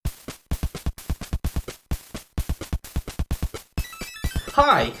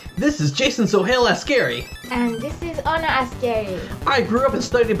Hi, this is Jason Sohail Ascari. And this is Anna Ascari. I grew up and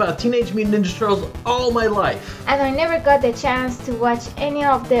studied about Teenage Mutant Ninja Turtles all my life. And I never got the chance to watch any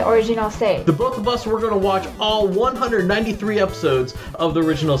of the original series. The both of us were going to watch all 193 episodes of the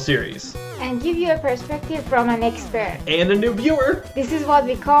original series. And give you a perspective from an expert. And a new viewer. This is what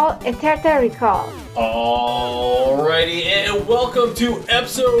we call a Turtle Recall. Alrighty, and welcome to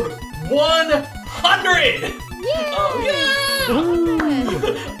episode 100!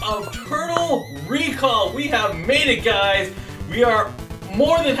 Of Turtle Recall. We have made it, guys. We are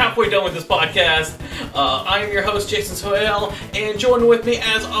more than halfway done with this podcast. I am your host, Jason Sohail, and joining with me,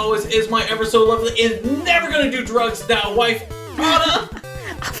 as always, is my ever so lovely and never gonna do drugs now wife, Anna.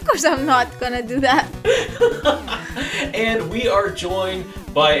 Of course I'm not gonna do that. And we are joined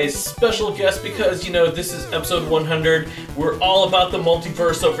by a special guest because, you know, this is episode 100. We're all about the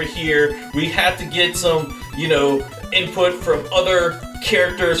multiverse over here. We had to get some, you know, input from other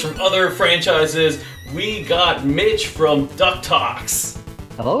characters, from other franchises. We got Mitch from Duck Talks.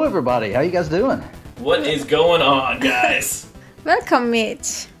 Hello, everybody. How you guys doing? What is going on, guys? Welcome,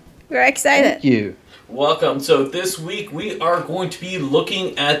 Mitch. We're excited. Thank you. Welcome. So this week we are going to be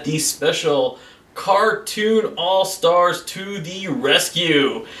looking at the special Cartoon All-Stars to the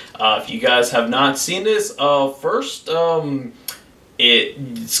Rescue. If you guys have not seen this,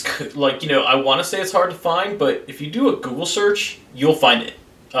 it's like, you know, I want to say it's hard to find, but if you do a Google search, you'll find it.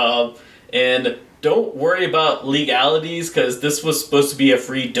 And don't worry about legalities, because this was supposed to be a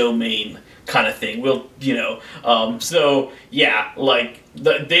free domain kind of thing. We'll, you know, so yeah, like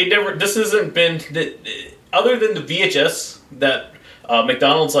they never. This hasn't been other than the VHS that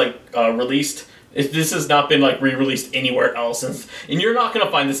McDonald's released. This has not been like re-released anywhere else, and you're not gonna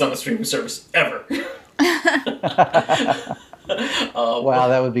find this on a streaming service ever. Wow,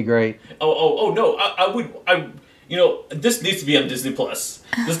 that would be great. Oh no, I would. You know, this needs to be on Disney Plus.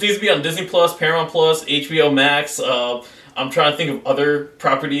 This needs to be on Disney Plus, Paramount Plus, HBO Max. I'm trying to think of other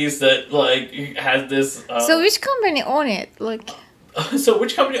properties that like has this. So which company own it? Like. So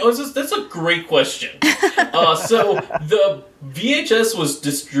which company owns this? That's a great question. So the VHS was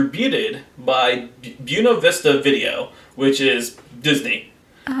distributed by Buena Vista Video, which is Disney.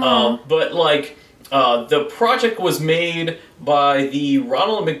 But like the project was made by the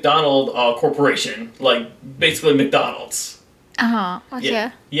Ronald McDonald Corporation, like basically McDonald's.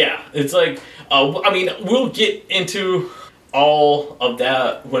 Okay. Yeah. It's like I mean, we'll get into all of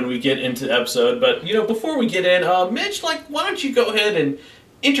that when we get into the episode, but you know, before we get in, Mitch, like, why don't you go ahead and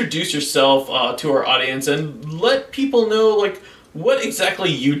introduce yourself to our audience and let people know like what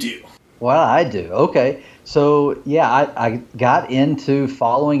exactly you do. Well, I do. Okay. So yeah, I got into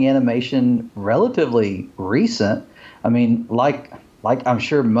following animation relatively recent. I mean, like I'm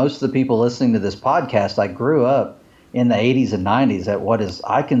sure most of the people listening to this podcast, I grew up in the 80s and 90s at what is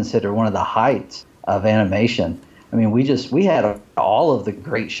I consider one of the heights of animation. I mean, we had all of the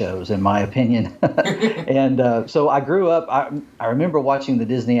great shows, in my opinion. And so I grew up, I remember watching the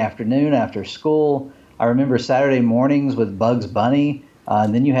Disney Afternoon after school. I remember Saturday mornings with Bugs Bunny.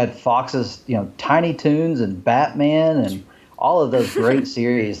 And then you had Fox's, you know, Tiny Toons and Batman and all of those great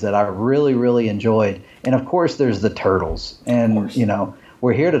series that I really, really enjoyed. And of course, there's the Turtles. And, you know,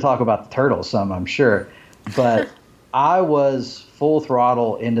 we're here to talk about the Turtles some, I'm sure. But I was full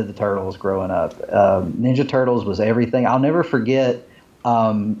throttle into the Turtles growing up. Ninja Turtles was everything. I'll never forget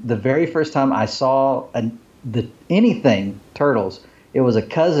the very first time I saw anything Turtles. It was a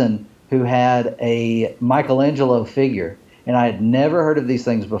cousin who had a Michelangelo figure, and I had never heard of these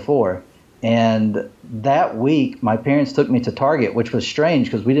things before. And that week, my parents took me to Target, which was strange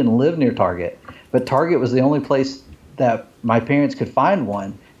because we didn't live near Target. But Target was the only place that my parents could find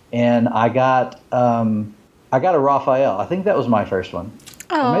one, and I got a Raphael. I think that was my first one.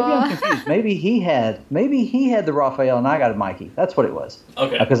 Maybe I'm confused. Maybe he had the Raphael and I got a Mikey. That's what it was.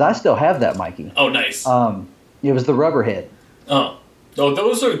 Okay. Because I still have that Mikey. Oh, nice. It was the Rubberhead. Oh,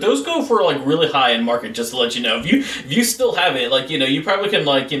 those go for like really high end market. Just to let you know, if you still have it, like, you know, you probably can,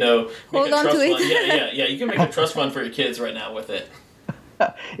 like, you know, make hold a on trust to it. fund. Yeah. You can make a trust fund for your kids right now with it.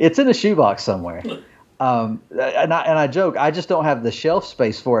 It's in a shoebox somewhere. And I joke, I just don't have the shelf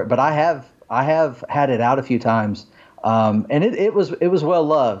space for it, but I have had it out a few times, and it was well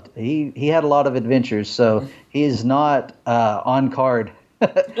loved. He had a lot of adventures, so he is not on card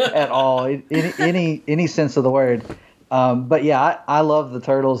at all in any sense of the word. But yeah, I love the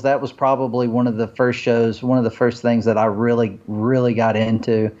Turtles. That was probably one of the first shows, one of the first things that I really, really got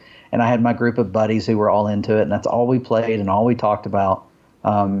into. And I had my group of buddies who were all into it, and that's all we played and all we talked about.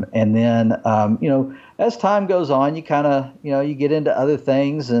 And then, as time goes on, you kind of, you get into other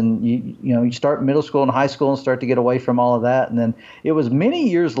things, and you start middle school and high school and start to get away from all of that. And then it was many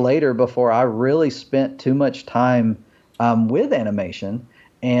years later before I really spent too much time with animation.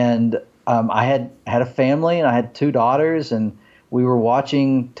 And I had a family, and I had 2 daughters, and we were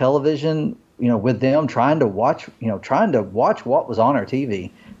watching television, with them, trying to watch what was on our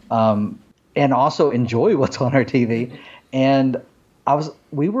TV, and also enjoy what's on our TV. And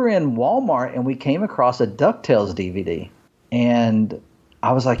we were in Walmart, and we came across a DuckTales DVD, and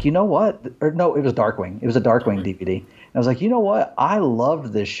I was like, you know what? Or no, it was Darkwing. It was a Darkwing DVD. And I was like, you know what? I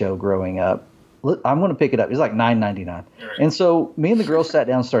loved this show growing up. I'm going to pick it up. It was like $9.99. Right. And so me and the girls sat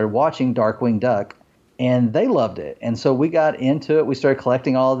down and started watching Darkwing Duck, and they loved it. And so we got into it. We started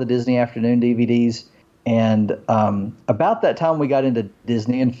collecting all of the Disney Afternoon DVDs. And about that time, we got into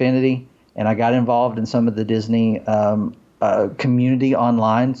Disney Infinity, and I got involved in some of the Disney community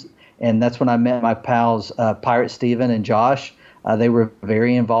online. And that's when I met my pals, Pirate Steven and Josh. They were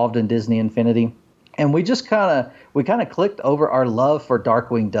very involved in Disney Infinity. And we just kind of clicked over our love for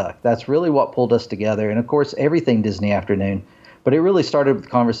Darkwing Duck. That's really what pulled us together. And of course, everything Disney Afternoon. But it really started with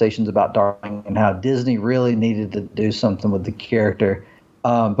conversations about Darkwing and how Disney really needed to do something with the character,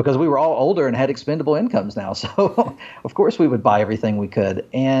 because we were all older and had expendable incomes now. So of course we would buy everything we could.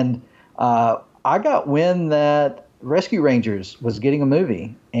 And I got wind that Rescue Rangers was getting a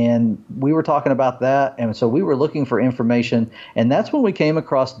movie, and we were talking about that, and so we were looking for information, and that's when we came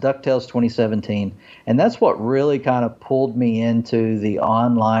across DuckTales 2017, and that's what really kind of pulled me into the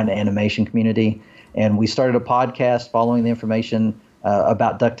online animation community. And we started a podcast following the information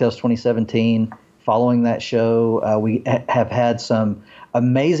about DuckTales 2017. Following that show, we have had some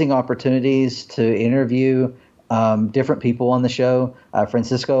amazing opportunities to interview different people on the show.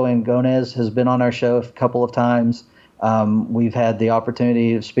 Francisco Angones has been on our show a couple of times. We've had the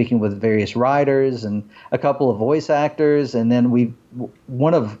opportunity of speaking with various writers and a couple of voice actors. And then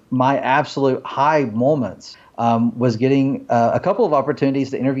one of my absolute high moments was getting a couple of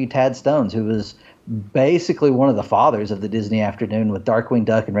opportunities to interview Tad Stones, who was basically one of the fathers of the Disney Afternoon with Darkwing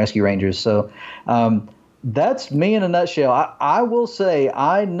Duck and Rescue Rangers. So that's me in a nutshell. I will say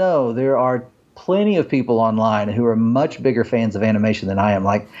I know there are plenty of people online who are much bigger fans of animation than I am.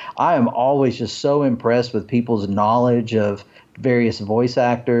 Like, I am always just so impressed with people's knowledge of various voice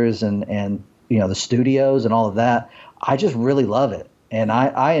actors and the studios and all of that. I just really love it, and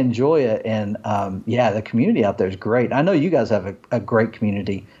I enjoy it. And the community out there is great. I know you guys have a great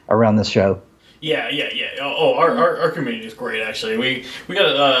community around this show. Yeah. Oh, our community is great. Actually, we got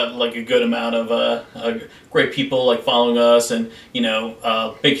a good amount of great people following us, and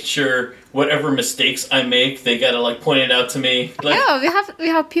making sure whatever mistakes I make, they gotta point it out to me. We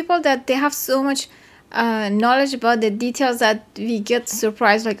have people that they have so much knowledge about the details that we get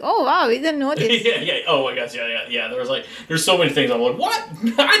surprised. Oh wow, we didn't know this. yeah. Oh my gosh, yeah. There's so many things I'm like, what?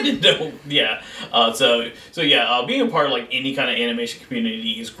 I didn't know. Yeah. Being a part of any kind of animation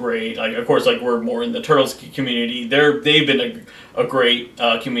community is great. Of course, we're more in the Turtles community. They've been a great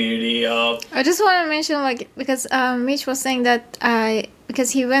community. I just want to mention because Mitch was saying that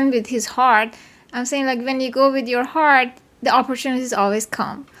because he went with his heart. I'm saying when you go with your heart, the opportunities always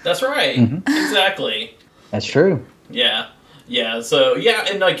come. That's right. Mm-hmm. Exactly. That's true. Yeah. So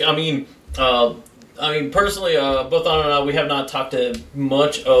and personally, both Anna and I, we have not talked to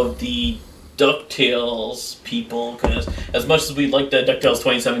much of the DuckTales people, because as much as we liked the DuckTales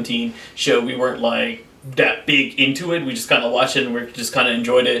 2017 show, we weren't that big into it. We just kind of watched it and we just kind of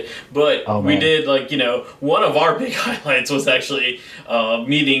enjoyed it. But we did one of our big highlights was actually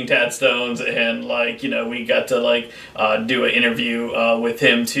meeting Tad Stones, and we got to do an interview with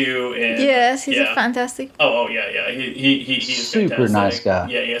him too. And yes, he's a fantastic. Oh yeah. He's super fantastic. Nice guy.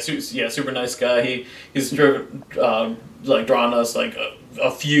 Yeah, super nice guy. He's drawn us a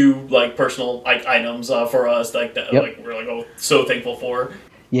few personal items for us that Yep. we're so thankful for.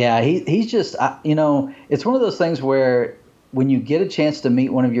 Yeah, he's just, it's one of those things where when you get a chance to meet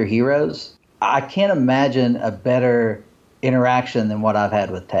one of your heroes, I can't imagine a better interaction than what I've had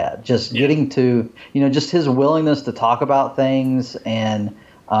with Tad. Just getting to, just his willingness to talk about things, and,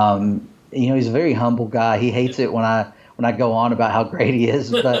 he's a very humble guy. He hates it when I go on about how great he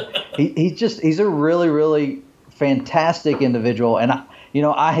is, but he's a really, really fantastic individual. And,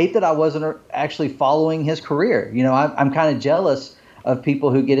 I hate that I wasn't actually following his career. I'm kind of jealous of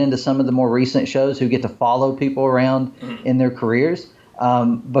people who get into some of the more recent shows who get to follow people around in their careers,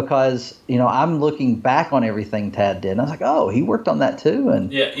 because I'm looking back on everything Tad did, and I was like, oh, he worked on that too. And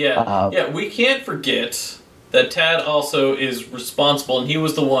we can't forget that Tad also is responsible, and he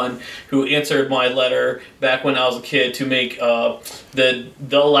was the one who answered my letter back when I was a kid to make the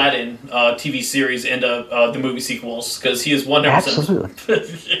Aladdin TV series and the movie sequels, because he is 100%. Absolutely.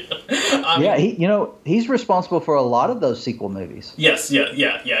 He's responsible for a lot of those sequel movies. Yes, yeah.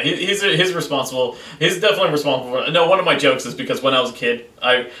 He's responsible. He's definitely responsible. No, one of my jokes is because when I was a kid,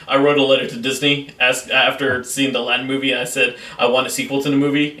 I wrote a letter to Disney after seeing the Aladdin movie, and I said I want a sequel to the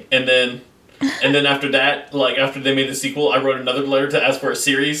movie, and then after that, like after they made the sequel, I wrote another letter to ask for a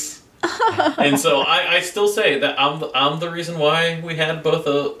series. And so I still say that I'm the reason why we had both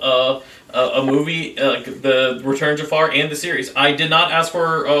a movie, the Return of Jafar, and the series. I did not ask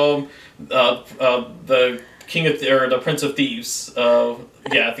for the the Prince of Thieves.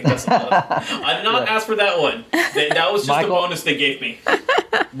 Yeah, I think that's I did not ask for that one. That was just a bonus they gave me.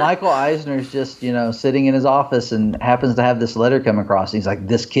 Michael Eisner's just, sitting in his office and happens to have this letter come across. And he's like,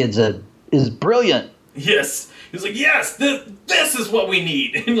 this kid's is brilliant. Yes. He's like, yes, this is what we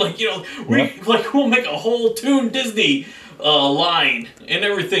need. And we'll make a whole Toon Disney line and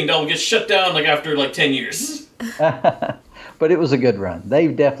everything that will get shut down after 10 years. But it was a good run. They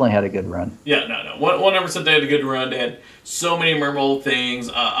definitely had a good run. Yeah, no. 100% they had a good run. They had so many memorable things.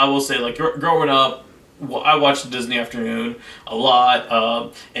 I will say, growing up, I watched Disney Afternoon a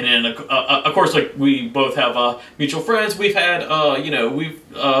lot, and then of course, we both have mutual friends. We've had, I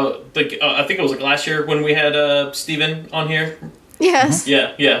think it was last year when we had Steven on here. Yes.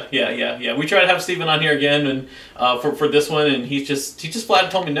 Yeah. We tried to have Steven on here again, and for this one, and he just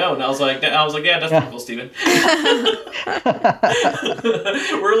flat told me no, and I was like, yeah, that's pretty cool, Steven.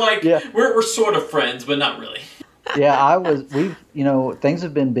 We're sort of friends, but not really. Yeah, things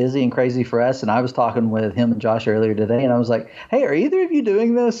have been busy and crazy for us, and I was talking with him and Josh earlier today, and I was like, hey, are either of you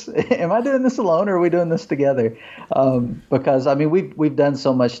doing this? Am I doing this alone, or are we doing this together? Because, we've done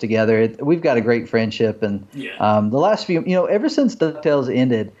so much together. We've got a great friendship, and the last few, ever since DuckTales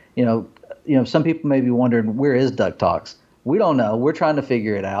ended, some people may be wondering, where is Duck Talks? We don't know. We're trying to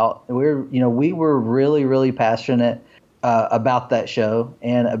figure it out. We were really, really passionate about that show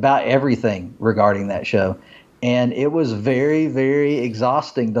and about everything regarding that show. And it was very, very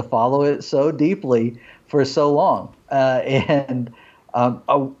exhausting to follow it so deeply for so long.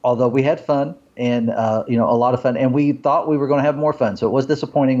 Although we had fun and, a lot of fun, and we thought we were going to have more fun. So it was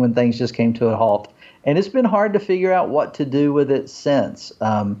disappointing when things just came to a halt. And it's been hard to figure out what to do with it since.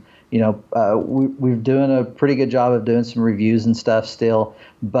 We're doing a pretty good job of doing some reviews and stuff still.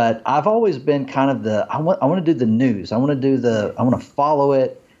 But I've always been kind of I want to do the news. I want to follow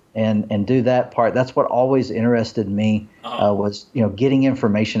it. And do that part. That's what always interested me was getting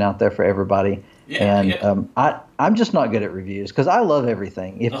information out there for everybody. I'm just not good at reviews because I love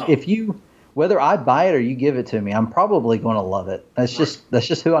everything. If you whether I buy it or you give it to me, I'm probably going to love it. That's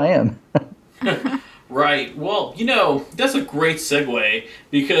just who I am. Right. Well, that's a great segue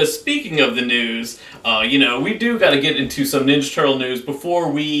because speaking of the news, we do got to get into some Ninja Turtle news before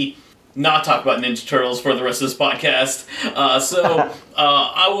we not talk about Ninja Turtles for the rest of this podcast. So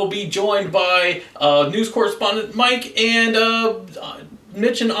I will be joined by news correspondent Mike, and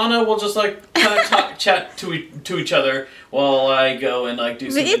Mitch and Anna will just chat to each other while I go and do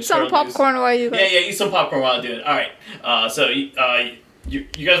some. We eat some popcorn while you guys. Yeah, eat some popcorn while I do it. All right. So you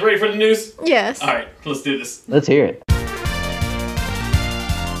guys ready for the news? Yes. All right, let's do this. Let's hear it.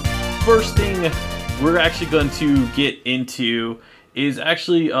 First thing we're actually going to get into is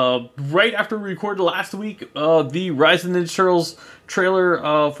actually right after we recorded last week, the Rise of the Ninja Turtles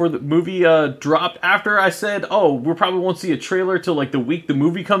trailer for the movie dropped after I said, we probably won't see a trailer till the week the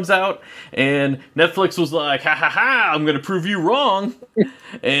movie comes out, and Netflix was like, ha, I'm gonna prove you wrong.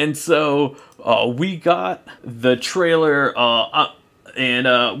 And so we got the trailer and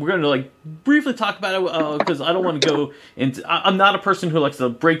we're going to briefly talk about it because I don't want to go into. I'm not a person who likes to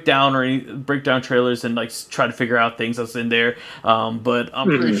break down trailers and try to figure out things that's in there. But I'm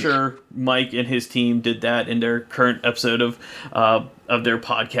pretty sure Mike and his team did that in their current episode of their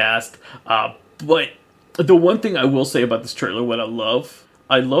podcast. But the one thing I will say about this trailer, what I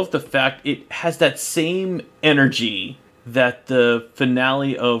love the fact it has that same energy that the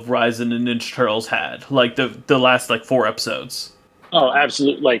finale of Rise of the Ninja Turtles had, the last 4 episodes. Oh,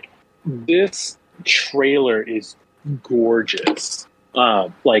 absolutely. This trailer is gorgeous.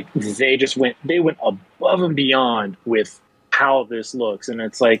 They went above and beyond with how this looks. And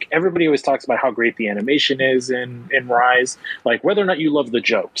it's everybody always talks about how great the animation is in Rise. Whether or not you love the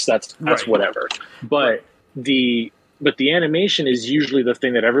jokes, that's right. Whatever. But the animation is usually the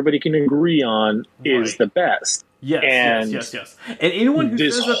thing that everybody can agree on is the best. Yes. And anyone who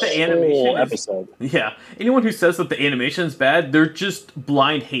says that the animation episode. Anyone who says that the animation is bad, they're just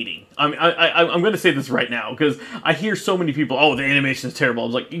blind hating. I'm going to say this right now because I hear so many people, oh, the animation is terrible. I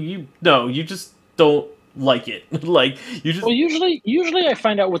was like, you just don't like it. Like you just. Well, usually I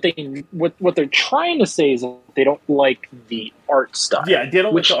find out what they're trying to say is that they don't like the art style. Yeah, they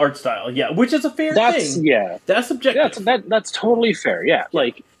don't like the art style. Yeah, which is a fair thing. Yeah, that's subjective. That's totally fair. Yeah,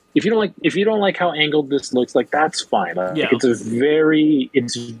 like. If you don't like how angled this looks, like that's fine. It's very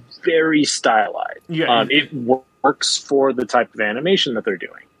stylized. Yeah, it works for the type of animation that they're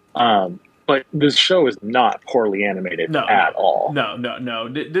doing. But this show is not poorly animated at all. No.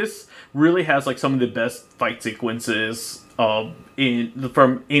 This really has like some of the best fight sequences from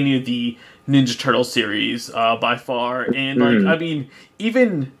any of the Ninja Turtle series by far. And like I mean,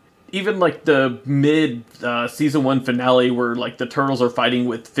 even like the mid season 1 finale where like the turtles are fighting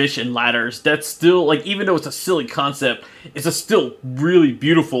with fish and ladders, that's still like, even though it's a silly concept, it's a still really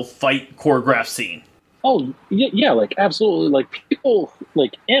beautiful fight choreographed scene. Oh yeah, like absolutely. Like people,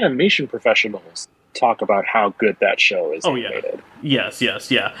 like animation professionals talk about how good that show is animated. Yes.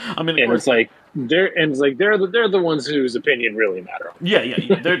 I mean, and it's like they're the ones whose opinion really matter.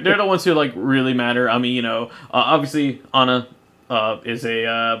 Yeah. They're the ones who like really matter. I mean, obviously Anna is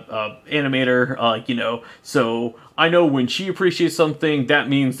a animator, so I know when she appreciates something, that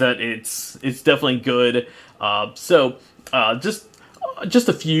means that it's definitely good. So just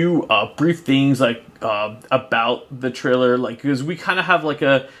a few brief things like about the trailer, like because we kind of have like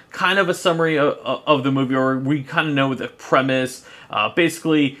a kind of a summary of the movie, or we kind of know the premise.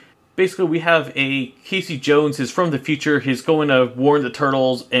 Basically we have a Casey Jones is from the future. He's going to warn the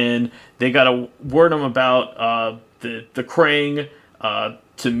turtles, and they got to warn him about the Krang.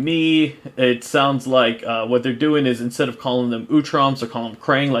 To me, it sounds like what they're doing is instead of calling them Utroms, they're calling them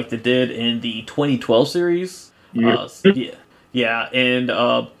Krang, like they did in the 2012 series. Yeah, and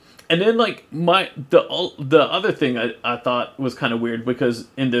then like the other thing I thought was kind of weird, because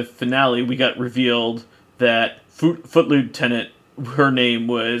in the finale we got revealed that Foot Lieutenant, her name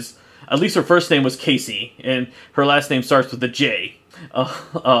was, at least her first name was Casey, and her last name starts with a J.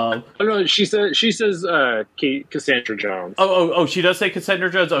 No, she says Cassandra Jones. Oh, she does say Cassandra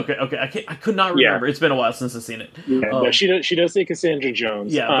Jones. Okay, I could not remember. It's been a while since I've seen it. Yeah, she does say Cassandra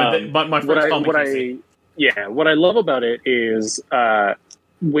Jones. Yeah, but my friends call me Casey. What I love about it is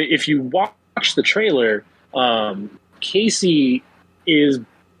if you watch the trailer, Casey is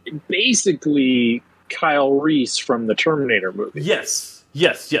basically Kyle Reese from the Terminator movie. Yes.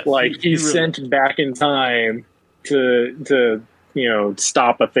 Like he's sent back in time to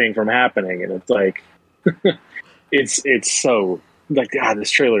stop a thing from happening, and it's like it's so like, God,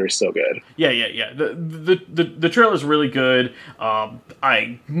 this trailer is so good. Yeah. The trailer is really good.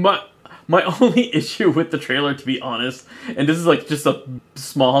 My only issue with the trailer, to be honest, and this is like just a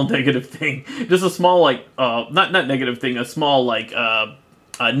small negative thing, just a small like not negative thing, a small like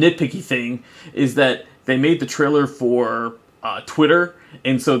nitpicky thing, is that they made the trailer for Twitter,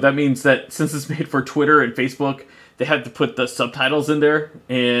 and so that means that since it's made for Twitter and Facebook, they had to put the subtitles in there,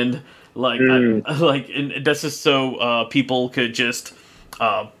 and and that's just so people could just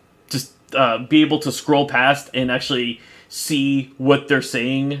be able to scroll past and actually see what they're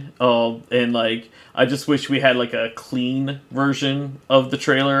saying. And like, I just wish we had like a clean version of the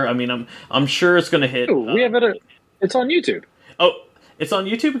trailer. I mean, I'm sure it's gonna hit. We have it. It's on YouTube. Oh, it's on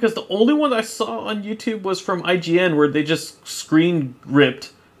YouTube, because the only one I saw on YouTube was from IGN, where they just screen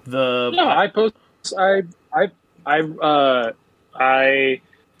ripped the. No, I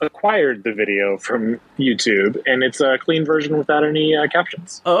acquired the video from YouTube, and it's a clean version without any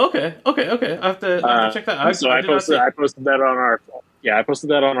captions. Oh, okay. I have to check that out. I posted that on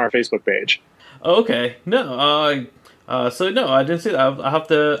our Facebook page. Oh, okay. No, so no, I didn't see that. I have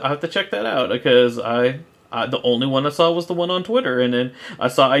to check that out, because the only one I saw was the one on Twitter, and then I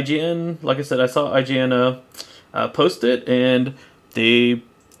saw IGN. Like I said, I saw IGN post it, and they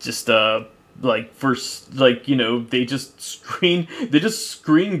just they just screen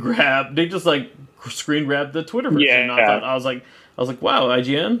grab the Twitter version. Yeah. I was like, wow,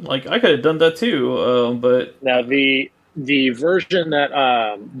 IGN, like I could have done that too. But now the version that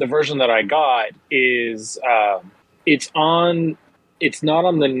I got is it's not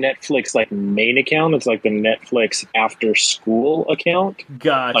on the Netflix like main account. It's like the Netflix after school account.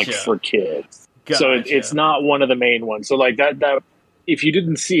 Gotcha. Like for kids. Gotcha. So it's not one of the main ones. So like that if you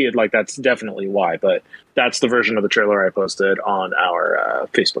didn't see it, like that's definitely why. But that's the version of the trailer I posted on our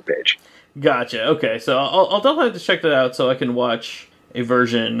Facebook page. Gotcha. Okay, so I'll definitely have to check that out so I can watch a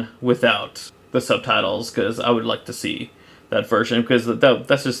version without the subtitles, because I would like to see that version, because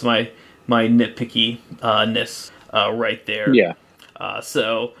that's just my nitpicky-ness. right there. Yeah.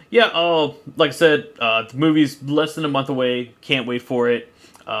 So yeah, like I said, the movie's less than a month away. Can't wait for it.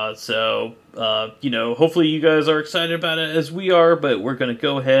 Hopefully you guys are excited about it as we are. But we're gonna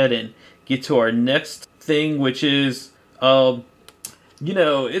go ahead and get to our next thing, which is, it's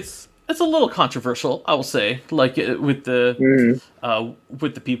a little controversial, I will say, like with the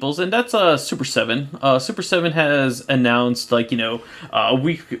peoples, and that's Super 7. Super 7 has announced, like, a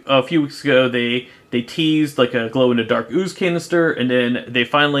few weeks ago they teased like a glow in the dark ooze canister, and then they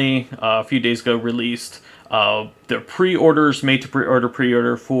finally a few days ago released their pre-orders, made to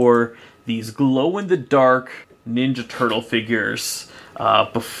pre-order for these glow in the dark Ninja Turtle figures.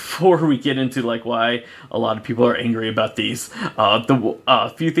 Before we get into like why a lot of people are angry about these,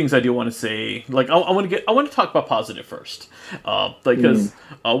 the few things I do want to say, like I want to talk about positive first, because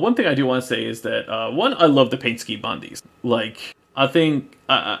one thing I do want to say is that one, I love the paint scheme on these. Like, I think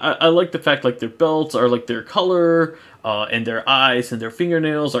I like the fact like their belts are like their color, and their eyes and their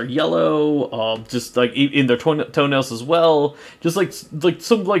fingernails are yellow, just like in their toenails as well. Just like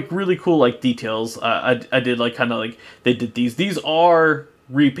some like really cool like details. I did like kind of like they did these. These are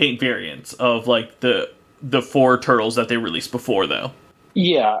repaint variants of like the 4 turtles that they released before, though.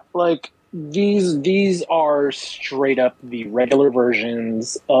 Yeah, like these are straight up the regular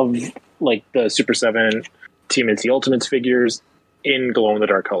versions of like the Super 7 TMNT Ultimates figures in glow in the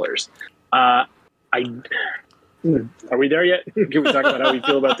dark colors. Are we there yet? Can we talk about how we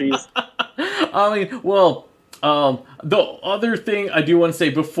feel about these? I mean, well, the other thing I do want to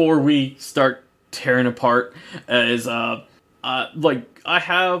say before we start tearing apart is, like I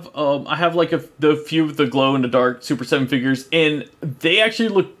have like the few of the glow in the dark Super 7 figures, and they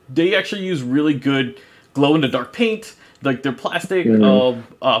actually use really good glow in the dark paint. Like their plastic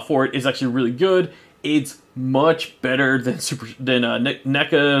for it is actually really good. It's much better than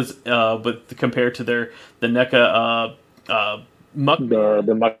NECA's, but compared to the NECA Muckman.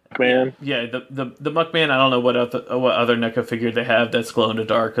 The Muckman. Yeah, the Muckman. I don't know what other NECA figure they have that's glow in the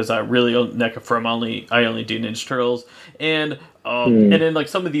dark, because I really own NECA from I only do Ninja Turtles, and then like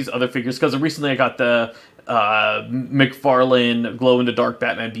some of these other figures, because recently I got the McFarlane glow in the dark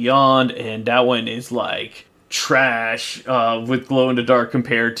Batman Beyond, and that one is like trash with glow in the dark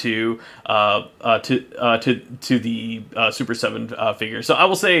compared to the Super 7 figure. So I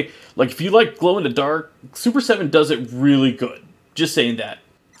will say, like, if you like glow in the dark, Super 7 does it really good. Just saying that.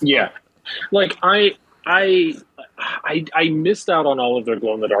 Yeah, like I missed out on all of their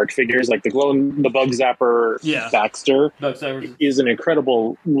glow in the dark figures. Like the Bug Zapper Baxter is an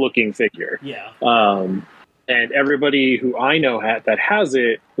incredible looking figure. Yeah. And everybody who I know that has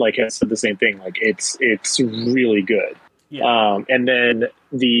it, like, has said the same thing. Like, it's really good. Yeah. And then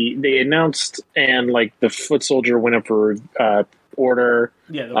they announced, and like the Foot Soldier went up for order.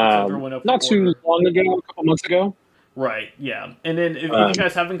 Yeah, the Foot Soldier went up not for too order. long ago, a couple months ago. Right. Yeah. And then if you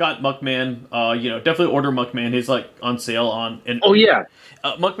guys haven't got Muckman, definitely order Muckman. He's like on sale on. Oh yeah.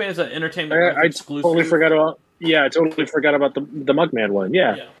 Muckman is an Entertainment exclusive. Totally forgot about. Yeah, I totally forgot about the Muckman one.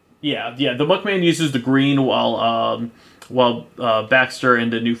 Yeah. Yeah. The Muckman uses the green while Baxter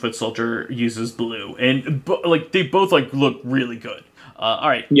and the new Foot Soldier uses blue, and like they both like look really good. All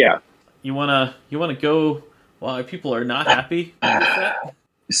right. Yeah. You wanna go while people are not happy with that?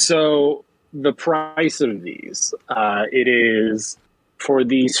 So the price of these, it is for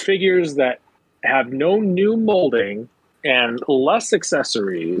these figures that have no new molding and less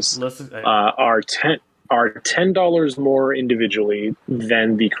accessories, are $10 more individually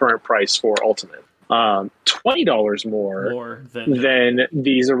than the current price for Ultimate. $20 more than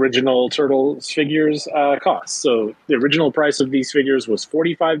these original Turtles figures cost. So the original price of these figures was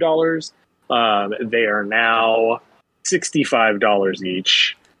 $45. They are now $65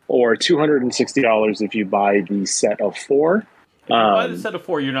 each, or $260 if you buy the set of 4. If you buy the set of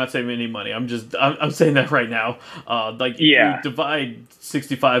 4, you're not saving any money. I'm saying that right now. If you divide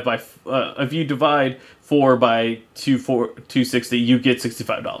 65 by if you divide 4 by 260, you get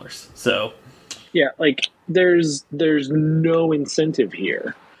 $65. So yeah, like there's no incentive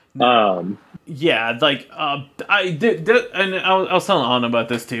here. Yeah, like I did, and I was telling Anna about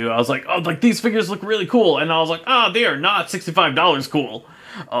this too. I was like, oh, like these figures look really cool, and I was like, they are not $65 cool.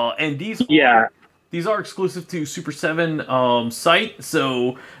 And these are exclusive to Super 7 site,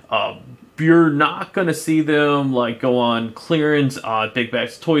 so you're not gonna see them like go on clearance Big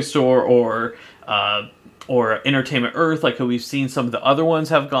Bag's Toy Store or Entertainment Earth, like we've seen some of the other ones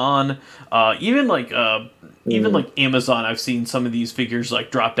have gone. Even like Amazon, I've seen some of these figures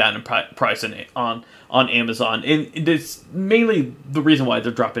like drop down in price on Amazon, and it's mainly the reason why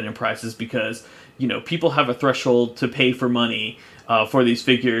they're dropping in price is because people have a threshold to pay for money for these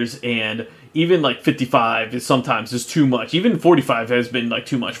figures, and even like 55 is sometimes is too much. Even 45 has been like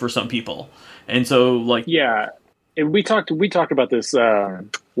too much for some people. And so like Yeah, and we talked about this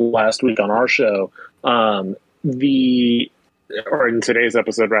last week on our show. Or in today's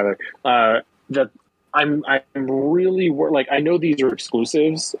episode rather, that I'm really like, I know these are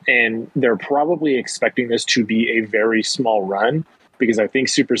exclusives and they're probably expecting this to be a very small run, because I think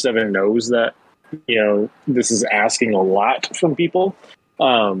Super 7 knows that, this is asking a lot from people.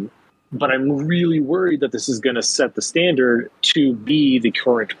 But I'm really worried that this is going to set the standard to be the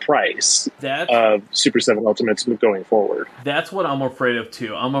current price of Super 7 Ultimates going forward. That's what I'm afraid of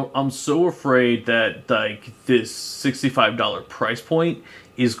too. I'm so afraid that like this $65 price point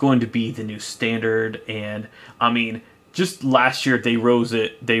is going to be the new standard. And I mean, just last year they raised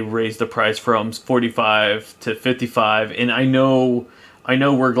the price from 45 to 55, and I know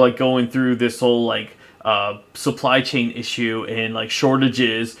we're like going through this whole like supply chain issue and like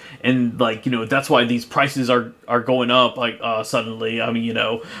shortages, and like that's why these prices are going up like suddenly. I mean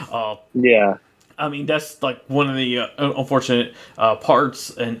yeah, I mean that's like one of the unfortunate parts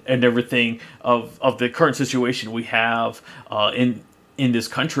and everything of the current situation we have in this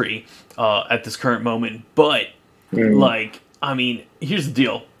country at this current moment. But like, I mean, here's the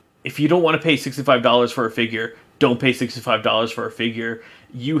deal: if you don't want to pay $65 for a figure, don't pay $65 for a figure.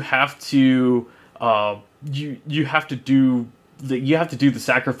 You have to you have to do the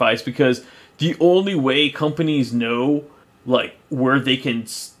sacrifice, because the only way companies know like where they can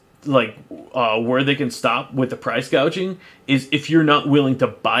stop with the price gouging is if you're not willing to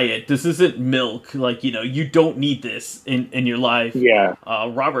buy it. This isn't milk. Like, you don't need this in your life. Yeah.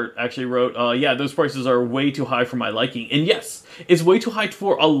 Robert actually wrote, those prices are way too high for my liking. And yes, it's way too high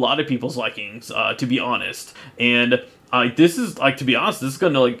for a lot of people's likings, to be honest. And this is like, to be honest, this is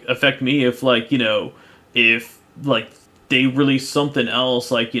going to like affect me if like, if like they release something else,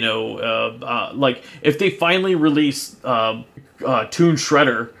 like, like if they finally release Toon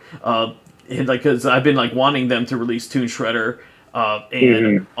Shredder, and like, cause I've been like wanting them to release Toon Shredder,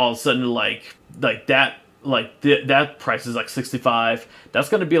 and all of a sudden like that, that price is like 65. That's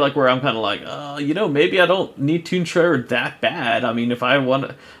going to be like where I'm kind of like, maybe I don't need Toon Shredder that bad. I mean, if I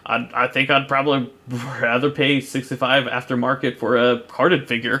want, I think I'd probably rather pay 65 aftermarket for a carded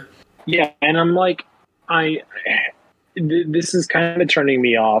figure. Yeah. And I'm like, this is kind of turning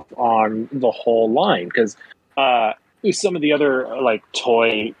me off on the whole line, because some of the other like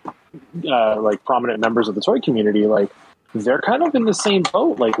toy, like prominent members of the toy community, like they're kind of in the same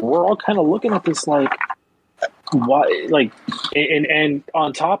boat. Like we're all kind of looking at this like, why, like, and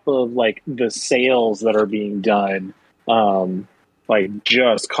on top of like the sales that are being done, like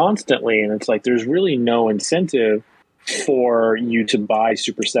just constantly, and it's like there's really no incentive for you to buy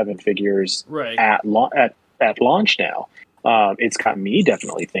Super 7 figures right at launch now. It's got me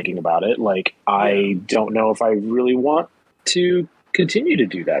definitely thinking about it. Like, I don't know if I really want to continue to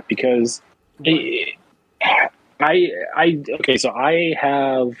do that, because okay, so I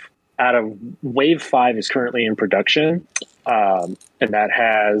have, out of Wave 5 is currently in production, and that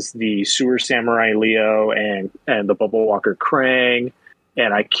has the Sewer Samurai Leo and the Bubble Walker Krang,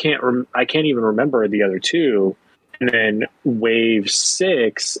 and I can't even remember the other two. And then Wave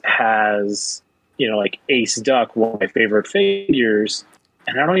 6 has, like Ace Duck, one of my favorite figures,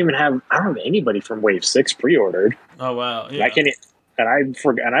 and I don't have anybody from Wave 6 pre-ordered. Oh wow! Yeah. I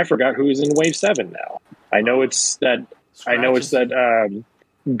forgot who's in Wave 7 now. I know it's that. I know it's that.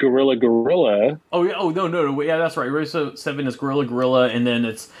 Gorilla. Oh yeah! Oh no! Yeah, that's right. Wave 7 is Gorilla, and then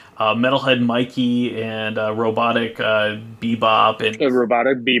it's Metalhead Mikey and Robotic Bebop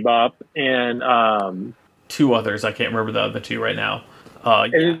and two others. I can't remember the other two right now.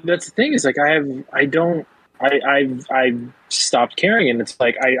 And that's the thing, is like I've stopped caring, and it's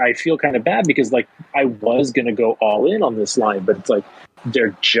like I feel kind of bad, because like I was gonna go all in on this line, but it's like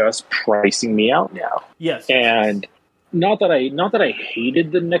they're just pricing me out now. Yes. And not that I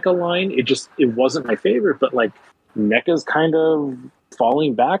hated the NECA line, it wasn't my favorite, but like NECA's kind of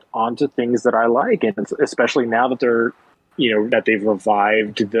falling back onto things that I like, and especially now that they're that they've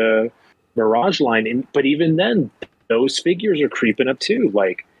revived the Mirage line, but even then those figures are creeping up too.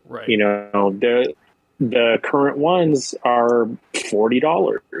 Like, right. The current ones are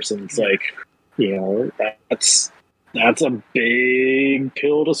 $40, and it's like, that's a big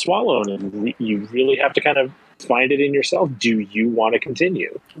pill to swallow, and you really have to kind of find it in yourself. Do you want to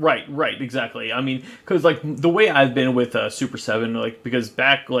continue? Right, exactly. I mean, because like the way I've been with Super 7, like, because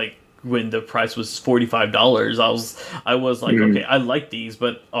back like when the price was $45, I was like, okay, I like these,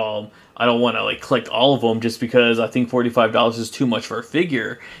 but I don't want to like collect all of them just because I think $45 is too much for a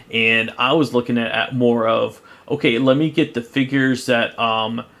figure. And I was looking at more of, okay, let me get the figures that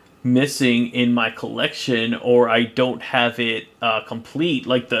missing in my collection, or I don't have it complete,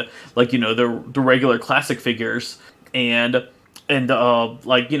 like the regular classic figures, and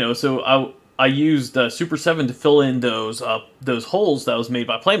so I used Super 7 to fill in those holes that was made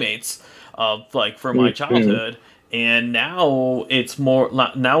by Playmates, for my childhood. And now it's more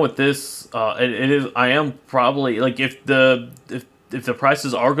now with this. It is. I am probably like if the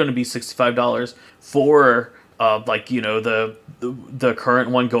prices are going to be $65 for the current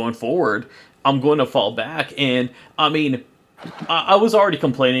one going forward, I'm going to fall back. And I mean, I was already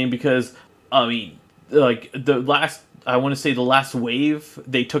complaining because I mean, like I want to say the last wave,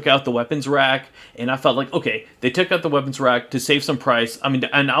 they took out the weapons rack, and I felt like, okay, they took out the weapons rack to save some price. I mean,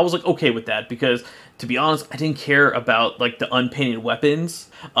 and I was like, okay with that, because to be honest, I didn't care about like the unpainted weapons.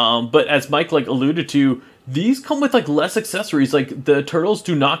 But as Mike like alluded to, these come with like less accessories. Like the turtles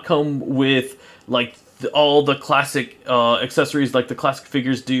do not come with like all the classic accessories like the classic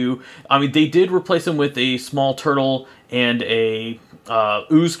figures do. I mean, they did replace them with a small turtle and a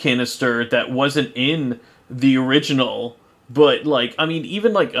ooze canister that wasn't in the original. But like, I mean,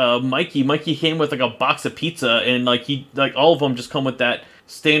 even like Mikey came with like a box of pizza, and like all of them just come with that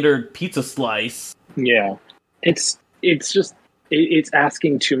standard pizza slice. Yeah, it's just it's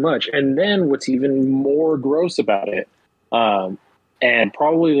asking too much. And then what's even more gross about it, and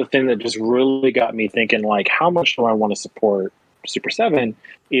probably the thing that just really got me thinking, like, how much do I want to support Super 7,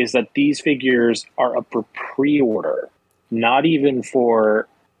 is that these figures are up for pre-order, not even for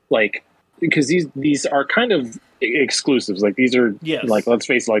like, because these are kind of exclusives. Like these are, yes, like, let's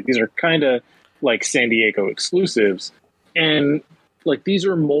face it, like these are kind of like San Diego exclusives, and like these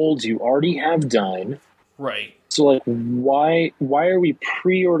are molds you already have done, right? So like, why are we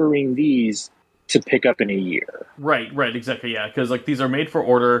pre-ordering these to pick up in a year? Right, exactly, yeah. Because like these are made for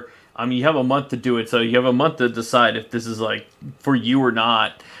order. I mean, you have a month to do it, so you have a month to decide if this is like for you or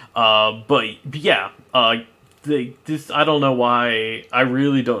not. But yeah, I don't know why. I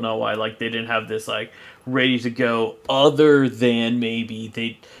really don't know why. Like they didn't have this like ready to go, other than maybe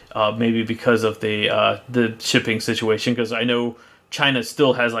because of the shipping situation. Because I know China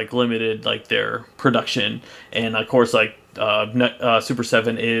still has like limited like their production, and of course like Super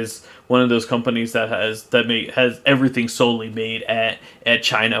 7 is one of those companies that has everything solely made at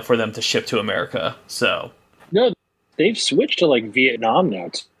China for them to ship to America. So no, they've switched to like Vietnam now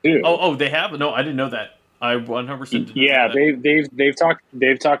too. Oh, they have? No, I didn't know that. I 100%. Yeah, they've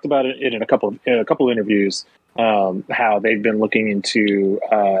talked about it in a couple of interviews. How they've been looking into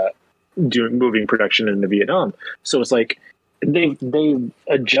moving production into Vietnam. So it's like they've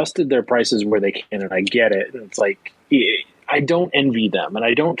adjusted their prices where they can, and I get it. And it's like, I don't envy them, and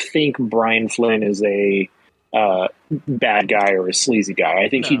I don't think Brian Flynn is a bad guy or a sleazy guy. I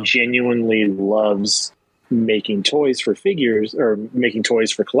think he genuinely loves making toys for figures, or making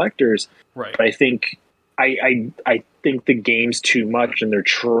toys for collectors. Right. But I think I think the game's too much, and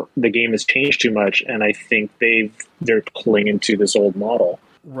the game has changed too much, and I think they're clinging to this old model,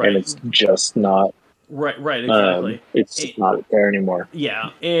 right, and it's just not. Right, exactly. It's just not there anymore.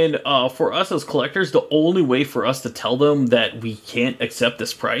 Yeah, and for us as collectors, the only way for us to tell them that we can't accept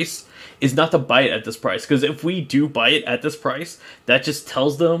this price is not to buy it at this price. Because if we do buy it at this price, that just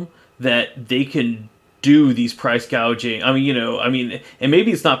tells them that they can do these price gouging. I mean, and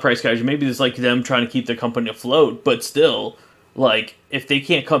maybe it's not price gouging. Maybe it's like them trying to keep their company afloat. But still, like, if they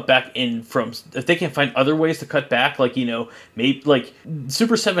can't cut back if they can't find other ways to cut back, like, maybe like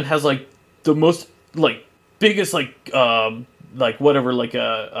Super 7 has like the most like biggest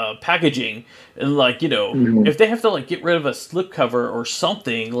packaging, and like if they have to like get rid of a slip cover or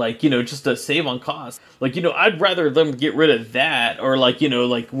something, like just to save on cost, like I'd rather them get rid of that, or like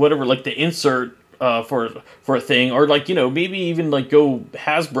like whatever, like the insert for a thing, or like maybe even like go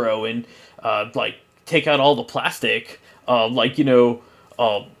Hasbro and like take out all the plastic, like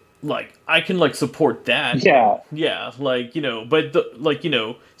I can like support that. Yeah, like but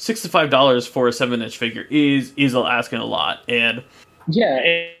 $65 for a 7-inch figure is asking a lot. And yeah,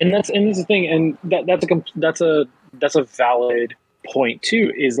 and that's the thing, and that's a valid point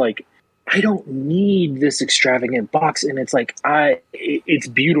too. Is like, I don't need this extravagant box, and it's like it's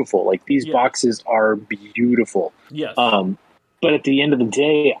beautiful. Like these boxes are beautiful. Yes. But at the end of the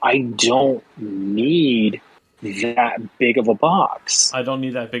day, I don't need that big of a box. I don't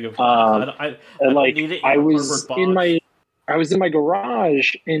need that big of a box. I was in my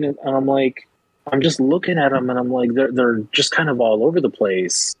garage, and I'm like, I'm just looking at them, and I'm like, they're just kind of all over the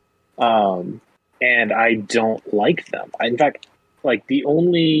place, and I don't like them. In fact, like the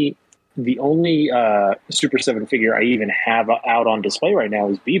only Super 7 figure I even have out on display right now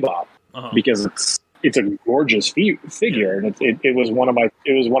is Bebop, because it's a gorgeous figure, and it was one of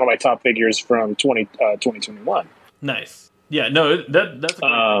my top figures from 2021. Nice. Yeah, no, that's a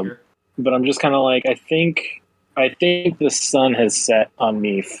great figure. But I'm just kind of like, I think the sun has set on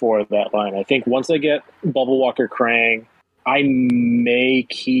me for that line. I think once I get Bubble Walker Krang, I may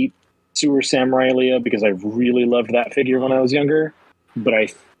keep Sewer Samurai Leah because I really loved that figure when I was younger. But I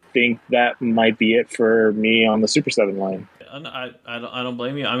think that might be it for me on the Super 7 line. I don't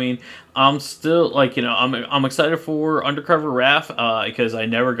blame you. I mean, I'm still like, you know, I'm excited for Undercover Raph because I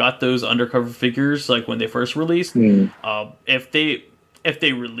never got those Undercover figures like when they first released. If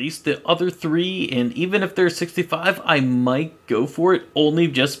they release the other three, and even if they're 65, I might go for it only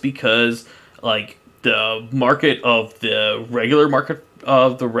just because like the market of the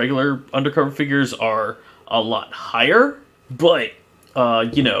regular Undercover figures are a lot higher. But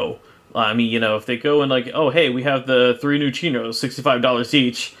you know, I mean, you know, if they go and like, oh, hey, we have the 3 new Chinos, $65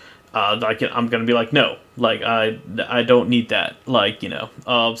 each, like I'm gonna be like, no, like I don't need that, like, you know,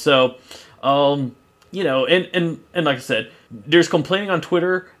 you know, and like I said, there's complaining on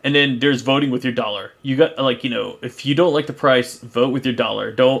Twitter, and then there's voting with your dollar. You got like, you know, if you don't like the price, vote with your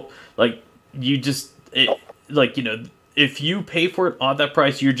dollar. Don't like like, you know, if you pay for it on that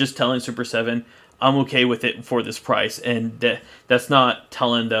price, you're just telling Super 7, I'm okay with it for this price, and that's not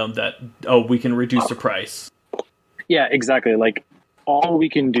telling them that, oh, we can reduce the price. Yeah, exactly. Like all we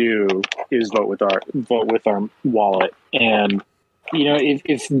can do is vote with our wallet, and you know,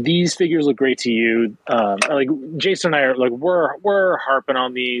 if these figures look great to you, like Jason and I are like we're harping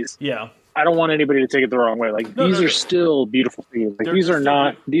on these. Yeah, I don't want anybody to take it the wrong way. Like these are still beautiful figures. Like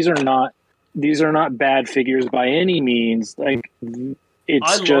these are not bad figures by any means. Like I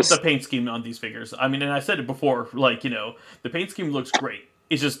love the paint scheme on these figures. I mean, and I said it before, like, you know, the paint scheme looks great.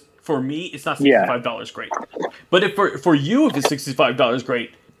 It's just, for me, it's not $65 great. But if for you, if it's $65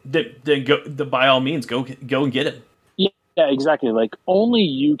 great, then go, by all means, go and get it. Yeah, exactly. Like, only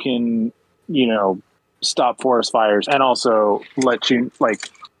you can, you know, stop forest fires and also let you, like,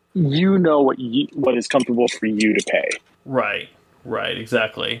 you know what is comfortable for you to pay. Right,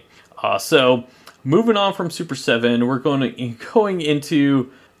 exactly. So... moving on from Super 7, we're going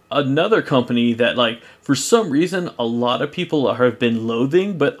into another company that, like, for some reason, a lot of people have been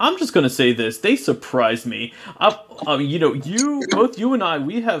loathing, but I'm just going to say this. They surprised me. You know, both you and I,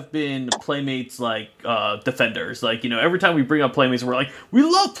 we have been Playmates, like, defenders. Like, you know, every time we bring up Playmates, we're like, we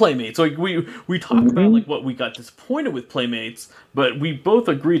love Playmates. Like, we talk about, like, what we got disappointed with Playmates, but we both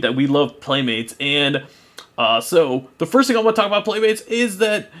agreed that we love Playmates, and... so the first thing I want to talk about Playmates is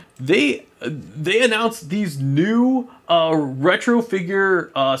that they announced these new retro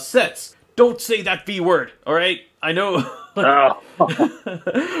figure sets. Don't say that V word, all right? I know. Oh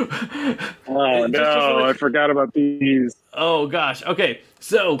no! I forgot about these. Oh gosh. Okay.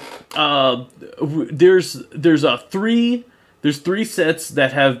 So there's three sets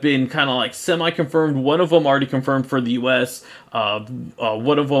that have been kind of like semi-confirmed. One of them already confirmed for the U.S.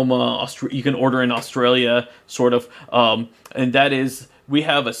 One of them you can order in Australia, sort of. And that is, we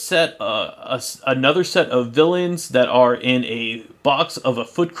have a set, another set of villains that are in a box of a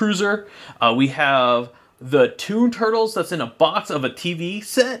Foot Cruiser. We have the Toon Turtles that's in a box of a TV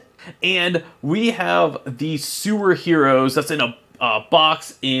set, and we have the Sewer Heroes that's in a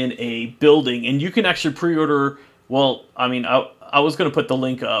box in a building, and you can actually pre-order. Well, I mean, I was going to put the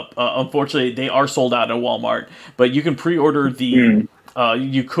link up. Unfortunately, they are sold out at Walmart. But you can pre-order the...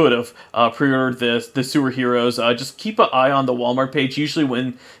 you could have pre-ordered the Sewer Heroes. Just keep an eye on the Walmart page. Usually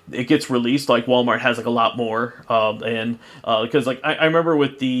when it gets released, like, Walmart has, like, a lot more. And because, like, I remember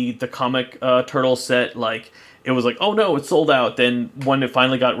with the comic turtle set, like... it was like, oh no, it's sold out. Then when it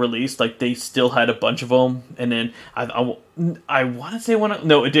finally got released, like, they still had a bunch of them. And then I want to say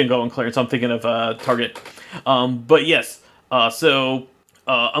no, it didn't go on clearance. I'm thinking of Target. But yes, so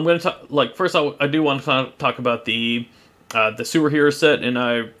I'm going to talk, like, first I do want to talk about the Sewer Hero set, and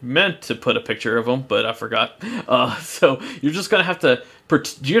I meant to put a picture of them, but I forgot. So you're just going to have to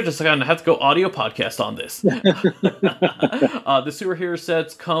go audio podcast on this. The Sewer Hero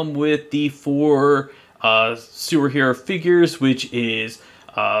sets come with the 4 Sewer Hero figures, which is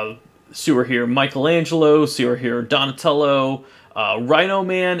Sewer Hero Michelangelo, Sewer Hero Donatello, Rhino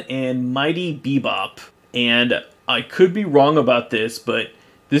Man, and Mighty Bebop. And I could be wrong about this, but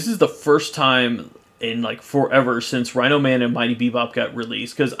this is the first time in, like, forever since Rhino Man and Mighty Bebop got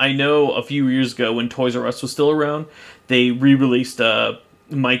released. Because I know a few years ago when Toys R Us was still around, they re-released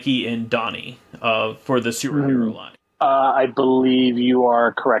Mikey and Donnie for the Sewer Hero line. I believe you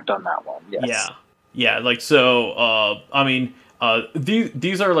are correct on that one. Yes. Yeah, like, so, I mean,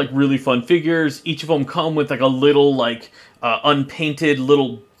 these are, like, really fun figures. Each of them come with, like, a little, like, unpainted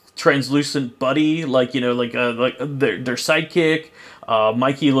little translucent buddy, like like their sidekick.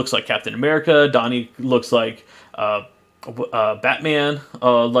 Mikey looks like Captain America. Donnie looks like Batman.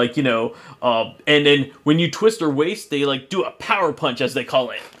 And then when you twist her waist, they like do a power punch, as they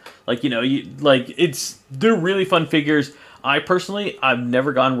call it. They're really fun figures. I've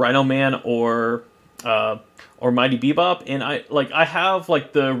never gone Rhino Man or Mighty Bebop, and I have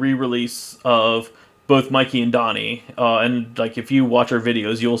like the re-release of both Mikey and Donnie, and like if you watch our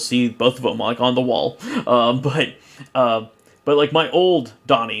videos, you'll see both of them like on the wall. But like my old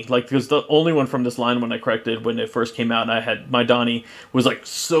Donnie, like because the only one from this line when I corrected when it first came out, and I had my Donnie was like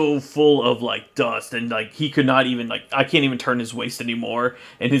so full of like dust, and like he could not even I can't even turn his waist anymore,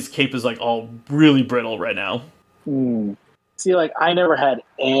 and his cape is like all really brittle right now. See, like I never had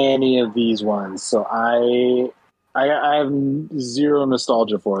any of these ones, so I have zero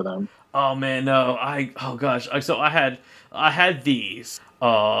nostalgia for them. Oh man, no! So I had these.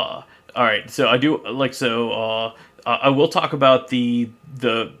 All right, so I do like so. I will talk about the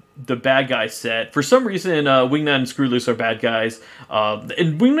bad guy set. For some reason, Wingnut and Screwloose are bad guys,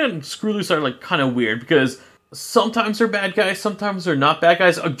 and Wingnut and Screwloose are like kind of weird because sometimes they're bad guys, sometimes they're not bad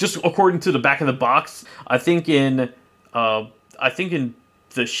guys. Just according to the back of the box, I think in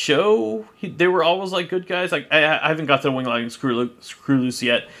the show they were always like good guys. Like I haven't got to the Wingnut and Screwloose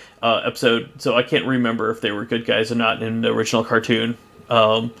yet episode, so I can't remember if they were good guys or not in the original cartoon.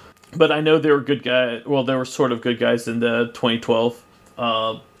 But I know they were good guys. Well, they were sort of good guys in the 2012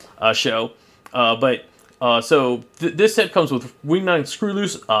 show. So this set comes with Wingnut and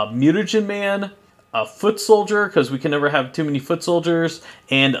Screwloose, Mutagen Man, Foot Soldier, because we can never have too many Foot Soldiers,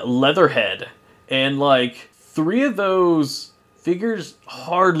 and Leatherhead. And like 3 of those figures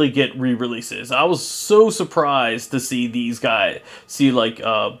hardly get re-releases. I was so surprised to see these guys. See like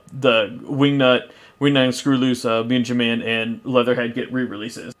the Wingnut and Screwloose, Mutagen Man, and Leatherhead get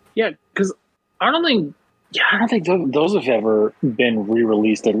re-releases. Yeah, because I don't think those have ever been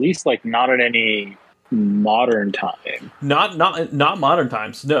re-released. At least, like, not at any modern time. Not modern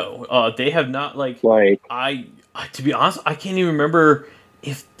times. No, they have not. Like I to be honest, I can't even remember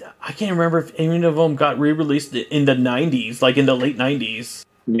if any of them got re-released in the 90s, like in the late 90s.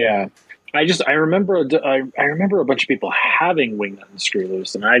 Yeah, I remember a bunch of people having Wingnut and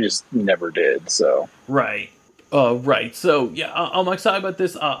Screwloose, and I just never did. So right. Right. So yeah, I'm excited about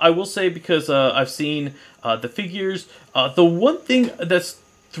this. I will say because I've seen the figures. The one thing that's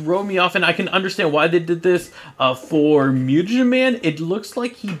thrown me off, and I can understand why they did this for Mutagen Man, it looks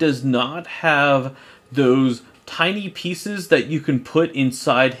like he does not have those tiny pieces that you can put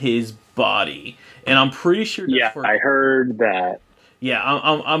inside his body, and I'm pretty sure. I heard that. Yeah,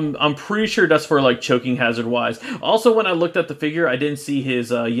 I'm pretty sure that's for like choking hazard wise. Also, when I looked at the figure, I didn't see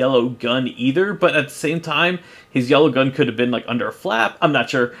his yellow gun either. But at the same time, his yellow gun could have been like under a flap. I'm not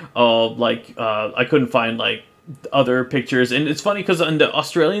sure. I couldn't find like other pictures, and it's funny because on the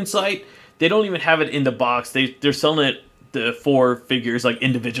Australian site, they don't even have it in the box. They're selling it the 4 figures like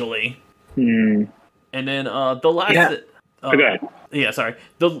individually. And then the last. Yeah. Okay. Yeah, sorry.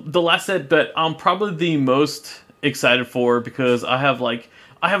 The last set that I'm probably the most excited for because I have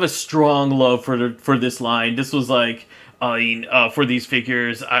a strong love for this line. This was like for these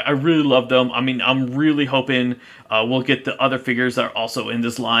figures. I really love them. I mean, I'm really hoping we'll get the other figures that are also in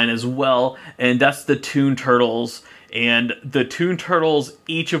this line as well, and that's the Toon Turtles. And the Toon Turtles,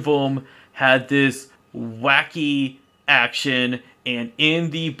 each of them had this wacky action, and in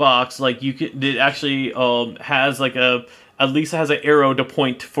the box, like it actually has like at least has an arrow to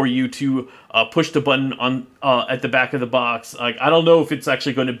point for you to push the button on at the back of the box. Like I don't know if it's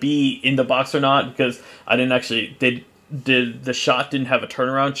actually going to be in the box or not because I didn't actually the shot didn't have a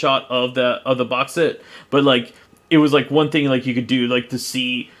turnaround shot of the box set, but like it was like one thing like you could do like to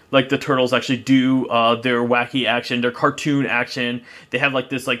see like the turtles actually do their wacky action, their cartoon action. They have like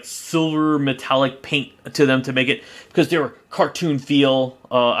this like silver metallic paint to them to make it because they were cartoon feel.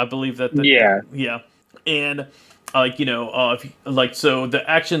 I believe that. And so the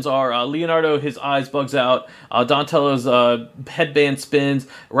actions are Leonardo, his eyes bugs out, Donatello's headband spins,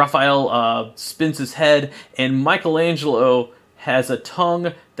 Raphael spins his head, and Michelangelo has a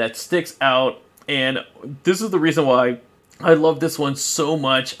tongue that sticks out. And this is the reason why I love this one so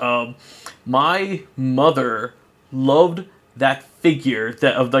much. My mother loved that figure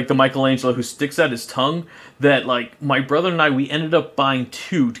of like the Michelangelo who sticks out his tongue, that like my brother and I, we ended up buying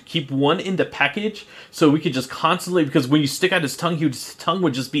 2 to keep one in the package so we could just constantly, because when you stick out his tongue, his tongue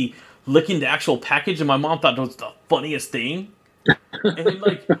would just be licking the actual package, and my mom thought it was the funniest thing. And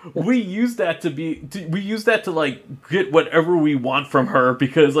like we use that to like get whatever we want from her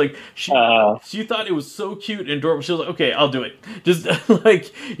because like she thought it was so cute and adorable. She was like, okay, I'll do it. Just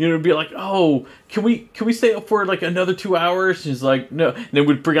like be like, oh, can we stay up for like another 2 hours? She's like, no. And then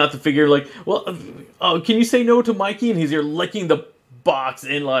we'd bring out the figure like, well, can you say no to Mikey? And he's here licking the box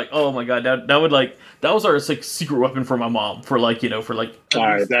and like, oh my god, that was our like secret weapon for my mom for like for like. All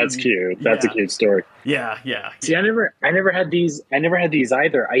right, that's cute. That's a cute story. Yeah. See, I never had these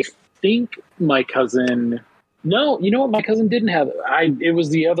either. I think my cousin. No, you know what? My cousin didn't have. It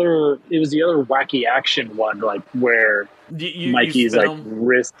was the other wacky action one, like where Mikey's like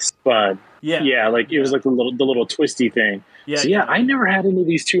wrist spun. Yeah, like it was like the little twisty thing. Yeah, I never had any of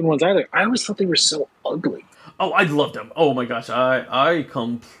these 2-in-1s either. I always thought they were so ugly. Oh, I loved them. Oh my gosh, I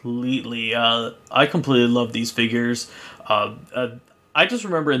completely love these figures. I just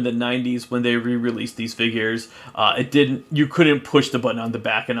remember in the 90s when they re-released these figures, you couldn't push the button on the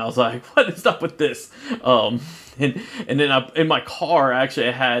back, and I was like, what is up with this? And then in my car, actually,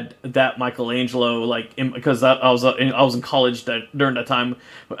 I had that Michelangelo, like, because I was in college during that time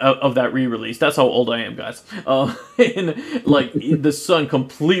of that re-release. That's how old I am, guys. And like the sun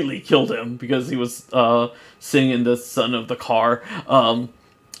completely killed him because he was sitting in the sun of the car. I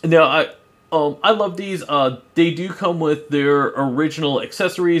love these. They do come with their original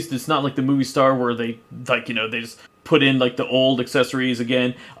accessories. It's not like the movie Star where they they just put in like the old accessories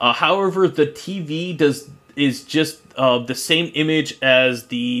again. However, the TV is just the same image as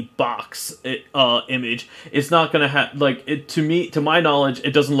the box image. It's not gonna have like it to my knowledge.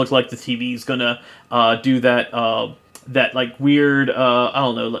 It doesn't look like the TV is gonna do that. That like weird, I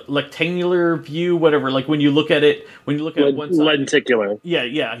don't know, rectangular view, whatever. Like when you look at one side, lenticular.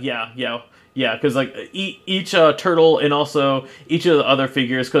 Yeah, because like each turtle and also each of the other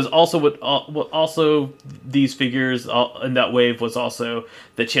figures, because also these figures in that wave was also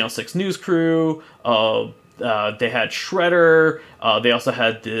the Channel 6 News Crew. They had Shredder. They also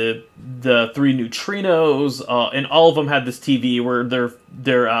had the 3 Neutrinos, and all of them had this TV where their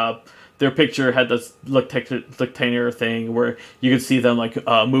picture had this rectangular thing where you could see them like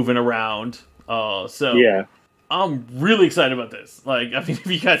moving around. So yeah, I'm really excited about this. Like, I mean, if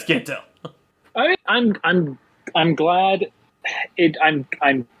you guys can't tell. I'm glad.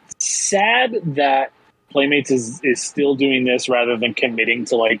 I'm sad that Playmates is still doing this rather than committing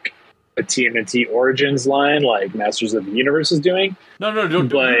to like a TMNT Origins line like Masters of the Universe is doing. No,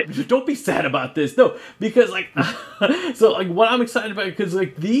 don't be sad about this. No, because like, so like what I'm excited about because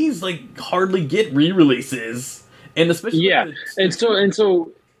like these like hardly get re-releases, and especially and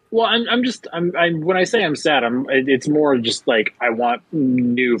so. Well, I'm when I say I'm sad, it's more just like I want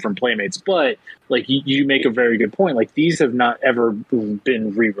new from Playmates. But like you make a very good point. Like these have not ever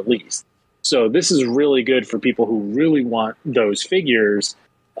been re-released, so this is really good for people who really want those figures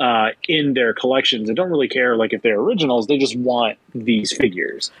in their collections and don't really care like if they're originals. They just want these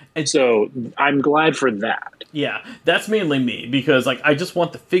figures, and so I'm glad for that. Yeah, that's mainly me because like I just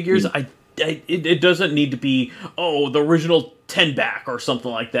want the figures. It doesn't need to be the original 10 back or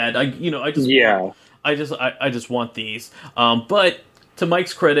something like that. I just want these. But to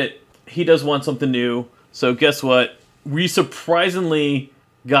Mike's credit, he does want something new. So guess what? We surprisingly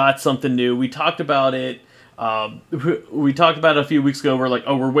got something new. We talked about it. We talked about it a few weeks ago. We're like,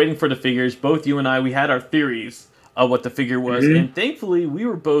 we're waiting for the figures. Both you and I, we had our theories of what the figure was, and thankfully we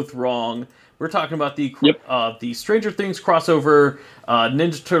were both wrong. We're talking about the Stranger Things crossover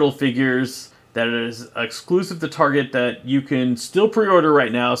Ninja Turtle figures that is exclusive to Target that you can still pre-order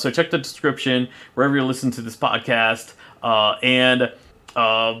right now. So check the description wherever you listen to this podcast. I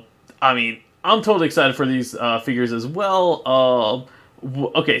mean, I'm totally excited for these figures as well.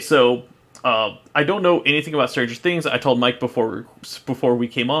 Okay, so I don't know anything about Stranger Things. I told Mike before we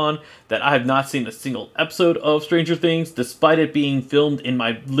came on that I have not seen a single episode of Stranger Things, despite it being filmed in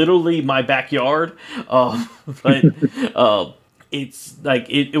my backyard. But it's like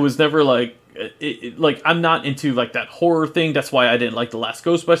it was never like like I'm not into like that horror thing. That's why I didn't like the last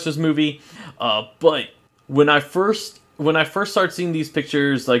Ghostbusters movie. But when I first started seeing these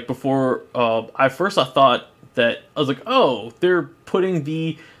pictures, like before, I thought that I was like, they're putting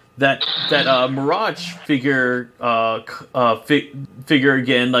that Mirage figure figure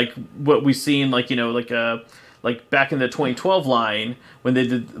again, like what we've seen, like like back in the 2012 line when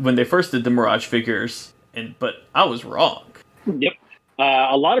they first did the Mirage figures, but I was wrong. Yep,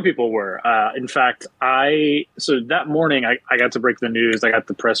 a lot of people were. In fact, so that morning I got to break the news. I got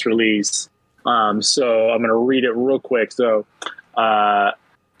the press release. So I'm going to read it real quick. So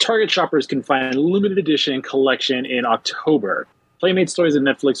Target shoppers can find a limited edition collection in October. Playmates Toys and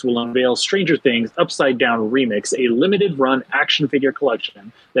Netflix will unveil Stranger Things Upside Down Remix, a limited-run action figure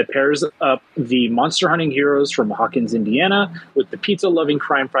collection that pairs up the monster hunting heroes from Hawkins, Indiana, with the pizza-loving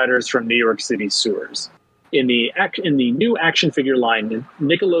crime fighters from New York City's sewers. In the new action figure line,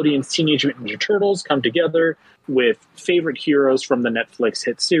 Nickelodeon's Teenage Mutant Ninja Turtles come together with favorite heroes from the Netflix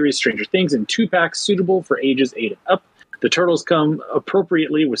hit series Stranger Things in 2-packs suitable for ages 8 and up. The Turtles come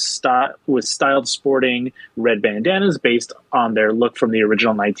appropriately with styled sporting red bandanas based on their look from the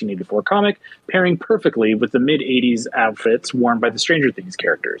original 1984 comic, pairing perfectly with the mid-80s outfits worn by the Stranger Things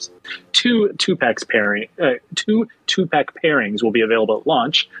characters. Two two-pack pairings will be available at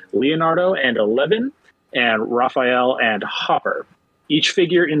launch: Leonardo and Eleven, and Raphael and Hopper. Each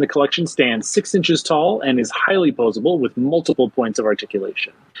figure in the collection stands 6 inches tall and is highly posable with multiple points of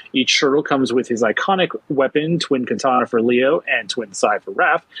articulation. Each turtle comes with his iconic weapon, Twin Katana for Leo and Twin Sai for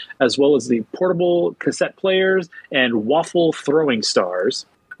Raph, as well as the portable cassette players and waffle throwing stars,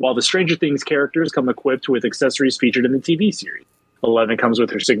 while the Stranger Things characters come equipped with accessories featured in the TV series. Eleven comes with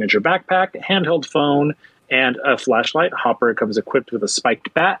her signature backpack, handheld phone, and a flashlight. Hopper comes equipped with a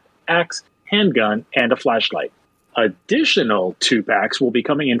spiked bat, axe, handgun, and a flashlight. Additional 2-packs will be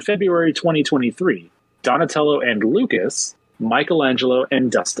coming in February 2023. Donatello and Lucas, Michelangelo and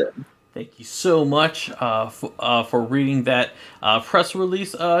Dustin. Thank you so much for reading that press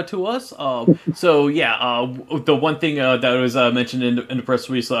release to us. The one thing that was mentioned in the press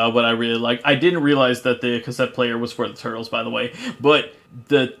release, what I really liked, I didn't realize that the cassette player was for the Turtles, by the way, but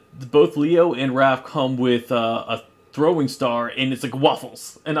both Leo and Raph come with a throwing star, and it's like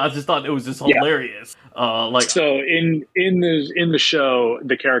waffles, and I just thought it was just hilarious. So in the show,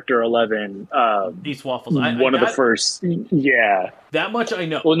 the character 11 eats waffles. One of the first, that much I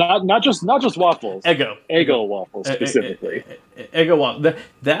know. Well, not just waffles. Eggo waffles specifically. Eggo waffles.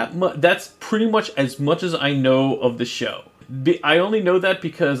 That's pretty much as I know of the show. I only know that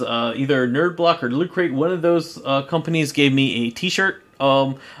because either Nerd Block or Loot Crate, one of those companies gave me a T-shirt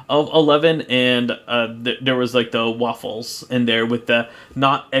of 11, and there was like the waffles in there with the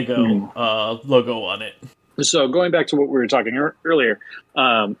not Eggo logo on it. So going back to what we were talking earlier,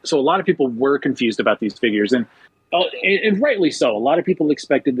 so a lot of people were confused about these figures, and rightly so. A lot of people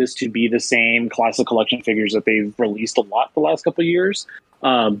expected this to be the same classic collection figures that they've released a lot the last couple of years,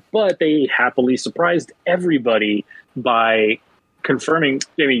 but they happily surprised everybody by confirming.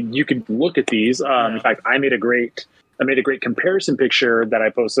 I mean, you can look at these. In fact, I made a great comparison picture that I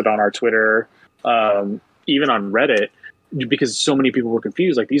posted on our Twitter, even on Reddit, because so many people were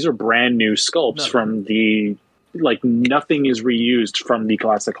confused. Like, these are brand new sculpts from the, like, nothing is reused from the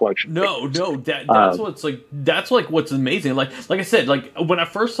classic collection. That's what's amazing. Like I said, like when I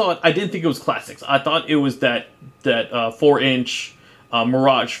first saw it, I didn't think it was classics. I thought it was that 4-inch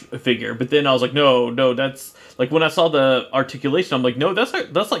Mirage figure, but then I was like, no, that's like when I saw the articulation, I'm like, no, that's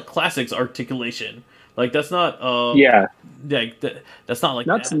like classics articulation. Like that's not that's not like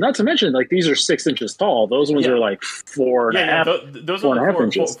not to mention, like, these are 6 inches tall. Those ones are like 4.5. Those are like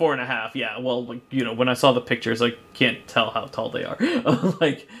 4.5. Yeah. Well, like, you know, when I saw the pictures, I can't tell how tall they are.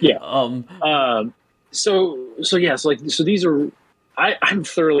 So these are. I'm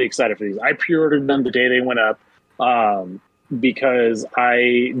thoroughly excited for these. I pre-ordered them the day they went up, because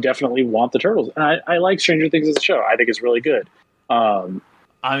I definitely want the Turtles, and I like Stranger Things as a show. I think it's really good.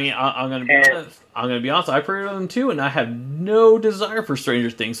 I mean, I'm gonna be honest. I pre-ordered them too, and I have no desire for Stranger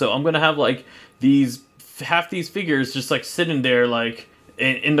Things. So I'm gonna have like half these figures just like sitting there like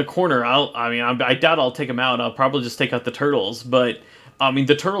in the corner. I doubt I'll take them out. I'll probably just take out the Turtles. But I mean,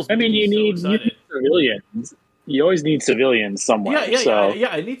 the Turtles. I mean, you need civilians. You always need civilians somewhere. I need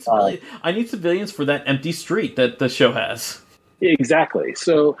civilians. I need civilians for that empty street that the show has. Exactly.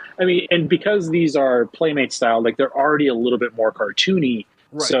 So I mean, and because these are Playmate style, like they're already a little bit more cartoony.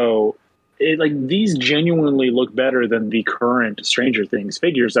 Right. So, these genuinely look better than the current Stranger Things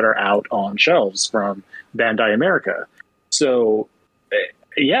figures that are out on shelves from Bandai America. So,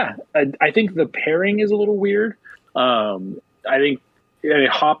 I think the pairing is a little weird. I think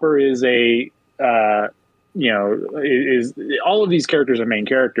Hopper is is all of these characters are main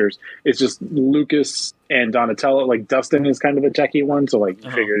characters. It's just Lucas and Donatello. Like Dustin is kind of a techie one, so you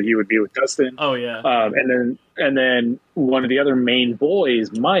figured he would be with Dustin. Oh yeah. And then one of the other main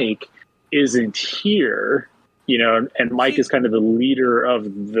boys, Mike, isn't here. You know, and Mike is kind of the leader of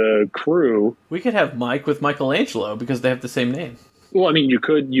the crew. We could have Mike with Michelangelo because they have the same name. Well, I mean, you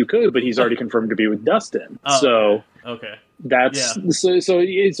could, but he's already confirmed to be with Dustin. Okay. That's so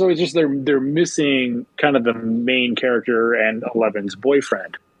it's just they're missing kind of the main character and Eleven's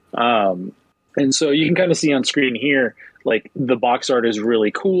boyfriend. And so you can kind of see on screen here, like the box art is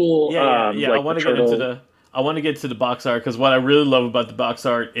really cool. I want to get into I want to get to the box art because what I really love about the box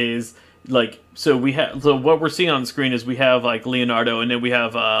art is like so what we're seeing on the screen is we have like Leonardo and then we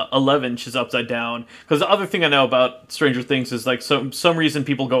have 11. She's upside down because the other thing I know about Stranger Things is like some reason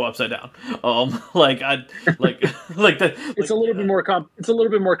people go upside down. Like I like like that. It's a little bit more it's a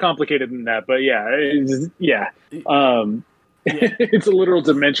little bit more complicated than that, but yeah, it's a literal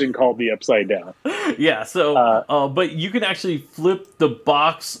dimension called the upside down. Yeah. So but you can actually flip the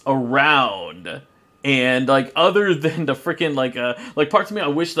box around. And like other than the freaking like parts of me I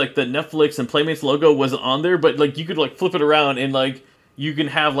wish like the Netflix and Playmates logo wasn't on there, but like you could like flip it around and like you can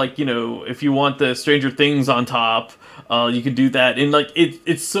have like, you know, if you want the Stranger Things on top, you can do that. And like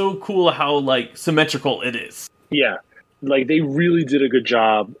it's so cool how like symmetrical it is. Yeah. Like they really did a good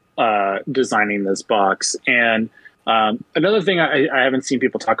job designing this box. And another thing I haven't seen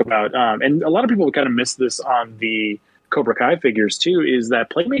people talk about, and a lot of people kind of miss this on the Cobra Kai figures too, is that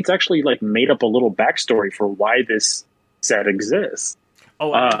Playmates actually like made up a little backstory for why this set exists.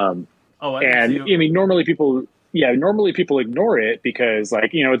 And I mean, normally people ignore it because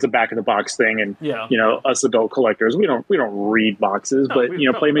like, you know, it's a back of the box thing, and you know, us adult collectors, we don't read boxes, but you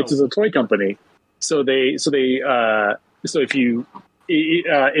know, Playmates is a toy company, so if you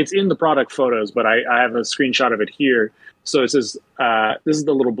it's in the product photos, but I have a screenshot of it here. So it says, this is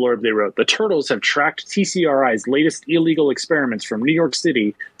the little blurb they wrote. The Turtles have tracked TCRI's latest illegal experiments from New York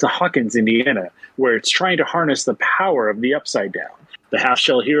City to Hawkins, Indiana, where it's trying to harness the power of the Upside Down. The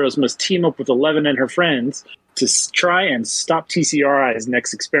half-shell heroes must team up with Eleven and her friends to try and stop TCRI's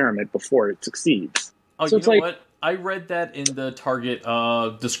next experiment before it succeeds. Oh, so you know what? I read that in the Target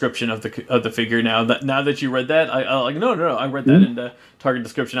description of the figure. Now that you read that, I read that in the Target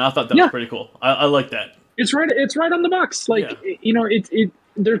description. I thought that was pretty cool. I like that. It's right on the box. Like, you know,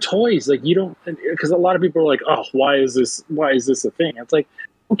 they're toys. Like, you don't, because a lot of people are like, oh, why is this a thing? It's like,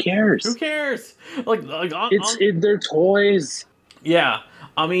 who cares? Who cares? They're toys. Yeah.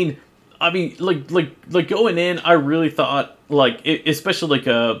 I mean, like going in, I really thought like, especially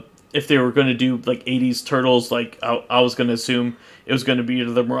like if they were going to do like 80s Turtles, like I was going to assume it was going to be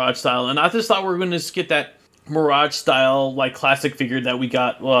the Mirage style, and I just thought we were going to get that Mirage style like classic figure that we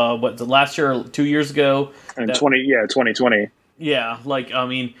got the last year or 2 years ago, and 2020. Yeah, like I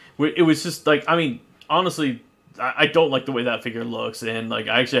mean, it was just like, I mean, honestly, I don't like the way that figure looks, and like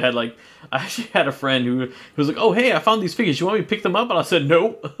I actually had a friend who was like, oh hey, I found these figures, you want me to pick them up? And I said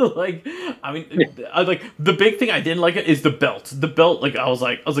no. Like, I mean, I like the big thing I didn't like it is the belt. The belt, like I was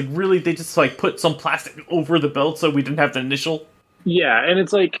like really, they just like put some plastic over the belt so we didn't have the initial. Yeah, and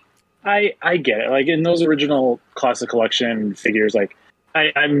it's like I get it. Like in those original Classic Collection figures, like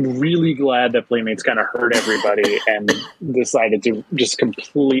I'm really glad that Playmates kind of heard everybody and decided to just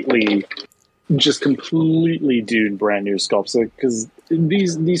completely do brand new sculpts, because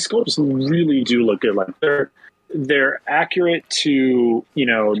these sculpts really do look good. Like they're accurate to, you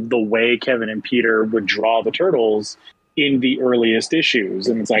know, the way Kevin and Peter would draw the Turtles in the earliest issues.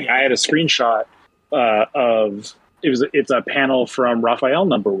 And it's like I had a screenshot of it's a panel from Raphael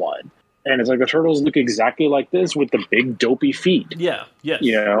 #1. And it's like the Turtles look exactly like this with the big dopey feet. Yeah, yes.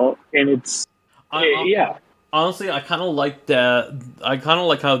 You know, and it's yeah. Honestly, I kind of like that. I kind of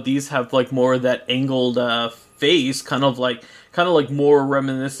like how these have like more of that angled face, kind of like more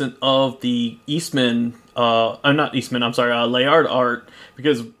reminiscent of the Eastman. Not Eastman. I'm sorry, Layard art,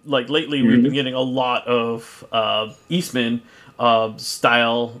 because like lately we've been getting a lot of Eastman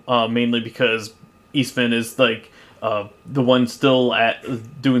style, mainly because Eastman is like the one still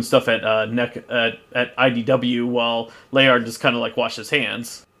doing stuff at at IDW, while Layard just kind of like washed his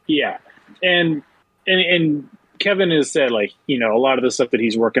hands. Yeah, and Kevin has said, like, you know, a lot of the stuff that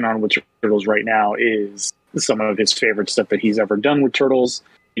he's working on with Turtles right now is some of his favorite stuff that he's ever done with Turtles.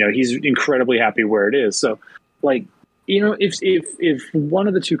 You know, he's incredibly happy where it is. So, like, you know, if one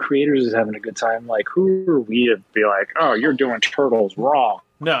of the two creators is having a good time, like, who are we to be like, oh, you're doing Turtles wrong?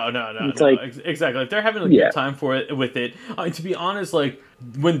 No. It's like, exactly. If they're having a good time with it, to be honest, like,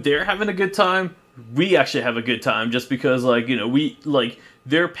 when they're having a good time, we actually have a good time, just because, like, you know, we like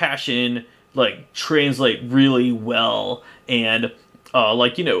their passion like translate really well, and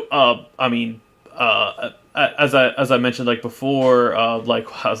like, you know, I mean, as I mentioned like before, like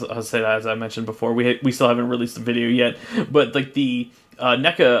as I mentioned before, we still haven't released the video yet, but like the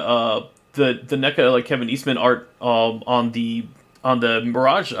NECA the NECA like Kevin Eastman art on the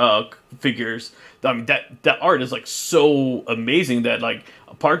Mirage figures, I mean that art is like so amazing that like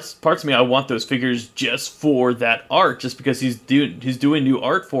parts of me, I want those figures just for that art, just because he's doing new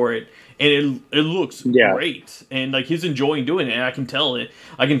art for it. And it looks great, and like he's enjoying doing it, and I can tell it.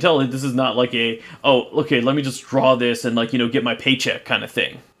 This is not like let me just draw this and, like, you know, get my paycheck kind of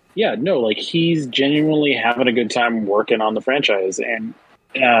thing. Yeah, no, like he's genuinely having a good time working on the franchise, and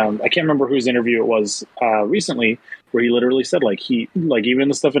I can't remember whose interview it was recently where he literally said like even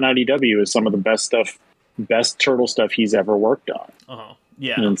the stuff in IDW is some of the best turtle stuff he's ever worked on.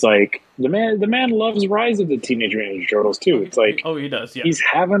 Yeah, and it's like the man loves Rise of the Teenage Mutant Ninja Turtles too. It's like he does. Yeah, he's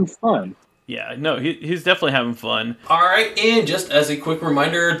having fun. Yeah, no, he's definitely having fun. All right, and just as a quick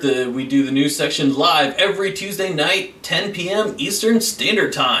reminder, we do the news section live every Tuesday night, 10 p.m. Eastern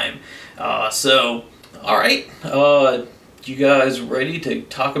Standard Time. So, all right, you guys ready to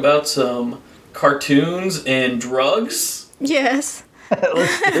talk about some cartoons and drugs? Yes.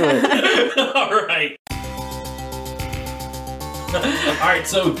 Let's do it. All right. All right,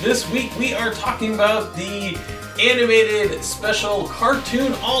 so this week we are talking about the animated special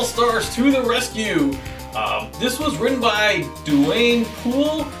Cartoon All-Stars to the Rescue. This was written by Dwayne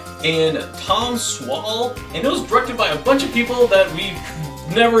Poole and Tom Swall, and it was directed by a bunch of people that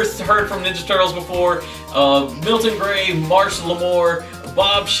we've never heard from Ninja Turtles before. Milton Gray, Marsh Lamore,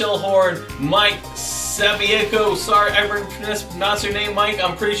 Bob Shellhorn, Mike Sabieko. Sorry, I pronounced your name, Mike.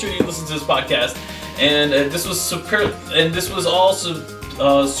 I'm pretty sure you listen to this podcast. And this was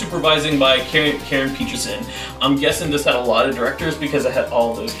also supervising by Karen Peterson. I'm guessing this had a lot of directors because it had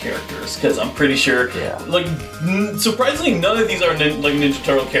all those characters. Because I'm pretty sure, surprisingly, none of these are Ninja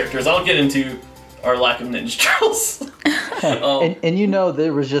Turtle characters. I'll get into our lack of Ninja Turtles. And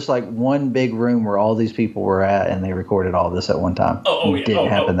there was just like one big room where all these people were at, and they recorded all this at one time. It didn't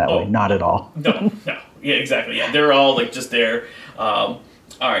happen that way. Not at all. No. Yeah, exactly. Yeah, they were all just there. All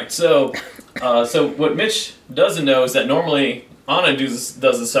right, so what Mitch doesn't know is that normally Anna does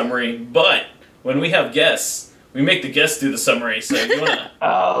the summary, but when we have guests, we make the guests do the summary. So you wanna?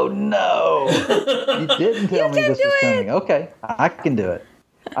 Oh no! You didn't tell me this was coming. Okay, I can do it.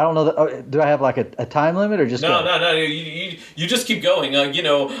 I don't know that. Do I have like a time limit or just no? You just keep going.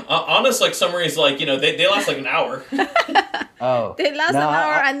 Anna's summaries they last like an hour. Oh, they last an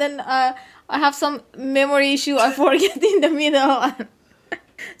hour, and then I have some memory issue. I forget in the middle.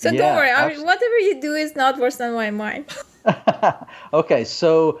 So don't worry. I mean, whatever you do is not worse than my mind. Okay,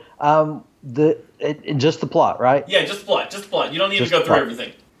 so just the plot, right? Yeah, just the plot. You don't need to go through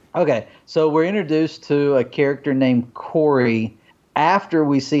everything. Okay, so we're introduced to a character named Corey after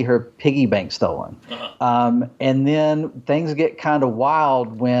we see her piggy bank stolen. Uh-huh. And then things get kind of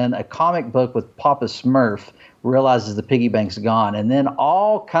wild when a comic book with Papa Smurf realizes the piggy bank's gone. And then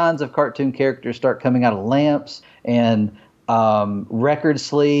all kinds of cartoon characters start coming out of lamps and record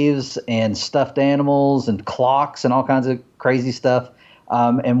sleeves and stuffed animals and clocks and all kinds of crazy stuff.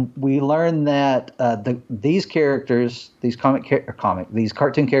 And we learn that these characters, these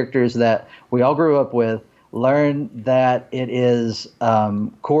cartoon characters that we all grew up with, learn that it is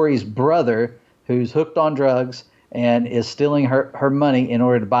Corey's brother who's hooked on drugs and is stealing her money in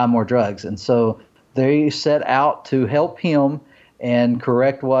order to buy more drugs. And so they set out to help him and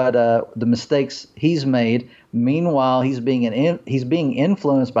correct what the mistakes he's made. Meanwhile, he's being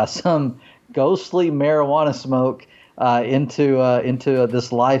influenced by some ghostly marijuana smoke into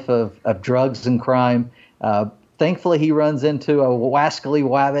this life of drugs and crime. Thankfully, he runs into a wascally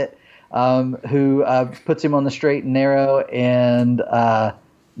wabbit who puts him on the straight and narrow, and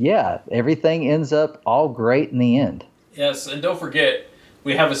everything ends up all great in the end. Yes, and don't forget,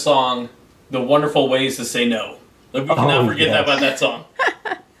 we have a song, "The Wonderful Ways to Say No." We cannot forget about that song.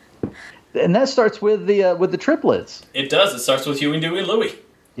 And that starts with the triplets. It does. It starts with Huey, Dewey, Louie.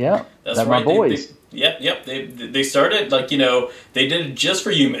 Yeah, that's right. My boys. Yep. They started they did it just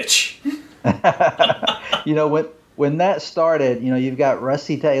for you, Mitch. When that started, you've got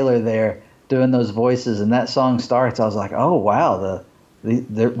Rusty Taylor there doing those voices, and that song starts. I was like, oh wow,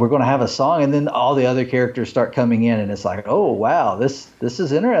 we're going to have a song, and then all the other characters start coming in, and it's like, oh wow, this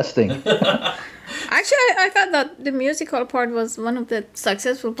is interesting. Actually, I thought that the musical part was one of the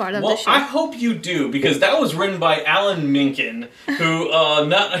successful part of the show. I hope you do, because that was written by Alan Menken, who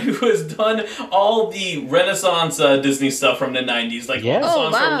has done all the Renaissance Disney stuff from the 90s, all the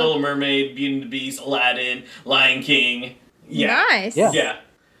songs from Little Mermaid, Beauty and the Beast, Aladdin, Lion King. Yeah. Nice. Yeah.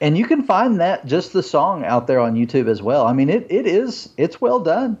 And you can find just the song out there on YouTube as well. I mean, it's well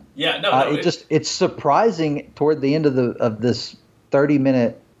done. Yeah, it's surprising toward the end of this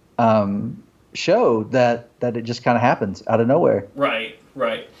 30-minute show that it just kind of happens out of nowhere. Right.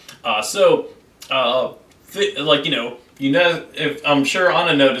 If I'm sure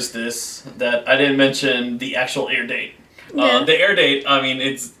Anna noticed this, that I didn't mention the actual air date. Yeah. The air date. I mean,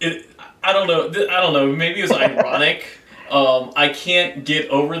 I don't know. Maybe it was ironic. I can't get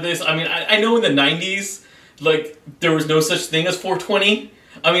over this. I mean, I know in the 90s, there was no such thing as 420.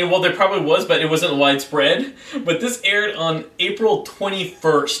 I mean, well, there probably was, but it wasn't widespread. But this aired on April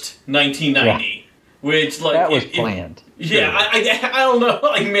 21st, 1990, which like That was planned. Yeah, I don't know,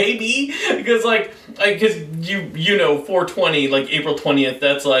 like maybe because because you know 420 like April 20th,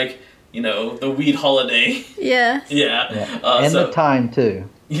 that's like the weed holiday. Yeah. Yeah. And the time too.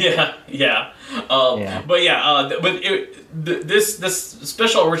 Yeah. But this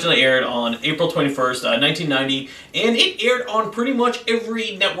special originally aired on April 21st, 1990, and it aired on pretty much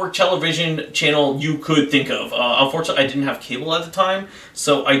every network television channel you could think of. Unfortunately, I didn't have cable at the time,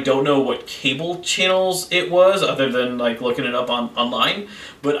 so I don't know what cable channels it was, other than like looking it up online.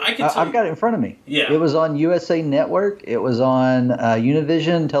 But I can. I've got it in front of me. Yeah. It was on USA Network. It was on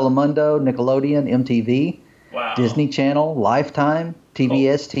Univision, Telemundo, Nickelodeon, MTV, Wow. Disney Channel, Lifetime,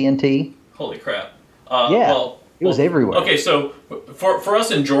 TBS, TNT. Holy crap. It was everywhere. Okay, so for us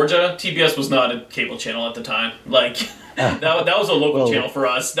in Georgia, TBS was not a cable channel at the time. Like that was a local channel for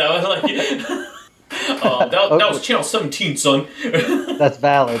us. That was like that was channel 17, son. That's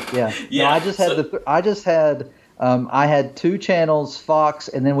valid. Yeah. Yeah. No, I had two channels, Fox,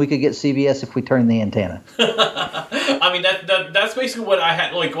 and then we could get CBS if we turned the antenna. I mean that's basically what I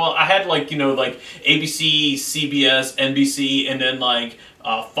had. Like, well, I had like ABC, CBS, NBC, and then like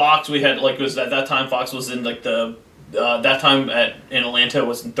Fox. We had like, it was at that time Fox was in like the that time in Atlanta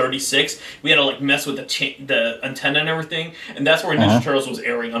was in 36. We had to like mess with the antenna and everything, and that's where Ninja Turtles was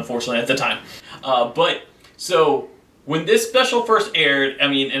airing, unfortunately, at the time. But so when this special first aired, I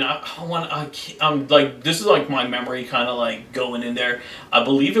mean, and I'm like, this is like my memory kind of like going in there. I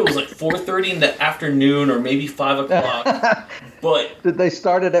believe it was like 4:30 in the afternoon or maybe 5 o'clock. But did they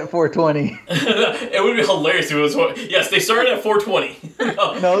start it at 4:20? It would be hilarious if it was. Yes, they started at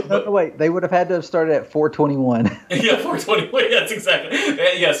 4:20. No, wait. They would have had to have started at 4:21. Yeah, 4:20. Wait, that's exactly.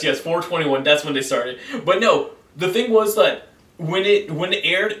 Yes, 4:21. That's when they started. But no, the thing was that when it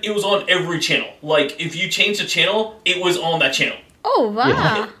aired, it was on every channel. Like, if you changed the channel, it was on that channel. Oh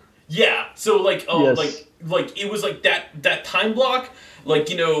wow. Yeah. So like, Yes. like it was like that time block. Like,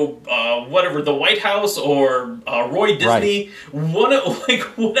 whatever, the White House or Roy Disney,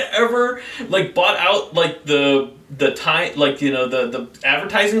 whatever, like bought out like the time, like the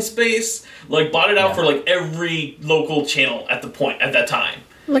advertising space, like bought it out for like every local channel at that time.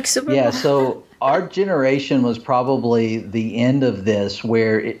 Like super. Yeah, so our generation was probably the end of this,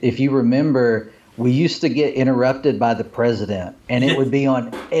 where if you remember, we used to get interrupted by the president, and it would be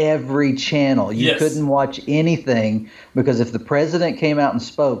on every channel. You couldn't watch anything, because if the president came out and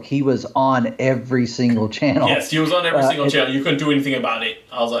spoke, he was on every single channel. Yes, he was on every single channel. You couldn't do anything about it.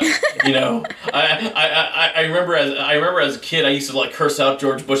 I was like, I remember as a kid, I used to like curse out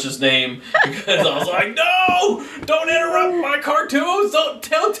George Bush's name because I was like, no, don't interrupt my cartoons.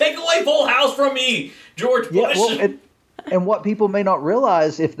 Don't take away Full House from me, George Bush. Well, and what people may not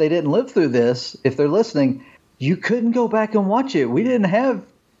realize, if they didn't live through this, if they're listening, you couldn't go back and watch it. We didn't have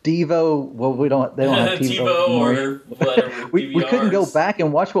Devo. Well, they don't have TiVo or whatever. we couldn't go back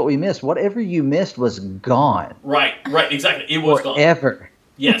and watch what we missed. Whatever you missed was gone. Right, exactly. It was gone. Forever.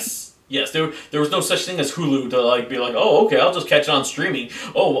 Yes. There was no such thing as Hulu to like be like, oh, okay, I'll just catch it on streaming.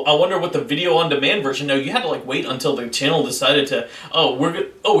 Oh, I wonder what the video on demand version. No, you had to like wait until the channel decided to.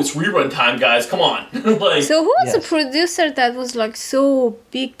 It's rerun time, guys. Come on. Like, so who was the producer that was like so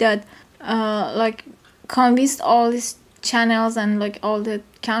big that like convinced all these channels and like all the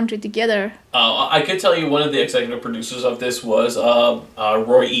country together? I could tell you one of the executive producers of this was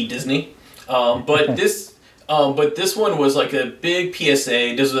Roy E. Disney, but this one was like a big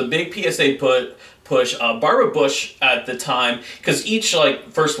PSA. This was a big PSA push. Barbara Bush at the time, because each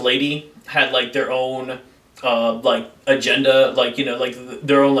like first lady had like their own like agenda, like like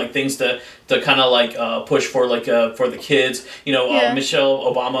their own like things to kind of like push for like for the kids. Michelle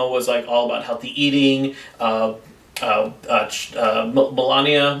Obama was like all about healthy eating.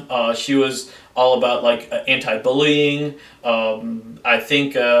 Melania, she was all about like anti-bullying. I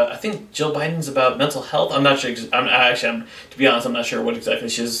think Jill Biden's about mental health. I'm not sure. To be honest, I'm not sure what exactly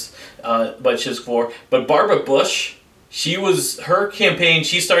she's for. But Barbara Bush, her campaign.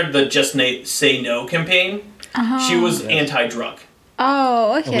 She started the Just Say No campaign. She was anti-drug.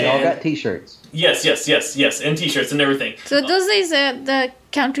 Oh, okay. And we all got T-shirts. Yes, and T-shirts and everything. So those days the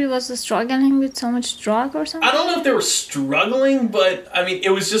country was struggling with so much drug or something? I don't know if they were struggling, but I mean, it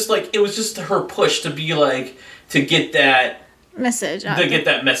was just her push to be like, to get that message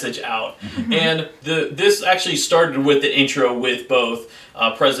out. Mm-hmm. And this actually started with the intro with both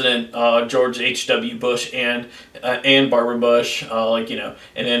President George H.W. Bush and Barbara Bush, and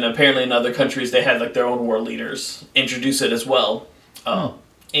then apparently in other countries they had like their own world leaders introduce it as well.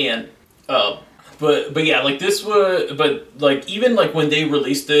 but yeah, like this was, but like even like when they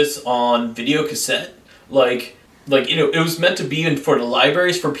released this on video cassette, like it was meant to be in for the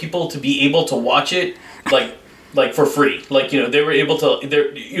libraries for people to be able to watch it like for free. Like they were able to.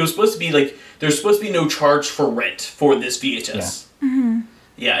 It was supposed to be like there's supposed to be no charge for rent for this VHS. Yeah. Mm-hmm.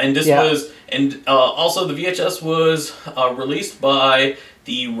 Yeah, and this was, and also the VHS was released by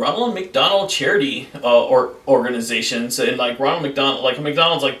the Ronald McDonald Charity organizations, and like Ronald McDonald, like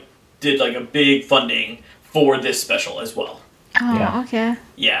McDonald's, like did like a big funding for this special as well. Oh, Yeah. okay.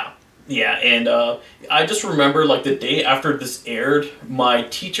 Yeah, and I just remember like the day after this aired, my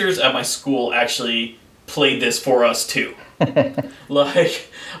teachers at my school actually played this for us too. So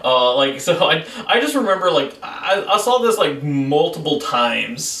I just remember like I saw this like multiple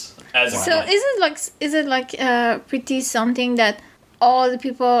times as a So kid. is it like pretty something that all the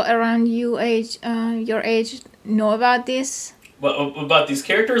people around your age know about this? What, about these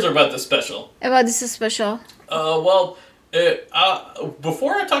characters or about the special? About this special?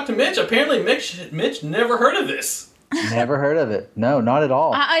 Before I talked to Mitch, apparently Mitch never heard of this. Never heard of it. No, not at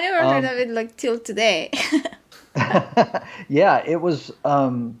all. I never heard of it like till today. Yeah, it was. It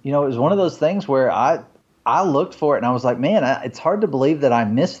was one of those things where I looked for it and I was like, man, it's hard to believe that I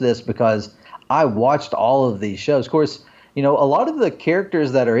missed this because I watched all of these shows. Of course, a lot of the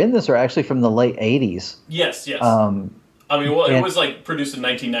characters that are in this are actually from the late '80s. Yes. I mean, it and- was like produced in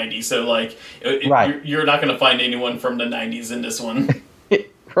 1990, so like, Right. you're not going to find anyone from the 90s in this one.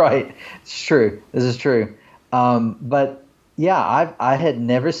 Right, it's true. This is true. But yeah, I had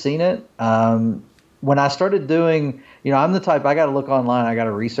never seen it. When I started doing, I'm the type, I got to look online, I got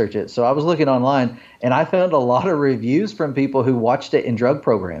to research it. So I was looking online and I found a lot of reviews from people who watched it in drug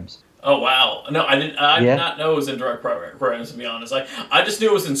programs. Oh wow! No, I did not know it was in drug programs. To be honest, I just knew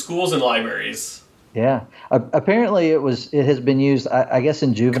it was in schools and libraries. Yeah. Apparently it has been used, I guess,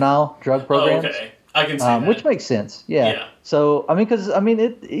 in juvenile drug programs. Oh, okay, I can see that. Which makes sense. Yeah. Yeah. So,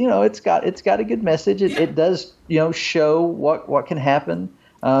 it's got a good message. It does, show what can happen.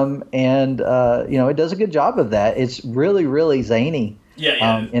 It does a good job of that. It's really, really zany.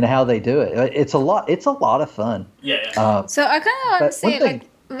 Yeah. In how they do it. It's a lot of fun. Yeah. So I kind of want to But say, one thing- like,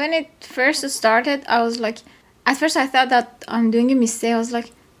 when it first started, I was like, at first I thought that I'm doing a mistake. I was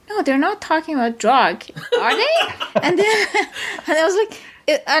like, no, they're not talking about drug, are they? and I was like,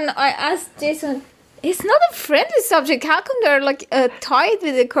 and I asked Jason, it's not a friendly subject. How come they're like tied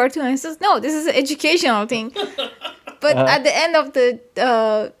with the cartoon? And he says, no, this is an educational thing. But at the end of the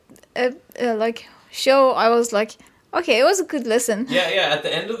show, I was like, okay, it was a good lesson. Yeah. At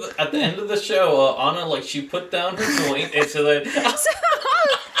the end of the show, Anna, like, she put down her joint, and so then.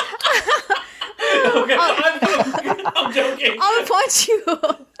 Okay, I'm joking. I'll punch you.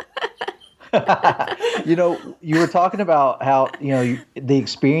 You were talking about how the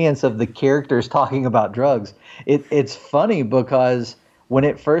experience of the characters talking about drugs. It's funny because when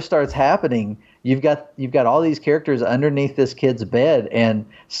it first starts happening, you've got all these characters underneath this kid's bed, and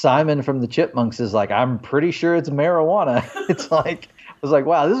Simon from the Chipmunks is like, I'm pretty sure it's marijuana. I was like,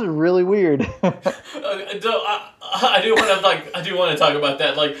 wow, this is really weird. I do want to talk about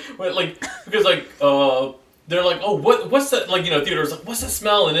that, because they're like, oh, what's that? Like, Theodore's like, what's that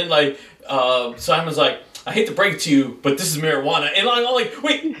smell? And then like Simon's like, I hate to break it to you, but this is marijuana. And I'm like,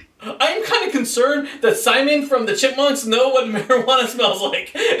 wait, I'm kind of concerned that Simon from the Chipmunks know what marijuana smells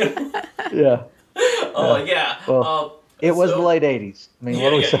like. Yeah. Oh yeah. Well, it was the late '80s. I mean,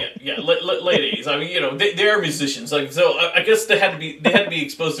 what do we say? Late 80s. I mean, they are musicians, like, so I guess they had to be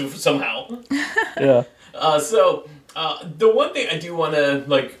exposed to it somehow. Yeah. The one thing I do want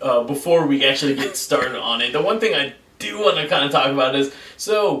to, before we actually get started on it, the one thing I do want to kind of talk about is,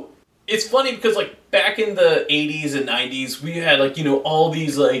 so, it's funny because, like, back in the 80s and 90s, we had, all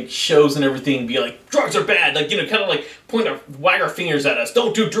these, shows and everything be like, drugs are bad, kind of, wag our fingers at us,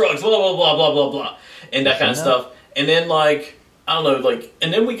 don't do drugs, blah, blah, blah, blah, blah, blah, and that kind of stuff. And then, I don't know,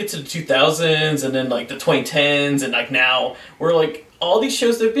 and then we get to the 2000s, and then, the 2010s, and, now, we're, all these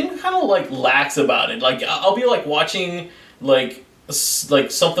shows, they've been kind of, lax about it. I'll be, watching,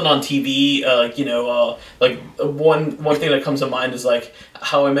 something on TV, one thing that comes to mind is,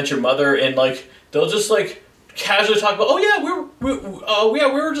 How I Met Your Mother, and, they'll just, casually talk about, oh, yeah,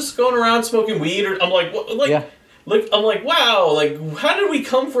 we were just going around smoking weed, or, I'm like, what, I'm like, wow, how did we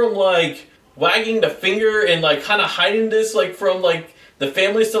come from, wagging the finger and kind of hiding this from the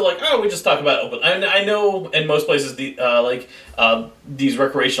families to oh, we just talk about open. I know in most places these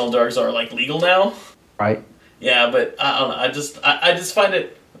recreational drugs are legal now. Right. Yeah, but I don't know. I just find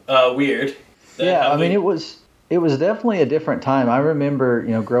it weird. Yeah, I mean it was it was definitely a different time. I remember,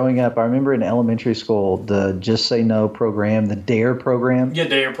 growing up, I remember in elementary school, the Just Say No program, the DARE program. Yeah,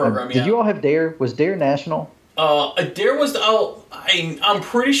 DARE program, Did you all have DARE? Was DARE national? DARE was I'm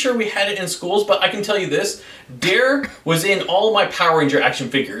pretty sure we had it in schools, but I can tell you this: DARE was in all of my Power Ranger action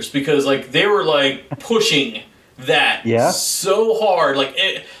figures because like they were like pushing that so hard. Like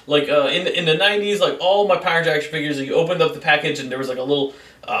in the 90s, like all my Power Ranger action figures, you opened up the package and there was like a little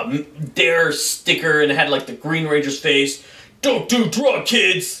DARE sticker and it had like the Green Ranger's face. Don't do drug,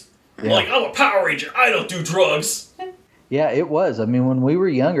 kids. Yeah. Like, I'm a Power Ranger. I don't do drugs. Yeah, it was. I mean, when we were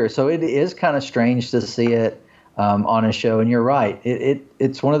younger, so it is kind of strange to see it on a show. And you're right.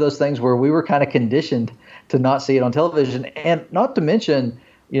 It's one of those things where we were kind of conditioned to not see it on television. And not to mention,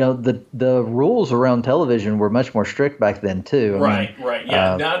 the rules around television were much more strict back then, too. Right.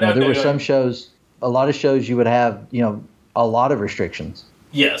 Yeah. There were some shows, a lot of shows you would have, a lot of restrictions.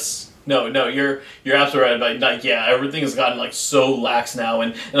 Yes. No, you're absolutely right about everything has gotten like so lax now,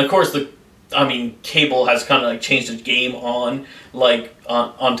 and of course cable has kind of like changed the game on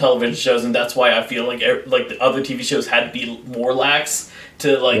television shows, and that's why I feel like the other TV shows had to be more lax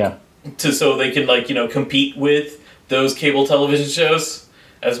to so they can compete with those cable television shows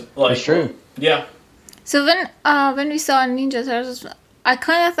as like. That's true. Yeah. So when we saw Ninja Turtles, I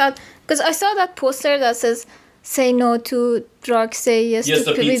kind of thought, because I saw that poster that says "Say no to drugs, say yes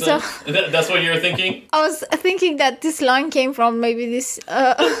to pizza." That's what you were thinking? I was thinking that this line came from maybe this,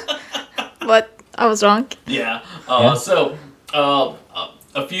 but I was wrong. Yeah. So,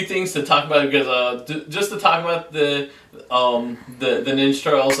 a few things to talk about because just to talk about the Ninja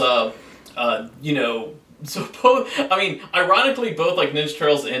Turtles. So both, ironically, both like Ninja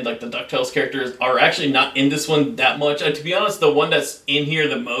Turtles and like the DuckTales characters are actually not in this one that much. To be honest, the one that's in here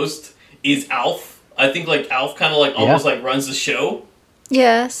the most is Alf. I think like Alf kind of like almost like runs the show.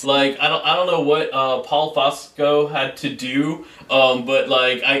 Yes. Like I don't know what Paul Fosco had to do, but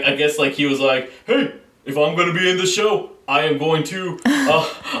like I guess like he was like, hey, if I'm going to be in the show, I am going to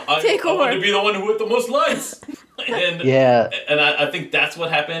I want to be the one who with the most lines. And I think that's what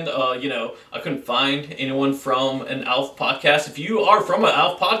happened. I couldn't find anyone from an Alf podcast. If you are from an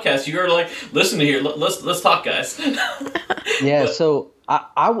Alf podcast, you're like, listen to here. Let's talk, guys. So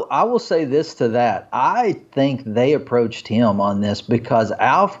I will say this to that. I think they approached him on this because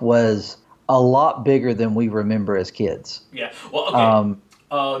Alf was a lot bigger than we remember as kids. Yeah. Well,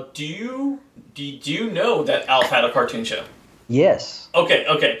 okay. Do you know that Alf had a cartoon show? Yes.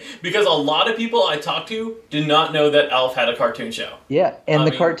 Okay. Because a lot of people I talked to did not know that Alf had a cartoon show. Yeah, and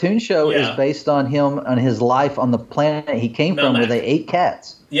the cartoon show is based on him, on his life on the planet he came from, where they ate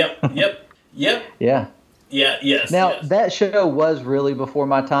cats. Yep. Yeah. Yeah, yes. Now, that show was really before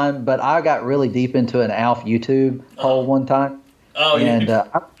my time, but I got really deep into an Alf YouTube hole one time. Oh, and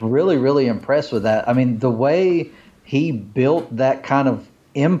I'm really, really impressed with that. I mean, the way he built that kind of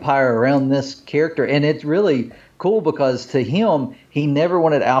empire around this character, and it's really cool because to him, he never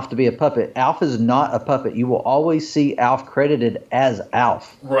wanted Alf to be a puppet. Alf is not a puppet. You will always see Alf credited as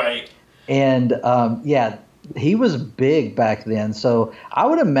Alf. Right. And he was big back then, so I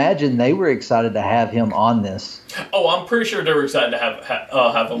would imagine they were excited to have him on this. Oh, I'm pretty sure they were excited to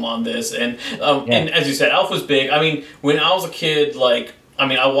have him on this, and as you said, Alf was big. I mean, when I was a kid,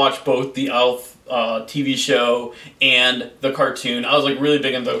 I watched both the Alf TV show and the cartoon. I was like really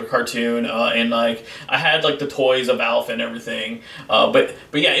big into the cartoon, and like I had like the toys of Alf and everything. But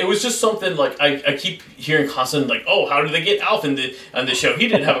yeah, it was just something like I keep hearing constantly like, oh, how did they get Alf on the show? He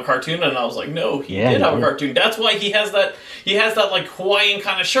didn't have a cartoon, and I was like, no, he did have a cartoon. That's why he has that like Hawaiian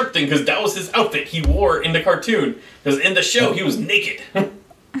kind of shirt thing, because that was his outfit he wore in the cartoon. Because in the show he was naked.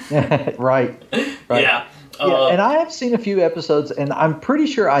 Right. Yeah. And I have seen a few episodes, and I'm pretty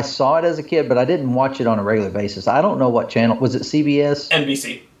sure I saw it as a kid, but I didn't watch it on a regular basis. I don't know what channel. Was it CBS?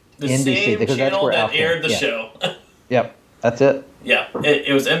 NBC. The NBC, same because channel that's where that Alf aired the yeah. show. Yep, that's it. Yeah,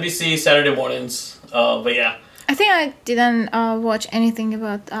 it was NBC Saturday mornings, but yeah. I think I didn't watch anything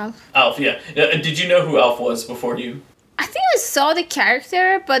about Alf. Alf, yeah. Did you know who Alf was before you? I think I saw the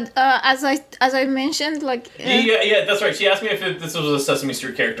character, but as I mentioned, like yeah, that's right. She asked me if this was a Sesame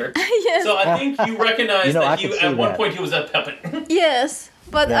Street character. Yes. So I think you recognized that at one that. point he was a puppet. Yes,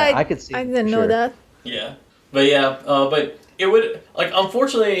 but I didn't know that. Yeah, but it would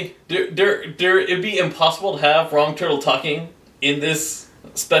unfortunately there it'd be impossible to have Wrong Turtle talking in this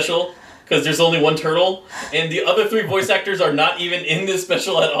special. Because there's only one turtle, and the other three voice actors are not even in this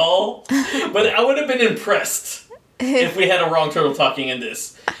special at all. But I would have been impressed if we had a Wrong Turtle talking in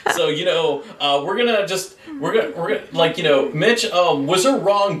this. So we're gonna Mitch, was there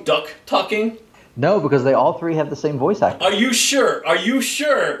Wrong Duck talking? No, because they all three have the same voice actor. Are you sure? Are you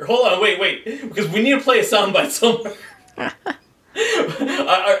sure? Hold on, wait. Because we need to play a soundbite somewhere.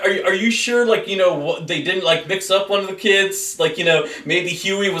 Are you sure, like, you know, they didn't, like, mix up one of the kids? Like, you know, maybe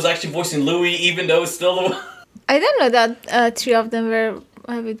Huey was actually voicing Louie, even though it's still the one. I don't know that three of them were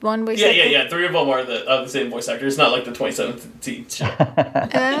with one voice actor. Yeah. Three of them are the same voice actor. It's not like the 2017 show.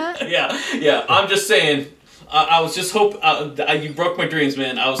 Yeah. I'm just saying. I was just you broke my dreams,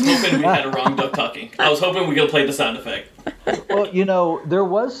 man. I was hoping we had a wrong duck talking. I was hoping we could play the sound effect. Well, you know, there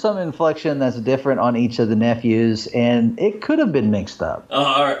was some inflection that's different on each of the nephews, and it could have been mixed up.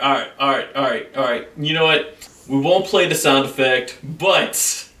 All right. You know what? We won't play the sound effect,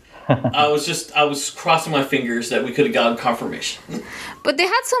 but I was crossing my fingers that we could have gotten confirmation. But they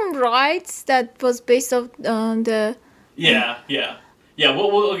had some rights that was based on the... Yeah,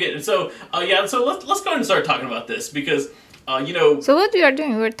 we'll get it. So, so let's go ahead and start talking about this because, you know... So what we are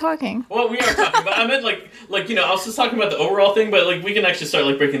doing, we're talking. Well, we are talking, but I meant, like you know, I was just talking about the overall thing, but, like, we can actually start,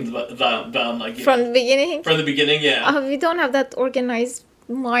 like, breaking down, like... From the beginning? From the beginning, yeah. We don't have that organized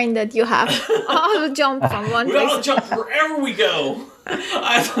mind that you have. I'll jump from one place. We'll jump wherever we go.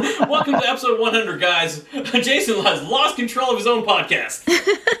 Welcome to episode 100, guys. Jason has lost control of his own podcast.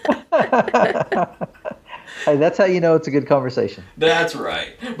 Hey, that's how you know it's a good conversation. That's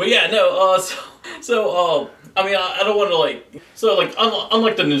right. But yeah, no, I mean, I don't want to, like, so, like,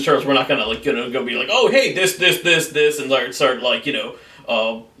 unlike the Ninja Turtles, we're not gonna, like, go be like, oh, hey, this, and, like, start, like, you know,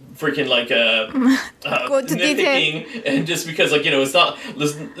 freaking, like, go to nitpicking, detail. and just because, like, you know, it's not,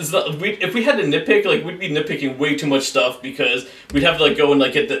 if we had to nitpick, like, we'd be nitpicking way too much stuff, because we'd have to, like, go and,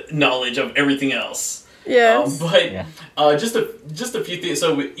 like, get the knowledge of everything else. Yes. Just a few things.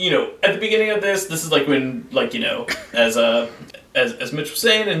 So you know, at the beginning of this is like when, like, you know, as Mitch was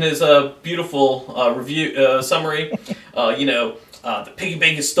saying in his beautiful review summary, you know, the piggy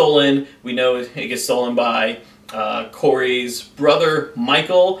bank is stolen. We know it gets stolen by Corey's brother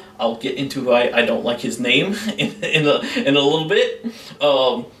Michael. I'll get into why I don't like his name in a little bit,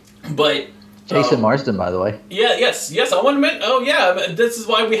 but. Jason Marsden, by the way. Yes. I want to mention. Oh, yeah. This is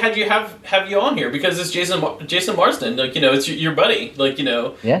why we had you have you on here, because it's Jason Marsden. Like, you know, it's your buddy. Like, you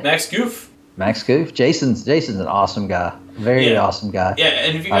know, Max Goof. Max Goof. Jason's an awesome guy. Very awesome guy. Yeah,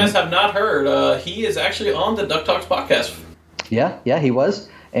 and if you guys have not heard, he is actually on the Duck Talks podcast. Yeah, he was,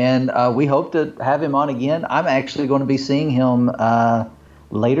 and we hope to have him on again. I'm actually going to be seeing him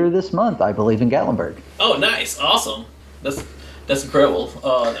later this month, I believe, in Gatlinburg. Oh, nice, awesome. That's incredible.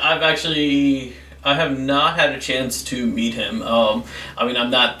 I have not had a chance to meet him. I mean, I'm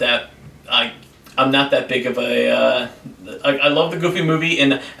not that big of a. I love the Goofy movie,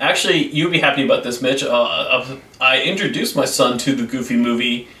 and actually, you'd be happy about this, Mitch. I introduced my son to the Goofy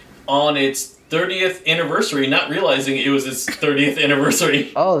movie on its 30th anniversary, not realizing it was his 30th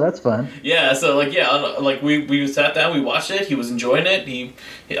anniversary. Oh, that's fun. Yeah, so we sat down, we watched it. He was enjoying it. He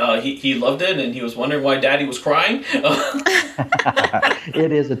loved it, and he was wondering why Daddy was crying.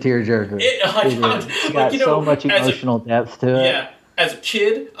 It is a tearjerker. It's got so much emotional depth to it. Yeah. As a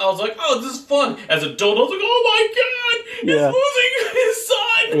kid, I was like, "Oh, this is fun." As an adult, I was like, "Oh my God, he's losing his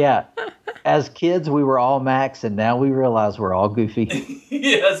son." Yeah. As kids, we were all Max, and now we realize we're all Goofy.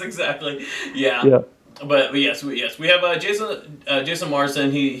 Yes, exactly. Yeah. But yes, we have Jason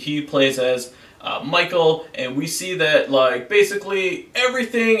Marsden. He plays as Michael, and we see that, like, basically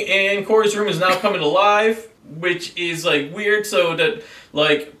everything in Corey's room is now coming alive, which is, like, weird. So that,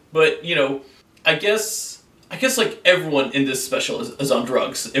 like, but, you know, I guess like everyone in this special is on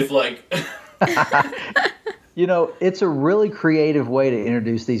drugs. If, like, you know, it's a really creative way to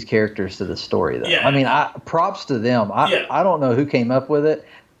introduce these characters to the story, though. Yeah. I mean, props to them. I don't know who came up with it.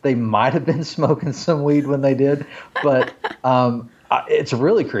 They might have been smoking some weed when they did, but it's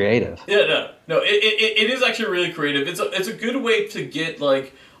really creative. Yeah, no, it is actually really creative. It's a good way to get,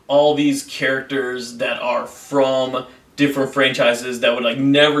 like, all these characters that are from different franchises that would, like,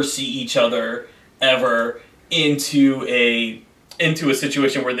 never see each other ever into a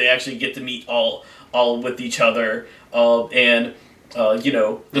situation where they actually get to meet all with each other, and you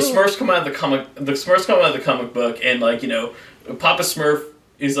know, the Smurfs come out of the comic book, and, like, you know, Papa Smurf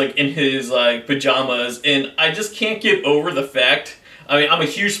is, like, in his, like, pajamas, and I just can't get over the fact. I mean, I'm a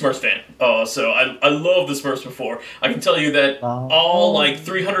huge Smurfs fan, so I love the Smurfs before. I can tell you that all, like,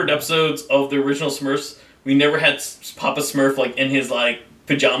 300 episodes of the original Smurfs, we never had Papa Smurf, like, in his, like,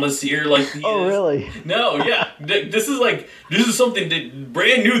 pajamas here, like. Really? No, yeah. This is something that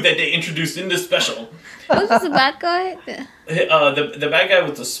brand new that they introduced in this special. Who's the bad guy? The bad guy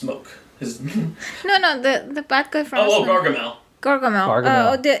with the smoke. No, the bad guy from. Gargamel. Gargamel.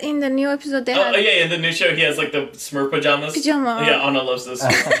 Gargamel. In the new episode they Oh, had yeah, in the new show, he has like the Smurf pajamas. Pajama. Yeah, Anna loves those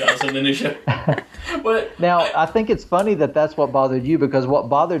Smurf pajamas in the new show. But Now, I think it's funny that that's what bothered you, because what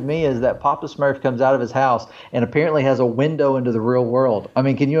bothered me is that Papa Smurf comes out of his house and apparently has a window into the real world. I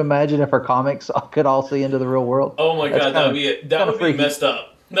mean, can you imagine if our comics could all see into the real world? oh my That's god, that would be freaky. messed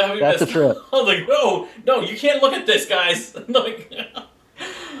up. That would be That's messed a trip. up. I was like, no, you can't look at this, guys. Like,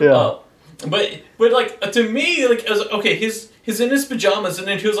 Yeah. but like to me, like, I was like, okay, he's in his pajamas, and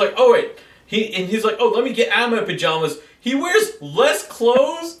then he was like, oh wait, he's like, oh, let me get out of my pajamas. He wears less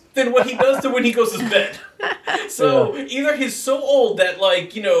clothes than what he does to when he goes to bed. So either he's so old that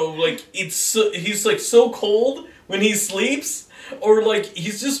like like he's like so cold when he sleeps, or like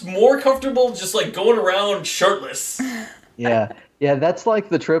he's just more comfortable just like going around shirtless. Yeah. Yeah, that's like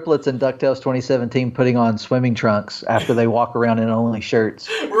the triplets in DuckTales 2017 putting on swimming trunks after they walk around in only shirts.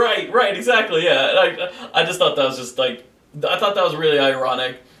 Right, exactly, yeah. I just thought that was just like, I thought that was really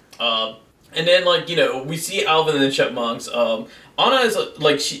ironic. And then like we see Alvin and the Chipmunks. Anna is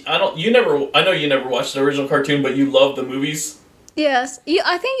like I know you never watched the original cartoon, but you love the movies. Yes,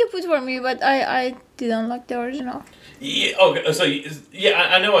 I think you put for me, but I didn't like the original. Yeah, okay, so yeah,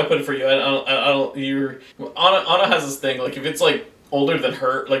 I know I put it for you. I don't. Anna has this thing like if it's like older than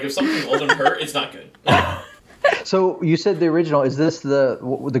her, like if something's older than her, it's not good. So you said the original. Is this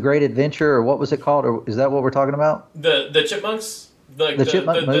the Great Adventure, or what was it called? Or is that what we're talking about? The Chipmunks. The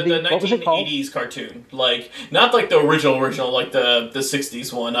Chipmunk movie? The What was it called? 1980s cartoon. Like, not like the original, like the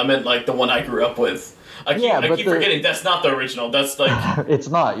 60s one. I meant like the one I grew up with. I keep forgetting that's not the original. That's like... It's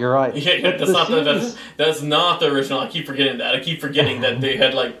not, you're right. Yeah, that's not the original. I keep forgetting that. I keep forgetting that they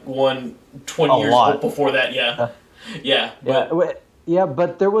had like 20 years old before that, yeah. Yeah. But, yeah,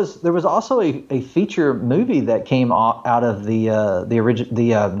 but there was also a feature movie that came out of the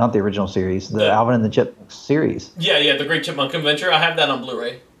not the original series, the Alvin and the Chipmunks series. Yeah, The Great Chipmunk Adventure. I have that on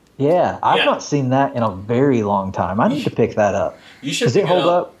Blu-ray. Yeah, I've not seen that in a very long time. I need to pick that up. You should. Does it hold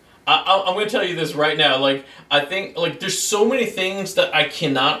up? I'm going to tell you this right now. Like, I think like there's so many things that I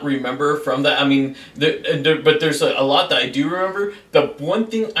cannot remember from that. I mean, but there's a lot that I do remember. The one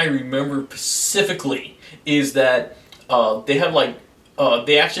thing I remember specifically is that they have like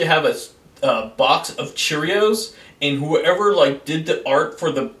they actually have a box of Cheerios, and whoever like did the art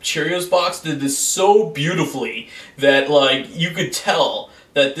for the Cheerios box did this so beautifully that like you could tell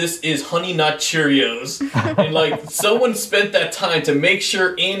that this is Honey Nut Cheerios. And like someone spent that time to make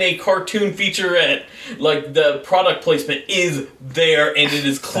sure in a cartoon featurette like the product placement is there and it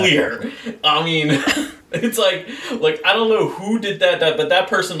is clear. I mean it's like I don't know who did that but that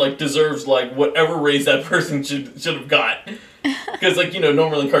person like deserves like whatever raise that person should have got. Because like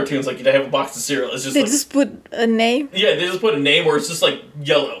normally in cartoons like they have a box of cereal, it's just they like, just put a name. Yeah, they just put a name or it's just like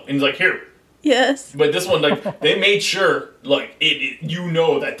yellow and it's like here. Yes. But this one, like, they made sure, like,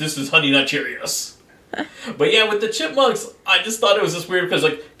 that this is Honey Nut Cheerios. But yeah, with the Chipmunks, I just thought it was just weird because,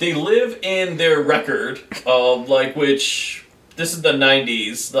 like, they live in their record, like, which, this is the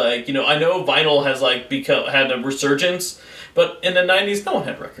 90s. Like, I know vinyl has, like, had a resurgence, but in the 90s, no one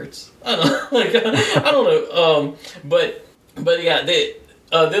had records. I don't know. Like, I don't know. But yeah, they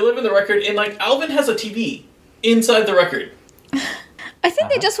live in the record, and, like, Alvin has a TV inside the record. I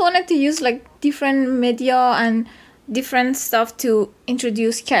think they just wanted to use like different media and different stuff to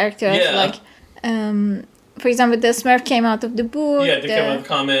introduce characters. Yeah. Like, for example, the Smurf came out of the book. Yeah, they came out of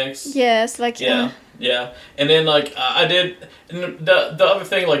comics. Yes, like yeah. And then like I did the other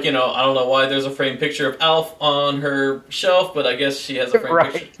thing, like I don't know why there's a framed picture of Alf on her shelf, but I guess she has a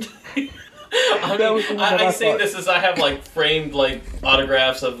framed picture. I say this as I have like framed like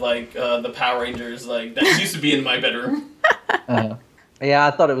autographs of like the Power Rangers like that used to be in my bedroom. Yeah,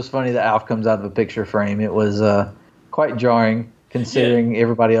 I thought it was funny that Alf comes out of a picture frame. It was quite jarring, considering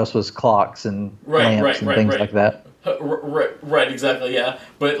everybody else was clocks and lamps and things like that. Right, exactly, yeah.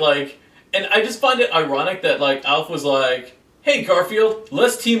 But like, and I just find it ironic that like Alf was like, "Hey Garfield,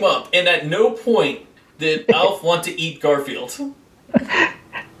 let's team up," and at no point did Alf want to eat Garfield.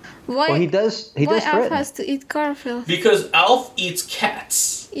 Why? Well, he does. Why Alf threaten has to eat Garfield? Because Alf eats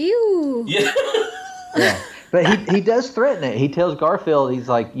cats. Ew. Yeah. Yeah. But he does threaten it. He tells Garfield, he's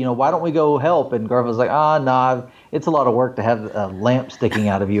like, why don't we go help? And Garfield's like, nah, it's a lot of work to have a lamp sticking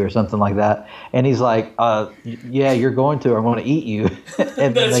out of you or something like that. And he's like, yeah, you're going to, or I'm going to eat you.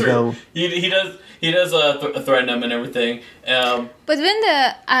 And then they go. He does threaten him and everything. But when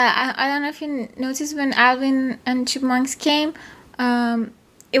I don't know if you noticed when Alvin and Chipmunks came,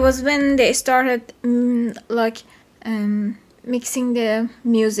 it was when they started mixing the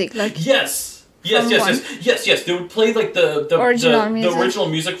music, like Yes. Yes. They would play like the original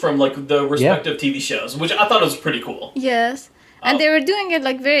music from like the respective TV shows, which I thought was pretty cool. Yes, And they were doing it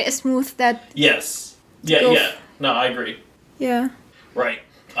like very smooth. That Yes. Yeah, Go yeah. No, I agree. yeah. Right.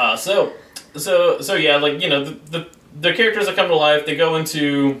 So yeah, like, you know, the characters that come to life, they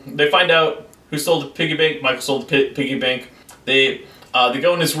find out who stole the piggy bank. Michael stole the piggy bank. They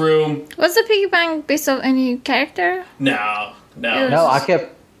go in his room. Was the piggy bank based on any character? No. No,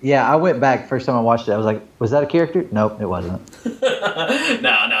 I went back first time I watched it. I was like, was that a character? Nope, it wasn't.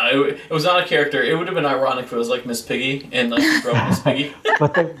 No, it was not a character. It would have been ironic if it was like Miss Piggy and like he broke Miss Piggy.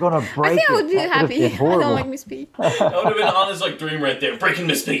 But they're gonna break I think I would it. be That would've happy. been I horrible. don't like Miss Piggy. That would have been on his like dream right there, breaking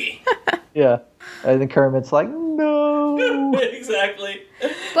Miss Piggy. Yeah, and then Kermit's like, no. Exactly.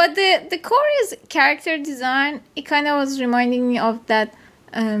 But the Corey's character design, it kind of was reminding me of that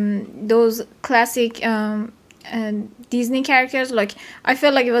those classic Disney characters. Like I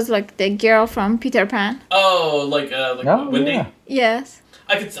felt like it was like the girl from Peter Pan. Oh, like Oh, Wendy. yeah. Yes.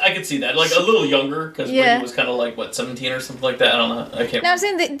 I could see that, like a little younger, because Yeah. Wendy was kind of like what 17 or something like that. I don't know. I can't. No, I'm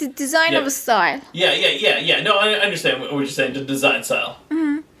saying the design of Yeah. a style. Yeah. No, I understand what you're saying. The design style.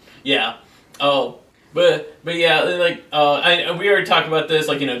 Mm-hmm. Yeah. Oh, but yeah, like we already talked about this.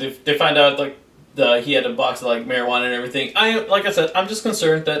 Like, you know, they find out like he had a box of like marijuana and everything. Like I said, I'm just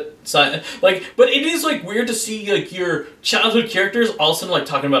concerned that but it is like weird to see like your childhood characters all of a sudden like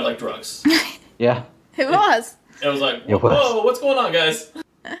talking about like drugs. Yeah. It was. It was like, It was. whoa, what's going on, guys?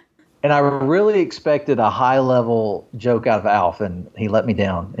 And I really expected a high level joke out of Alf, and he let me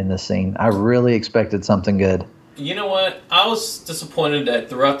down in this scene. I really expected something good. You know what? I was disappointed that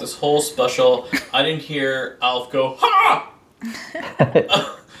throughout this whole special, I didn't hear Alf go, ha!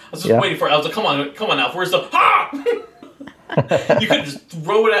 I was just waiting for Alf to come on, Alf. Where's the ha? You could just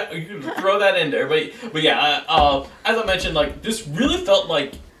throw it out. You could throw that in there, but yeah. As I mentioned, like this really felt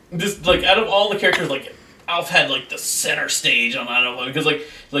like this. Like out of all the characters, like Alf had like the center stage on I don't know because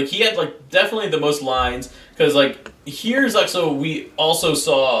like he had like definitely the most lines because like here's like so we also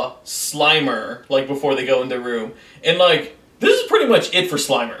saw Slimer like before they go in the room and like this is pretty much it for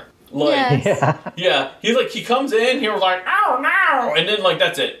Slimer. Like Yes. yeah, he's like he comes in, he was like oh no, and then like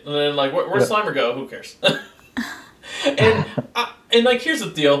that's it, and then like where'd Slimer go? Who cares? and like here's the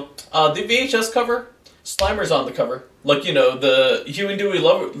deal, the VHS cover, Slimer's on the cover. Like, you know, the Huey and Dewey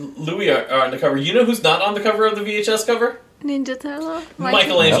Louie are on the cover. You know who's not on the cover of the VHS cover? Ninja Turtle.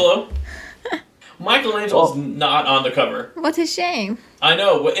 Michelangelo. Michelangelo's not on the cover. What a shame. I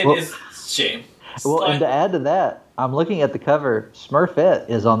know, it is a shame. Well, and to add to that, I'm looking at the cover. Smurfette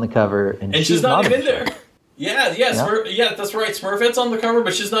is on the cover, and she's not even in there. show. Yeah, that's right. Smurfette's on the cover,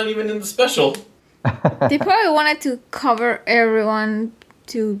 but she's not even in the special. They probably wanted to cover everyone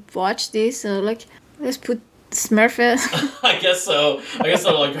to watch this, so like, let's put Smurfette. I guess so.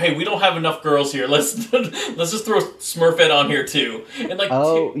 Like, hey, we don't have enough girls here. Let's just throw Smurfette on here too. And like,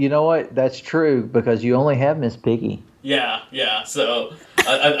 Oh, you know what? That's true because you only have Miss Piggy. yeah. So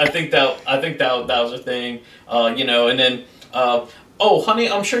I think that was a thing. You know, and then oh, honey,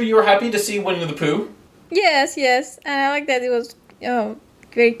 I'm sure you were happy to see Winnie the Pooh. Yes, and I like that it was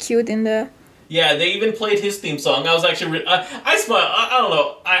very cute in the. Yeah, they even played his theme song. I was actually, I smile. I don't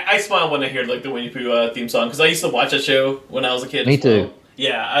know. I smile when I hear like the Winnie the Pooh theme song because I used to watch that show when I was a kid. Me as well. too.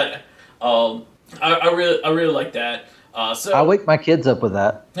 Yeah, I really like that. So I wake my kids up with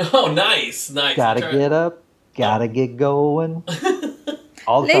that. oh, nice. Gotta get up, gotta get going.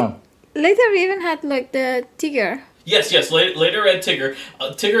 All the time. Later, we even had like the Tigger. Yes. Later at Tigger.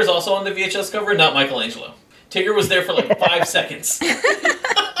 Tigger is also on the VHS cover, not Michelangelo. Tigger was there for like 5 seconds.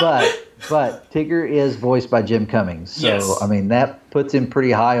 But Tigger is voiced by Jim Cummings, so Yes. I mean that puts him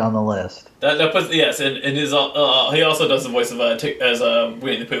pretty high on the list. That puts and his he also does the voice of as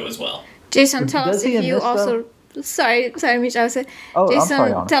Winnie the Pooh as well. Jason, tell Does us he if in you this, also. Sorry, Mitch. I was saying. Oh, I'm Jason,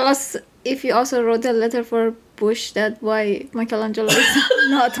 sorry, Anna. tell us if you also wrote a letter for Bush that why Michelangelo is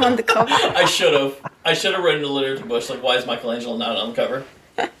not on the cover. I should have written a letter to Bush like, why is Michelangelo not on the cover?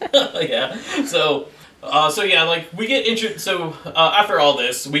 Yeah. So yeah, like we get introduced. So after all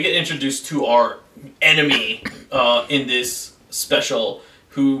this, we get introduced to our enemy in this special,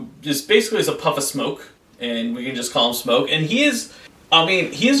 who just basically is a puff of smoke, and we can just call him Smoke. And he is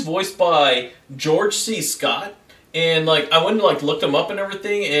voiced by George C. Scott. And like I went and like looked him up and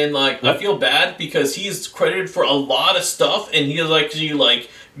everything, and like I feel bad because he's credited for a lot of stuff, and he actually like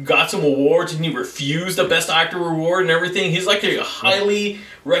got some awards, and he refused the Best Actor award and everything. He's like a highly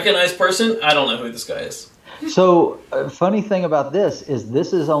recognized person. I don't know who this guy is. So, funny thing about this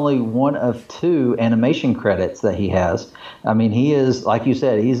is only one of 2 animation credits that he has. I mean, he is, like you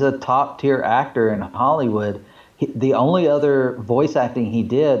said, he's a top tier actor in Hollywood. The only other voice acting he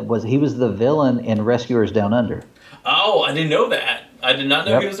did was he was the villain in Rescuers Down Under. Oh, I didn't know that. I did not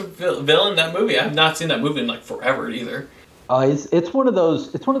know Yep. he was a villain in that movie. I have not seen that movie in like forever either. It's one of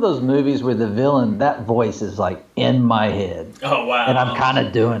those movies where the villain, that voice is like in my head. Oh wow! And I'm kind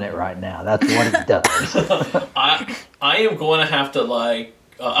of doing it right now. That's what it does. I am going to have to like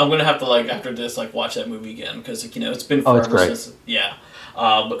I'm going to have to like after this like watch that movie again because it's been forever it's great. since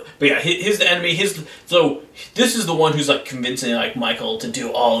but yeah, his enemy, so this is the one who's like convincing like Michael to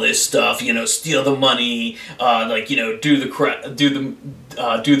do all this stuff, steal the money, do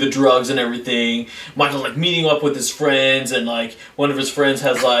the drugs and everything. Michael's like meeting up with his friends, and like one of his friends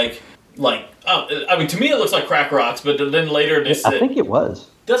has to me it looks like crack rocks, but then later they said, I think it was.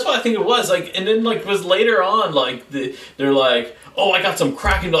 That's what I think it was. Like, and then like was later on like they're like, oh, I got some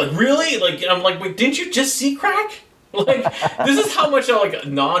crack, and they're like, really? Like, and I'm like, wait, didn't you just see crack? Like, this is how much a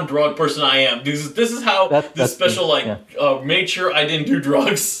non-drug person I am. This is how this special made sure I didn't do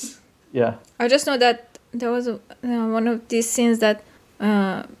drugs. Yeah. I just know that there was one of these scenes that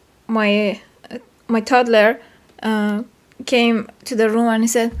my toddler came to the room and he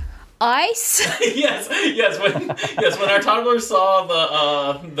said, "Ice." yes. When our toddler saw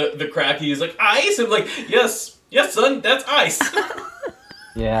the crack, he was like, "Ice," and like, yes, son, that's ice.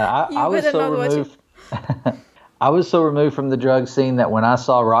 Yeah, I was so removed. I was so removed from the drug scene that when I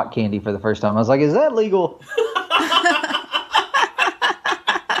saw rock candy for the first time, I was like, "Is that legal? Is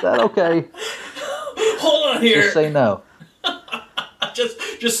that okay?" Hold on here. Just say no.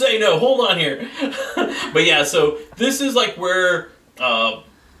 just say no. Hold on here. But yeah, so this is like where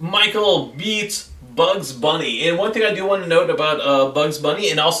Michael beats Bugs Bunny. And one thing I do want to note about Bugs Bunny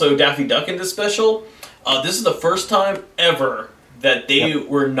and also Daffy Duck in this special, this is the first time ever that they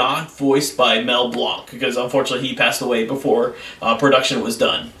were not voiced by Mel Blanc, because unfortunately he passed away before production was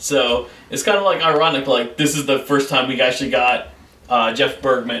done. So it's kind of like ironic, like this is the first time we actually got Jeff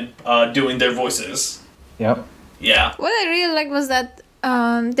Bergman doing their voices. Yep. Yeah. What I really liked was that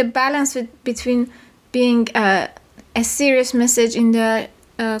the balance between being a serious message in the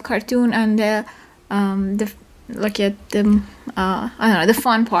cartoon and the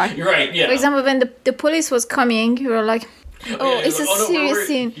fun part. You're right. Yeah. For example, when the police was coming, you were like, it's a serious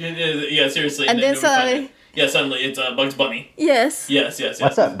scene. Yeah, seriously. And then suddenly... suddenly it's Bugs Bunny. Yes. Yes.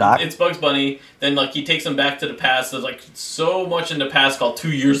 What's up, Doc? It's Bugs Bunny. Then like he takes him back to the past. There's like so much in the past called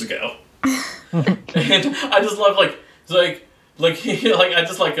 2 years ago. And I just love Michael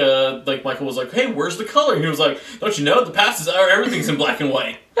was like, "Hey, where's the color?" And he was like, "Don't you know the past is everything's in black and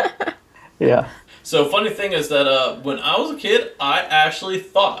white." Yeah. So funny thing is that when I was a kid, I actually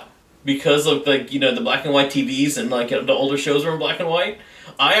thought, because of the black and white TVs and the older shows were in black and white,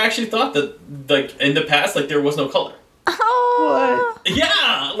 I actually thought that in the past there was no color. Oh. What?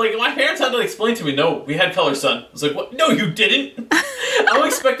 Yeah, my parents had to explain to me, "No, we had color, son." I was like, "What? No, you didn't." I'm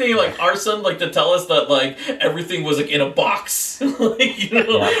expecting our son to tell us that everything was in a box. Wasn't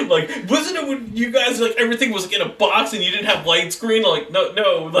it when you guys everything was in a box and you didn't have light screen? No.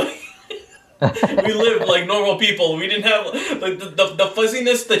 We lived like normal people. We didn't have the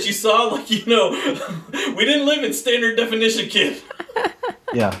fuzziness that you saw. We didn't live in standard definition, kid.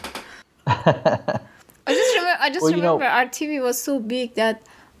 Yeah. I just remember our TV was so big that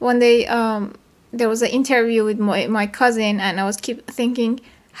one day there was an interview with my cousin, and I was keep thinking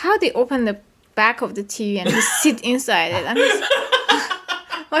how they open the back of the TV and just sit inside it. And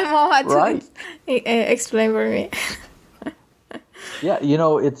my mom had to explain for me. Yeah,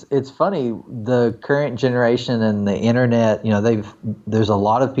 it's funny, the current generation and the internet, there's a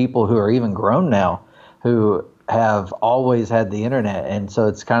lot of people who are even grown now who have always had the internet, and so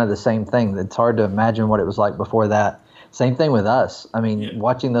it's kind of the same thing. It's hard to imagine what it was like before that. Same thing with us. I mean,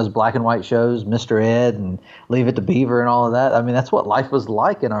 watching those black and white shows, Mr. Ed and Leave It to Beaver and all of that, I mean, that's what life was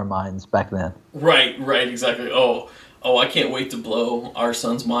like in our minds back then. Right, exactly. Oh, I can't wait to blow our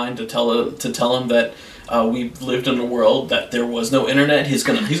son's mind to tell him that we lived in a world that there was no internet. He's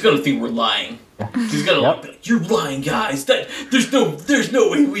gonna think we're lying. He's gonna "You're lying, guys. That there's no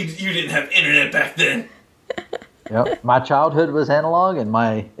way you didn't have internet back then." Yep. My childhood was analog, and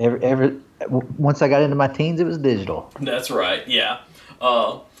once I got into my teens, it was digital. That's right. Yeah.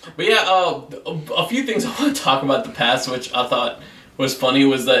 But yeah, a few things I want to talk about the past, which I thought was funny,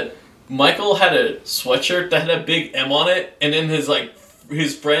 was that Michael had a sweatshirt that had a big M on it, and then his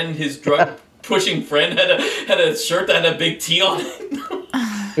drug pushing friend had a shirt that had a big T on it.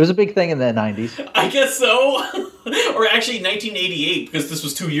 It was a big thing in the 90s. I guess so. Or actually 1988, because this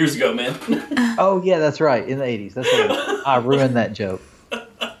was 2 years ago, man. Oh, yeah, that's right. In the 80s. That's right. I ruined that joke.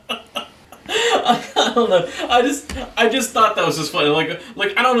 I don't know. I just thought that was just funny. I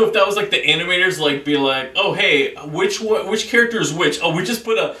don't know if that was the animators be like, "Oh, hey, which character is which? Oh, we just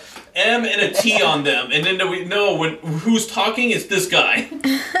put a M and a T on them, and then we know who's talking is this guy."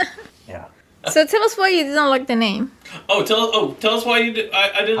 Yeah. So tell us why you didn't like the name. Tell us why you did.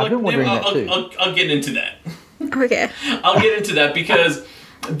 I didn't I've like been the name. wondering that too. I'll get into that. Okay. I'll get into that because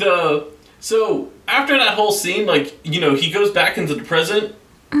so after that whole scene, like, you know, he goes back into the present,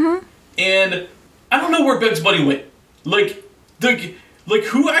 and I don't know where Bugs Bunny went. Like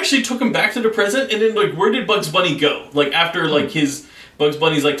who actually took him back to the present, and then like where did Bugs Bunny go? Like after like his Bugs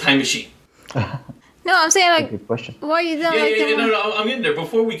Bunny's like time machine. No, I'm saying like, Good question. why you didn't like the No, I'm getting there.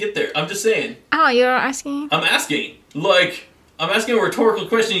 Before we get there, I'm just saying. Oh, you're asking? I'm asking a rhetorical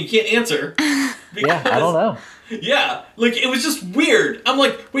question you can't answer. Yeah, I don't know. Yeah, like it was just weird. I'm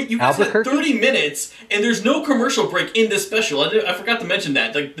like, wait, you guys had Albuquerque? 30 minutes and there's no commercial break in this special. I forgot to mention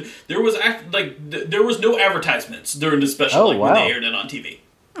that. Like there was no advertisements during the special, Oh, when wow. they aired it on TV.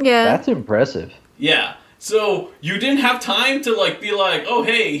 Yeah. That's impressive. Yeah. So you didn't have time to like be like, oh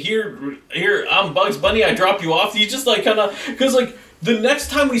hey, here I'm Bugs Bunny, I drop you off. You just like kind of, because like the next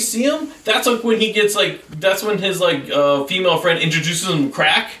time we see him, that's like when he gets like, that's when his like female friend introduces him to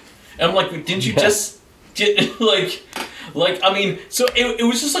crack. And I'm like, didn't you just get like I mean, so it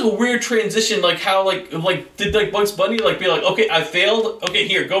was just like a weird transition, like how like did like Bugs Bunny like be like, okay, I failed, okay,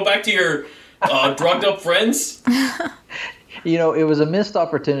 here, go back to your drugged up friends. You know, it was a missed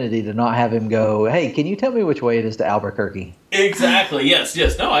opportunity to not have him go, hey, can you tell me which way it is to Albuquerque? Exactly. Yes.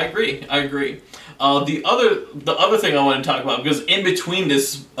 No, I agree. The other thing I want to talk about, because in between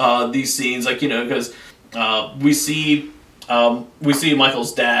these scenes, like, you know, because we see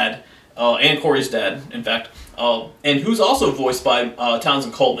Michael's dad and Corey's dad, in fact, and who's also voiced by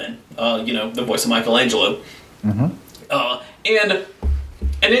Townsend Coleman, you know, the voice of Michelangelo.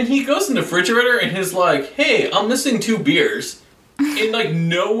 And then he goes in the refrigerator and he's like, hey, I'm missing 2 beers. And like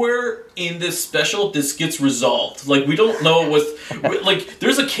nowhere in this special this gets resolved. Like we don't know like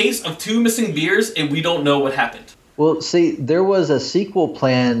there's a case of 2 missing beers and we don't know what happened. Well, see, there was a sequel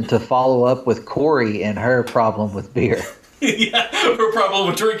plan to follow up with Corey and her problem with beer. Yeah, her problem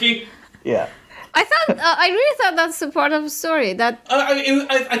with drinking. Yeah. I really thought that's the part of the story that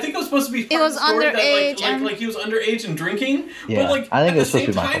I think it was supposed to be. It was underage like he was underage and drinking. Yeah, but like I think at it was the supposed same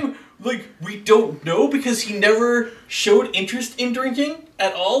to be Michael. time, like we don't know because he never showed interest in drinking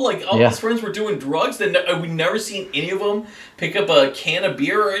at all. Like all his friends were doing drugs, then we never seen any of them pick up a can of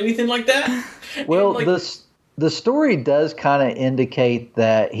beer or anything like that. Well, and, like, the story does kind of indicate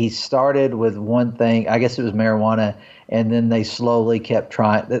that he started with one thing. I guess it was marijuana. And then they slowly kept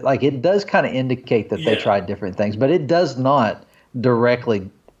trying. Like, it does kind of indicate that they tried different things, but it does not directly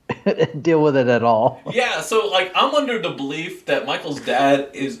deal with it at all. Yeah, so, like, I'm under the belief that Michael's dad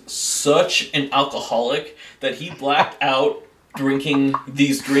is such an alcoholic that he blacked out drinking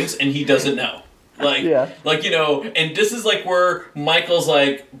these drinks and he doesn't know. Like, you know, and this is, like, where Michael's,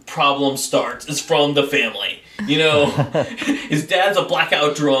 like, problem starts, is from the family. You know, his dad's a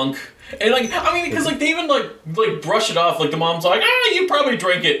blackout drunk. And, like, I mean, because, like, they even, like brush it off. Like, the mom's like, you probably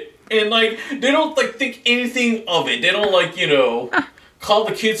drank it. And, like, they don't, like, think anything of it. They don't, like, you know, call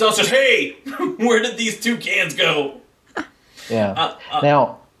the kids out and say, hey, where did these 2 cans go? Yeah.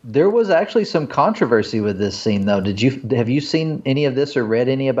 Now, there was actually some controversy with this scene, though. Have you seen any of this or read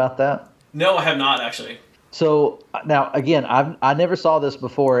any about that? No, I have not, actually. So, now, again, I never saw this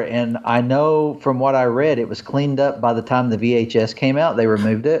before, and I know from what I read, it was cleaned up by the time the VHS came out. They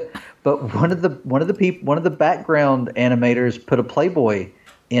removed it. But one of the background animators put a Playboy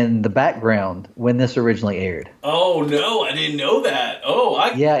in the background when this originally aired. Oh no, I didn't know that.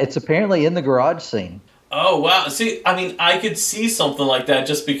 Yeah, it's apparently in the garage scene. Oh wow! See, I mean, I could see something like that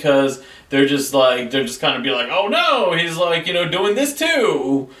just because they're just kind of be like, oh no, he's like, you know, doing this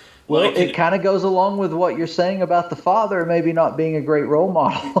too. Well, like, it kind of goes along with what you're saying about the father maybe not being a great role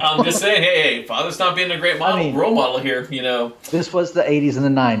model. I'm just saying, hey, father's not being a great role model here, you know. This was the 80s and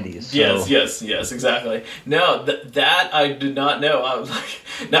the 90s. So. Yes, exactly. No, that I did not know. I was like,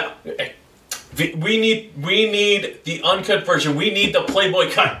 no, we need the uncut version. We need the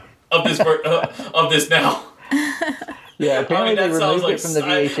Playboy cut of this of this now. Yeah, apparently they removed it from the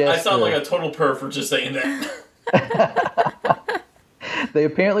VHS. I sound like a total perv for just saying that. They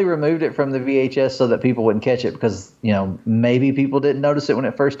apparently removed it from the VHS so that people wouldn't catch it because, you know, maybe people didn't notice it when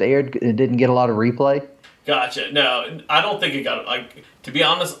it first aired. It didn't get a lot of replay. Gotcha. No, I don't think it got. Like, to be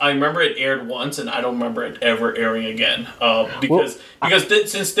honest, I remember it aired once, and I don't remember it ever airing again. Because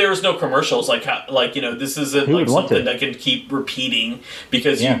since there was no commercials, like you know, this isn't like something that can keep repeating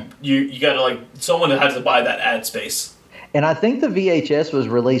because you gotta like someone has to buy that ad space. And I think the VHS was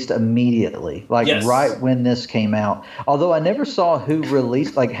released immediately, right when this came out. Although I never saw who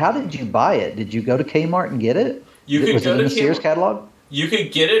released. Like, how did you buy it? Did you go to Kmart and get it? You could was go it in to the Sears Kmart. catalog? You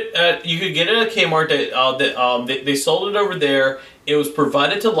could get it at Kmart. They sold it over there. It was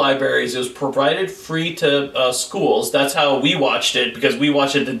provided to libraries. It was provided free to schools. That's how we watched it, because we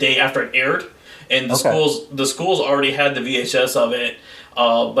watched it the day after it aired, and the schools already had the VHS of it.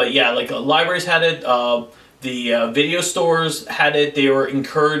 But yeah, like libraries had it. The video stores had it. They were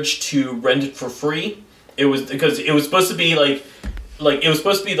encouraged to rent it for free. It was because it was supposed to be like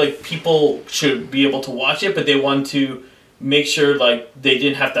people should be able to watch it, but they wanted to make sure like they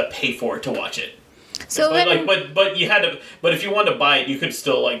didn't have to pay for it to watch it. So but you had to. But if you wanted to buy it, you could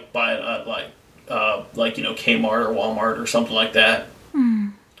still like buy it at Kmart or Walmart or something like that.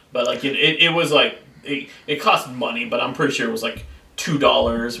 But like it was like it cost money, but I'm pretty sure it was like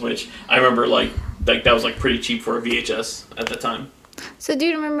 $2, which I remember like that was like pretty cheap for a VHS at the time. So do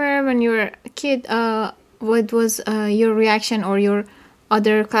you remember when you were a kid? What was your reaction, or your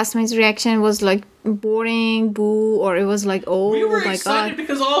other classmates' reaction? Was like boring, boo, or it was like, oh my god? We were excited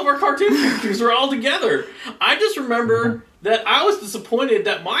because all of our cartoon characters were all together. I just remember that I was disappointed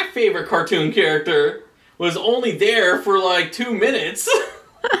that my favorite cartoon character was only there for like 2 minutes.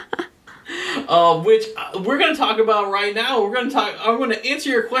 Which we're going to talk about right now. I'm going to answer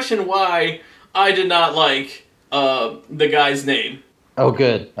your question why I did not like the guy's name. Oh,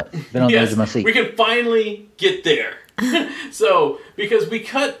 good. Been on the edge of my seat. We can finally get there. So, because we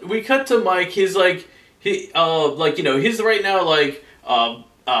cut to Mike, he's right now like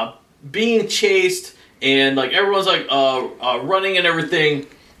being chased, and like everyone's like running and everything,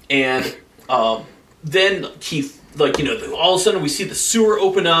 and then he all of a sudden we see the sewer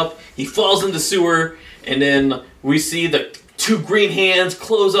open up. He falls in the sewer, and then we see the 2 green hands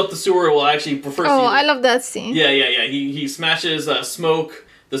close up the sewer. Well, actually, prefer. Oh, I love that scene. Yeah. He smashes the smoke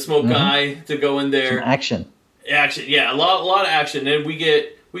guy to go in there. Some action. Action, yeah, a lot of action, and we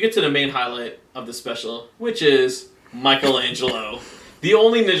get to the main highlight of the special, which is Michelangelo, the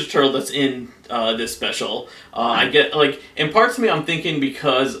only Ninja Turtle that's in this special. I get like, in parts of me, I'm thinking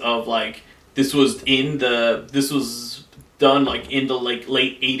because of like this was done like in the like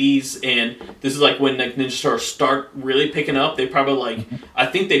late 80s, and this is like when like Ninja Turtles start really picking up. They probably like, I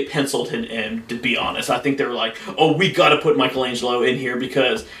think they penciled him in, to be honest. I think they were like, oh, we gotta put Michelangelo in here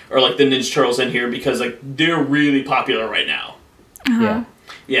because, or like the Ninja Turtles in here because like they're really popular right now.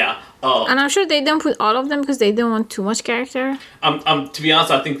 Yeah. And I'm sure they don't put all of them because they don't want too much character. To be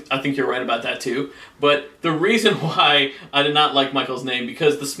honest, I think you're right about that too. But the reason why I did not like Michael's name,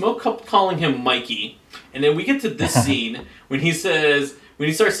 because the smoke kept calling him Mikey. And then we get to this scene when he starts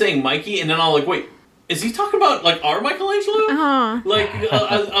saying Mikey, and then I'm like, wait, is he talking about like our Michelangelo? Like,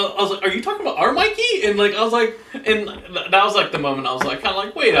 I was like, are you talking about our Mikey? And like, I was like, and that was like the moment I was like, kind of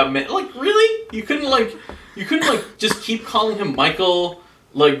like, wait a minute, like really? You couldn't just keep calling him Michael.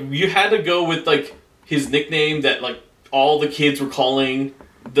 Like, you had to go with like his nickname that like all the kids were calling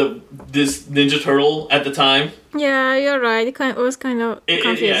this Ninja Turtle at the time. Yeah, you're right. It was kind of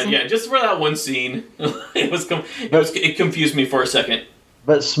confusing. Yeah. Just for that one scene, it confused me for a second.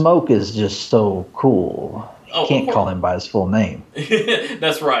 But Smoke is just so cool. You can't call him by his full name.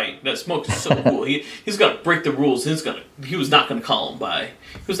 That's right. That Smoke is so cool. He's got to break the rules. He was not going to call him by.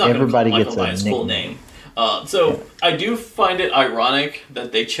 He was not going to call Michael by his full name. So I do find it ironic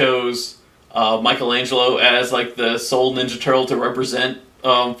that they chose Michelangelo as like the sole Ninja Turtle to represent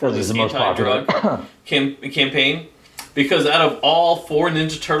for this anti-drug campaign, because out of all 4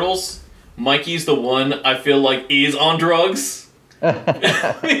 Ninja Turtles, Mikey's the one I feel like is on drugs.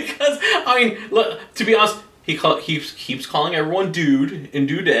 Because I mean, look, to be honest, he keeps calling everyone dude and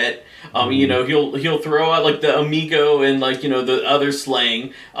dudette. He'll throw out like the amigo and like the other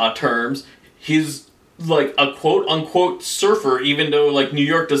slang terms. He's like a quote unquote surfer, even though like New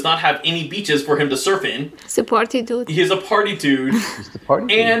York does not have any beaches for him to surf in. He's a party dude. He's a party dude. He's the party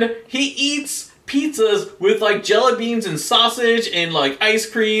dude. And he eats pizzas with like jelly beans and sausage and like ice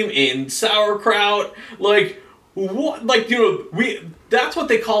cream and sauerkraut. Like what? Like that's what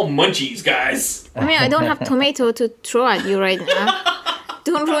they call munchies, guys. I mean, I don't have tomato to throw at you right now.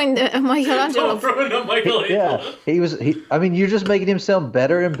 Don't ruin the Michelangelo. Don't ruin the Michelangelo. Yeah, I mean, you're just making him sound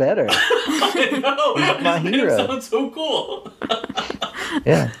better and better. I know. He's my hero. It sounds so cool.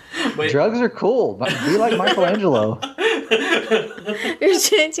 Yeah. Drugs are cool. Be like Michelangelo. You're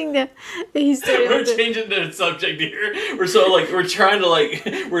changing the history. We're changing the subject here. We're trying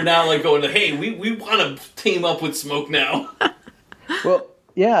to we're now like going to, hey, we want to team up with Smoke now. Well,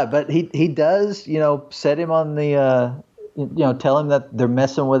 yeah, but he does, set him on the, tell him that they're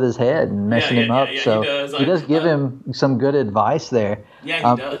messing with his head and messing him up. So he does give him some good advice there.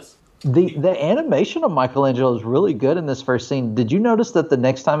 Yeah, he does. The animation of Michelangelo is really good in this first scene. Did you notice that the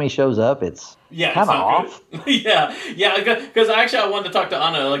next time he shows up, it's Yeah, kind it's of not off? good. yeah, because actually I wanted to talk to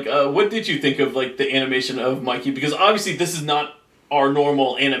Anna. Like, what did you think of like the animation of Mikey? Because obviously this is not our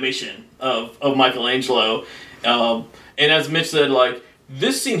normal animation of Michelangelo. And as Mitch said, like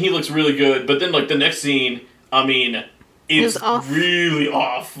this scene he looks really good, but then like the next scene, I mean, it's off. really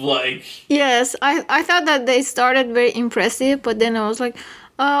off. Like, Yes, I thought that they started very impressive, but then I was like,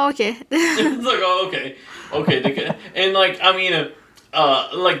 oh, okay. it's like, oh, okay, and like I mean,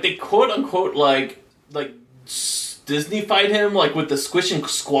 like they quote unquote like Disney fight him like with the squish and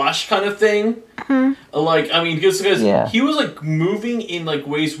squash kind of thing. Like I mean, because Yeah. he was like moving in like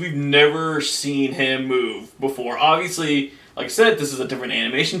ways we've never seen him move before. Obviously, like I said, this is a different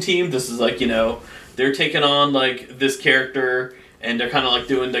animation team. This is like they're taking on like this character and they're kind of like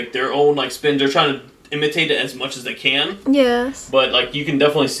doing like their own like spin. They're trying to imitate it as much as they can. Yes. But like you can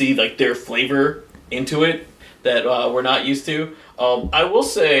definitely see like their flavor into it that we're not used to. I will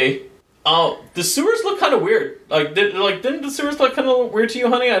say, the sewers look kind of weird. Didn't the sewers look kind of weird to you,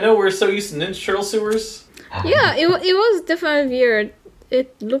 honey? I know we're so used to Ninja Turtle sewers. Yeah, it was definitely weird.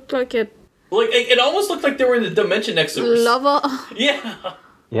 It looked like a Like it almost looked like they were in the Dimension X sewers. lava. Yeah.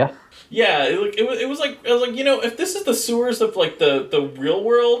 Yeah. Yeah, it was like if this is the sewers of like the real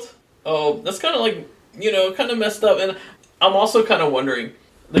world, that's kind of like kind of messed up. And I'm also kind of wondering,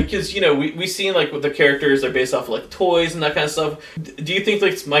 like, because we seen like with the characters they're based off of, like toys and that kind of stuff. Do you think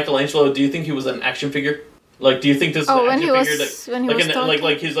like Michelangelo? Do you think he was an action figure? Like, do you think this is an when action he was figure when he like was an, talking.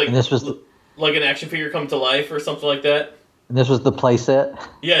 like he's like And this was the, like an action figure come to life or something like that? and this was the playset.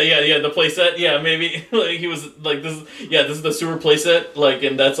 Yeah, the playset. Yeah, maybe like he was like this. Yeah, this is the sewer playset. Like,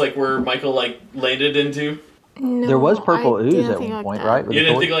 and that's like where Michael like landed into. No, There was purple I ooze didn't at think one like point, that. right? with You the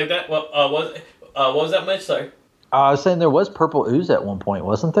didn't toy? think like that? Well, what was that, Mitch? Sorry. I was saying there was purple ooze at one point,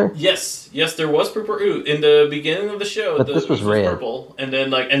 wasn't there? Yes, there was purple ooze in the beginning of the show. But the this was ooze red. purple, and then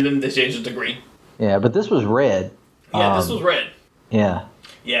they changed it to green. Yeah, but this was red. Yeah, this Um, was red. Yeah.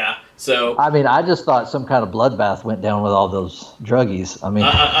 Yeah, so I mean, I just thought some kind of bloodbath went down with all those druggies. I mean,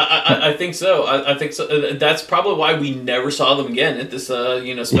 I think so. I think so. That's probably why we never saw them again at this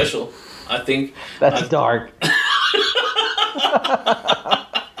special. I think that's dark.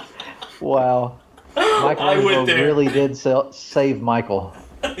 Wow. Michelangelo went there. really did save Michael.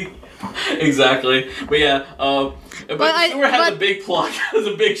 Exactly. But yeah, but the sewer has a but- big plug. Has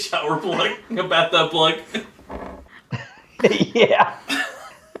a big shower plug, a bathtub plug. Yeah.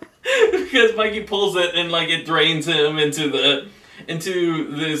 Because Mikey pulls it and like it drains him into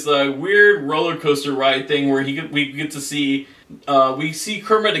this weird roller coaster ride thing where we get to see we see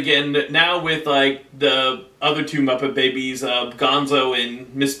Kermit again now with like the other two Muppet babies, Gonzo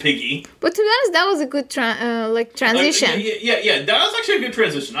and Miss Piggy. But to be honest, that was a good transition. Yeah, that was actually a good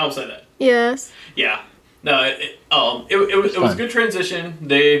transition. I'll say that. Yes. Yeah. No, it was a good transition.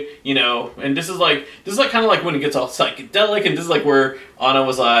 They, and this is kind of like when it gets all psychedelic, and this is like where Anna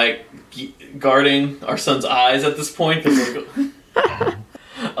was like guarding our son's eyes at this point.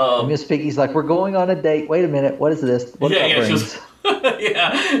 Miss Piggy's like, we're going on a date. Wait a minute. What is this? What that she brings? was,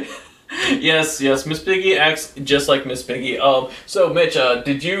 yeah. Yes. Miss Piggy acts just like Miss Piggy. So Mitch,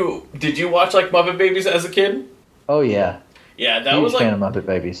 did you watch like Muppet Babies as a kid? Oh, yeah. Yeah, that Huge was like fan of Muppet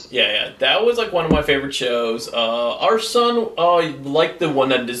Babies. Yeah, that was like one of my favorite shows. Our son liked the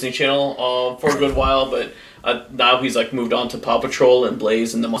one on Disney Channel for a good while, but now he's like moved on to Paw Patrol and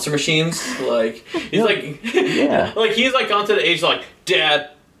Blaze and the Monster Machines. Like he's Yeah. like he's like gone to the age like, Dad,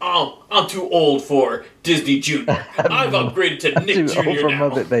 I'm too old for Disney Junior. I've upgraded to Nick Too old Junior for now.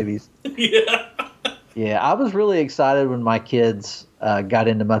 Muppet Babies. Yeah. Yeah, I was really excited when my kids got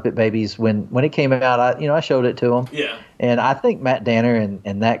into Muppet Babies. When it came out, I showed it to them. Yeah. And I think Matt Danner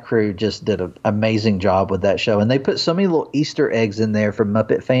and that crew just did an amazing job with that show. And they put so many little Easter eggs in there for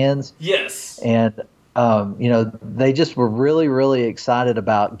Muppet fans. Yes. And, they just were really, really excited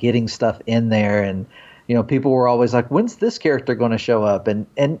about getting stuff in there. And, people were always like, when's this character going to show up? And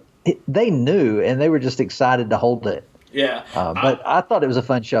they knew, and they were just excited to hold it. Yeah. But I thought it was a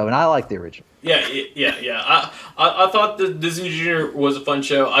fun show, and I liked the original. Yeah. I thought the Disney Junior was a fun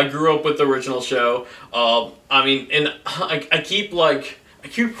show. I grew up with the original show. And I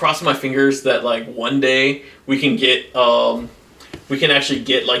keep crossing my fingers that like one day we can actually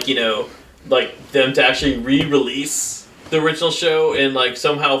get like them to actually re-release the original show and like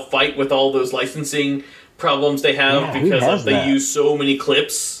somehow fight with all those licensing problems they have Yeah, who because has they that? use so many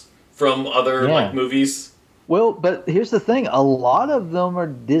clips from other like movies. Well, but here's the thing: a lot of them are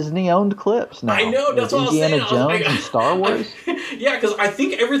Disney-owned clips now. I know, that's With what I was saying. Indiana Jones and Star Wars. Yeah, because I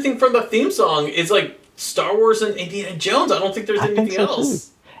think everything from the theme song is like Star Wars and Indiana Jones. I don't think there's I anything think so else.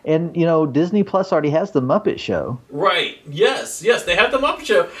 too. And Disney Plus already has the Muppet Show. Right. Yes. They have the Muppet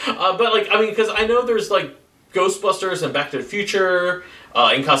Show. But because I know there's like Ghostbusters and Back to the Future,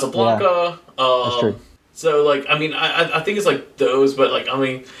 in Casablanca. Yeah, that's true. So I think it's like those, but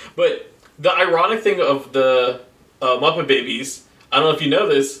but the ironic thing of the Muppet Babies, I don't know if you know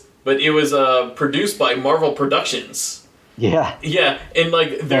this, but it was produced by Marvel Productions. Yeah. Yeah, and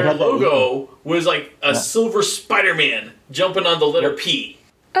their logo was like a silver Spider-Man jumping on the letter P.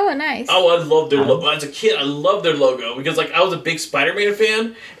 Oh, nice. Oh, I loved their logo. As a kid, I loved their logo because I was a big Spider-Man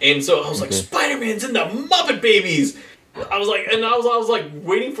fan, and so I was like, Spider-Man's in the Muppet Babies. I was like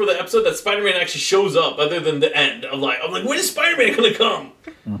waiting for the episode that Spider-Man actually shows up, other than the end. I'm like, when is Spider-Man gonna come?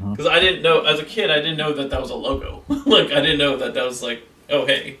 Because I didn't know, as a kid, I didn't know that was a logo. I didn't know that was like, oh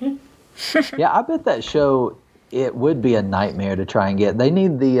hey. Yeah, I bet that show, it would be a nightmare to try and get. They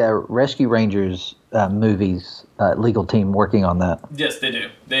need the Rescue Rangers movies legal team working on that. Yes, they do.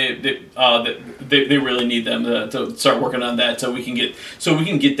 They really need them to start working on that so we can get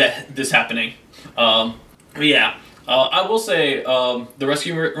this happening. Yeah. I will say the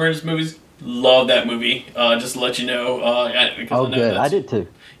Rescue Rangers movies, love that movie. Just to let you know. Good. I did too.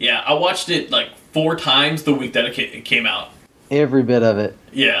 Yeah, I watched it like 4 times the week that it came out. Every bit of it.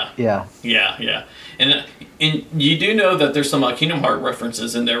 Yeah. Yeah. Yeah. And you do know that there's some Kingdom Hearts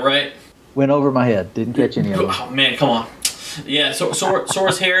references in there, right? Went over my head. Didn't catch any of them. Oh man, come on. Yeah,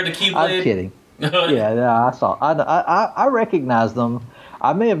 Sora's hair, the Keyblade. I'm kidding. Yeah, I saw. I recognize them.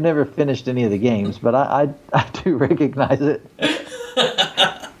 I may have never finished any of the games, but I do recognize it.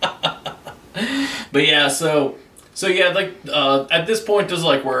 But yeah, so at this point, there's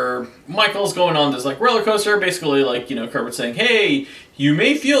where Michael's going on this roller coaster, basically Kermit's saying, hey,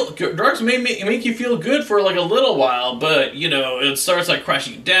 drugs may make you feel good for a little while, but it starts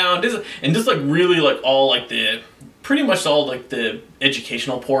crashing you down. And just really all pretty much all the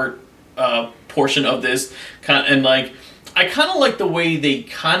educational portion of this and I kind of like the way they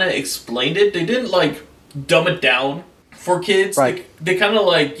kind of explained it. They didn't dumb it down for kids. Right. They kind of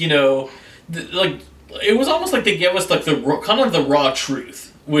it was almost like they gave us the raw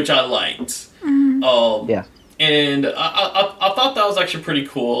truth, which I liked. Yeah. And I thought that was actually pretty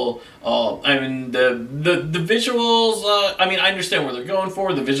cool. The visuals. I understand where they're going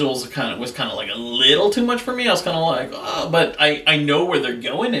for. The visuals was kind of a little too much for me. I was kind of but I know where they're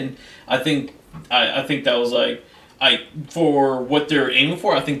going, and I think that was for what they're aiming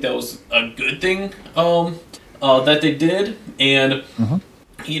for. I think that was a good thing. That they did, and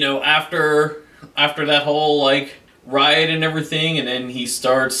after that whole riot and everything, and then he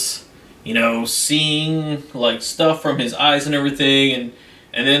starts seeing stuff from his eyes and everything,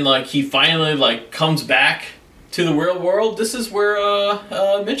 and then he finally comes back to the real world. This is where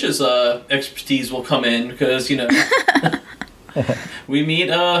Mitch's expertise will come in, because we meet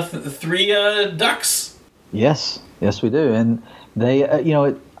 3 ducks. Yes, we do, and they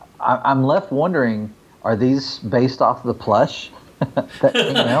I'm left wondering, are these based off the plush that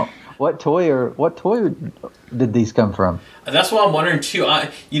came out? What toy did these come from? That's what I'm wondering too.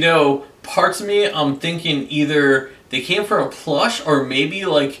 Parts of me, I'm thinking either they came from a plush or maybe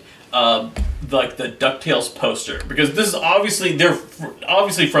the DuckTales poster, because this is they're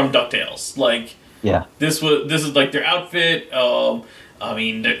obviously from DuckTales. Yeah, this is their outfit. Their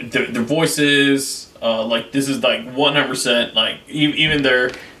voices. This is 100% even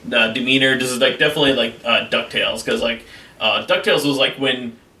their demeanor. This is definitely DuckTales, because DuckTales was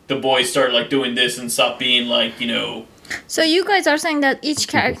when the boys started doing this and stopped being So you guys are saying that each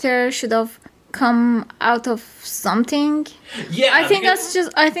character should have come out of something? Yeah, I think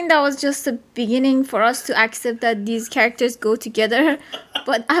that was just the beginning for us to accept that these characters go together.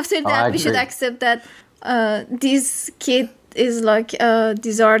 But after that, we should accept that this kid is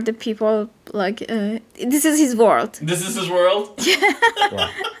these are the people, this is his world. This is his world? Yeah.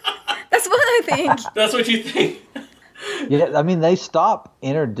 That's what I think. That's what you think? Yeah, they stop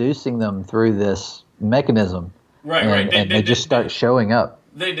introducing them through this mechanism. Right. They just start showing up.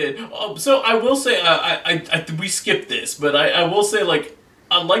 They did. So I will say, we skipped this, but I will say,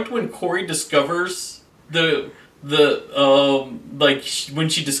 I liked when Corey discovers when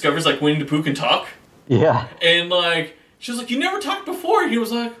she discovers Winnie the Pooh can talk. Yeah. And she was you never talked before. And he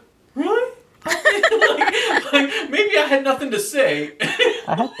was really? Maybe I had nothing to say.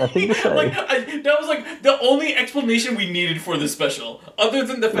 I had nothing to say. That was the only explanation we needed for this special, other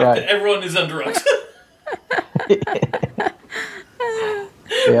than the fact that everyone is on drugs.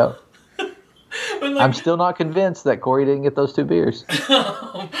 Yeah. I'm still not convinced that Corey didn't get those 2 beers.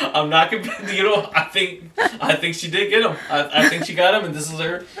 I'm not convinced. I think she did get them. I think she got them, and this is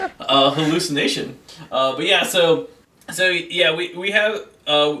her hallucination. But yeah, so yeah, we have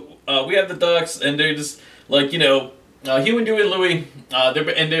we have the Ducks, and they're just like, Huey, Dewey, and Louie.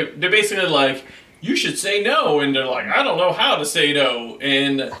 They're basically like, you should say no, and they're like, I don't know how to say no,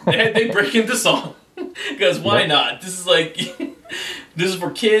 and they break into song because why not? This is like, this is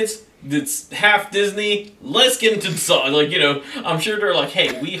for kids. It's half Disney. Let's get into the song. Like, I'm sure they're like,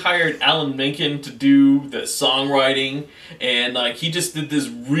 hey, we hired Alan Menken to do the songwriting, and like he just did this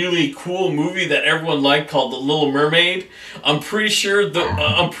really cool movie that everyone liked called The Little Mermaid. I'm pretty sure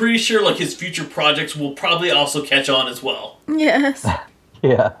like his future projects will probably also catch on as well. Yes.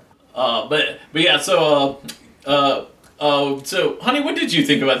 Yeah. But yeah, so honey, what did you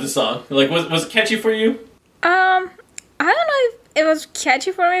think about this song? Like, was it catchy for you? I don't know if it was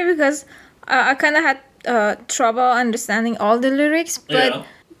catchy for me because I kind of had trouble understanding all the lyrics, but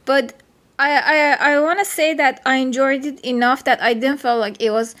I want to say that I enjoyed it enough that I didn't feel like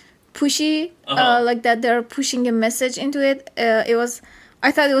it was pushy, like that they're pushing a message into it.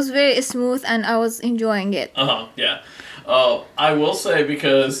 I thought it was very smooth and I was enjoying it. Yeah. I will say,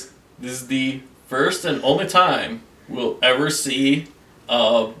 because this is the first and only time we'll ever see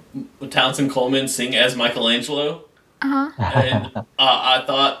Townsend Coleman sing as Michelangelo. And I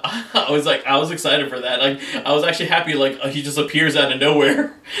thought, I was excited for that. Like, I was actually happy, like, he just appears out of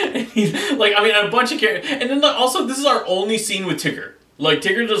nowhere. And he's, like, a bunch of characters. And then, like, also, this is our only scene with Tigger. Like,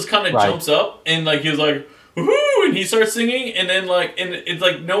 Tigger just kind of jumps up, and, like, he was like, woohoo! And he starts singing, and then, like, and it's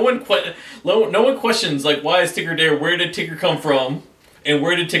like, no one questions, like, why is Tigger there? Where did Tigger come from? And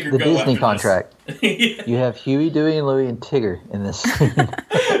where did Tigger go after this? The Disney contract. Yeah. You have Huey, Dewey, and Louie, and Tigger in this scene.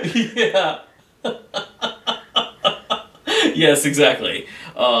 Yeah. Yes, exactly.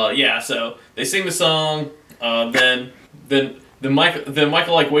 So they sing the song. Then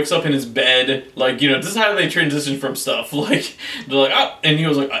Michael like wakes up in his bed. Like, this is how they transition from stuff. Like, they're like, oh, and he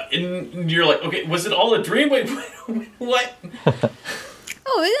was like, and you're like, okay, was it all a dream? Wait, what?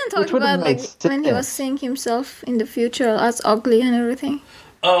 Oh, we didn't talk about like when he was seeing himself in the future as ugly and everything.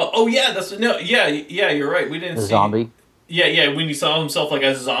 You're right. We didn't see zombie. Yeah, when he saw himself like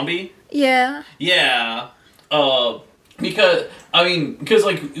as a zombie. Yeah. Yeah. Because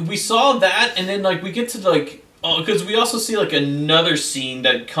like we saw that, and then like we get to like, because we also see like another scene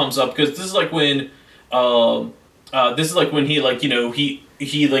that comes up, because this is like when, he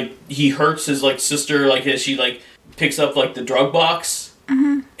like he hurts his like sister, like as she like picks up like the drug box,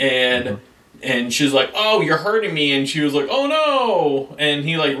 and she's like, oh, you're hurting me, and she was like, oh no, and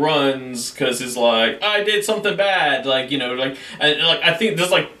he like runs because he's like, I did something bad, like, and like I think this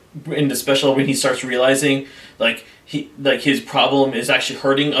is like in the special when he starts realizing like his problem is actually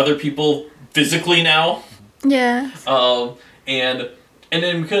hurting other people physically now. Yeah. And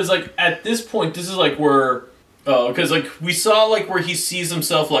then because like at this point, this is like where because like we saw like where he sees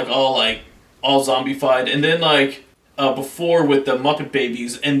himself like all zombified, and then like before with the Muppet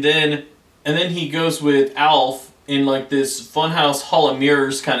Babies, and then he goes with Alf in like this Funhouse Hall of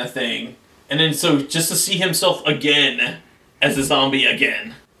Mirrors kind of thing, and then so just to see himself again as a zombie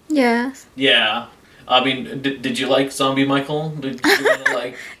again. Yeah. Yeah. I mean, did you like Zombie Michael? Did you want to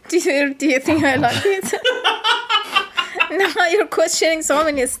like? Do you think I like it? Now you're questioning so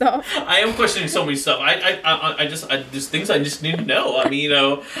many stuff. I am questioning so many stuff. I just things I just need to know. I mean,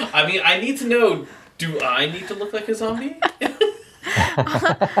 I need to know. Do I need to look like a zombie? I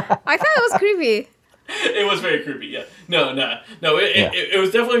thought it was creepy. It was very creepy. Yeah. No. It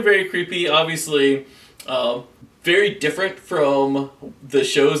was definitely very creepy. Obviously. Very different from the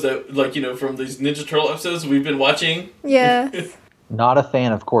shows that, like, from these Ninja Turtle episodes we've been watching. Yeah. Not a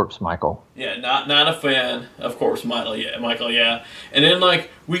fan of Corpse Michael. Yeah, not a fan of Corpse Michael. Yeah. And then like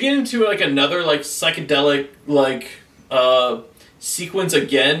we get into like another like psychedelic like sequence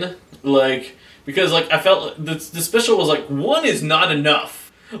again, like because like I felt the special was like, one is not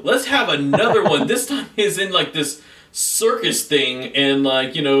enough. Let's have another one. This time is in like this circus thing, and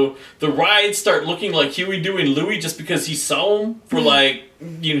like the rides start looking like Huey, Dewey, and Louie just because he saw them for like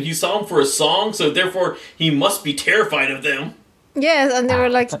he saw them for a song, so therefore he must be terrified of them. Yes, and they were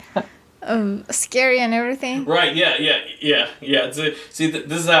like scary and everything. Right? Yeah. See,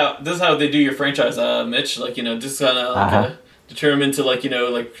 this is how they do your franchise, Mitch. Like just kind of like to turn them into like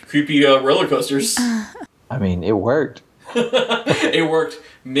like creepy roller coasters. I mean, it worked. It worked.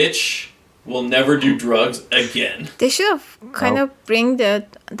 Mitch will never do drugs again. They should have kind of bring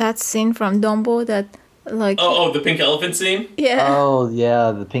that scene from Dumbo that like... Oh, the pink elephant scene? Yeah. Oh,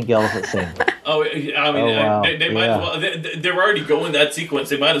 yeah, the pink elephant scene. Oh, I mean, wow. they might as well. They're already going that sequence.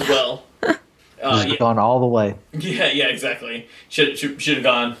 They might as well. Gone all the way. Yeah, exactly. Should have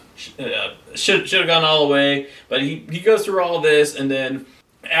gone. Should have gone all the way. But he goes through all this, and then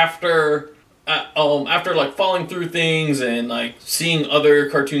after after like following through things and like seeing other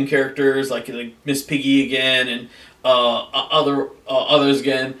cartoon characters like Miss Piggy again and others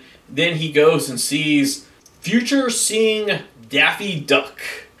again, then he goes and sees future seeing Daffy Duck,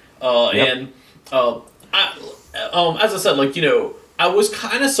 and as I said, like, you know, I was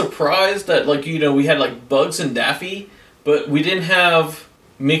kind of surprised that, like, you know, we had like Bugs and Daffy, but we didn't have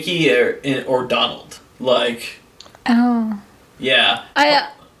Mickey or Donald. Like, yeah,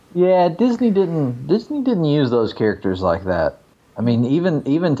 Yeah, Disney didn't use those characters like that. I mean,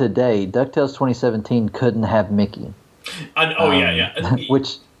 even today, DuckTales 2017 couldn't have Mickey.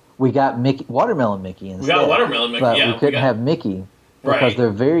 Which we got Mickey, Watermelon Mickey instead. We got Watermelon Mickey, but yeah. we couldn't have Mickey because they're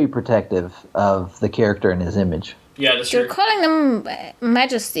very protective of the character and his image. Yeah, that's You're true. calling them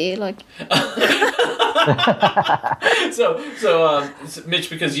Majesty, like. So, Mitch,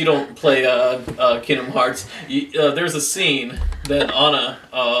 because you don't play Kingdom Hearts, there's a scene that Anna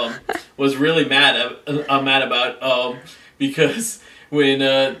was really mad about because when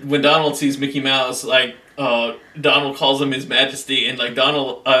Donald sees Mickey Mouse, like Donald calls him His Majesty, and like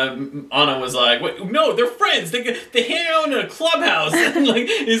Anna was like, "Wait, no, they're friends. They hang out in a clubhouse," and like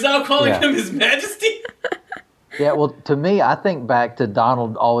he's now calling him His Majesty. Yeah, well, to me, I think back to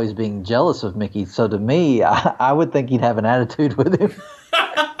Donald always being jealous of Mickey. So to me, I would think he'd have an attitude with him.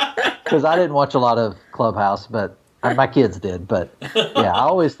 Because I didn't watch a lot of Clubhouse, but my kids did. But yeah, I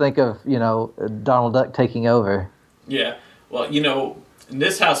always think of, you know, Donald Duck taking over. Yeah, well, you know, in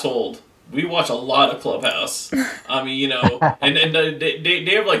this household, we watch a lot of Clubhouse. I mean, you know, and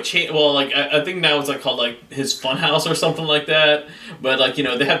they have like I think now it's like called like His Funhouse or something like that. But like, you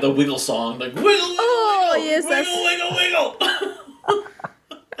know, they have the Wiggle song, like wiggle, wiggle, yes, wiggle, wiggle, wiggle.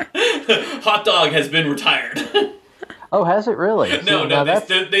 Hot Dog has been retired. Oh, has it really? Actually,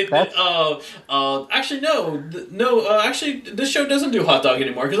 this show doesn't do Hot Dog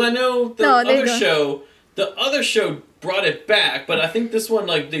anymore because I know the other show brought it back, but I think this one,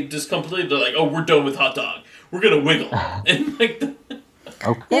 like, they just completely like, oh, we're done with Hot Dog. We're gonna wiggle and like.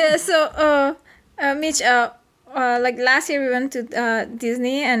 Okay. Yeah. So, Mitch, like last year we went to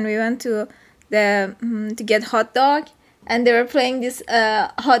Disney and we went to to get hot dog, and they were playing this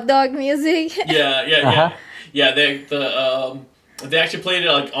hot dog music. Yeah. They actually played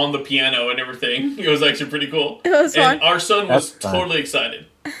it like on the piano and everything. It was actually pretty cool. It was fun. And our son was totally excited.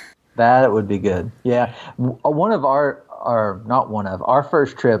 That would be good. Yeah. Our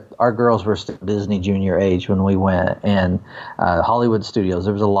first trip, our girls were still Disney junior age when we went, and Hollywood Studios,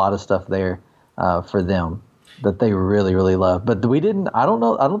 there was a lot of stuff there for them that they really, really loved. But I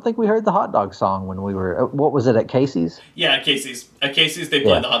don't think we heard the hot dog song when we were, what was it, at Casey's? Yeah, at Casey's. At Casey's, they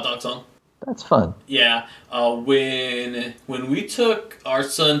played the hot dog song. That's fun. Yeah. When we took our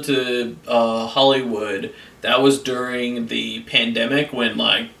son to Hollywood, that was during the pandemic when,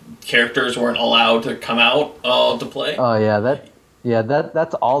 like, characters weren't allowed to come out to play. Oh yeah,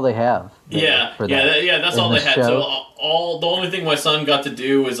 that's all they have. That's all they had. Show. So the only thing my son got to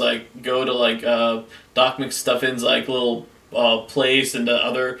do was like go to like Doc McStuffin's like little place and the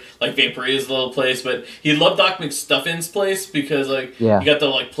other like Vampiria's little place, but he loved Doc McStuffin's place because like he got to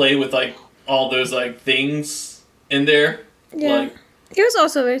like play with like all those like things in there. Yeah, like, he was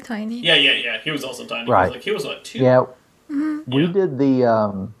also very tiny. Yeah. He was also tiny. Right. He was like 2. Yeah.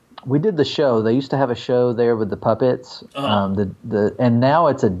 Mm-hmm. We did the show. They used to have a show there with the puppets. And now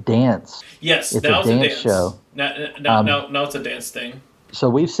it's a dance. Yes, it's now a dance show. Now it's a dance thing. So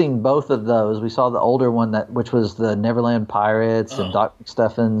we've seen both of those. We saw the older one which was the Neverland Pirates and Doc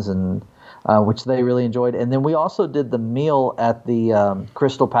McStuffins, and which they really enjoyed. And then we also did the meal at the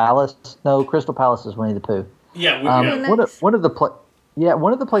Crystal Palace. No, Crystal Palace is Winnie the Pooh. Yeah, one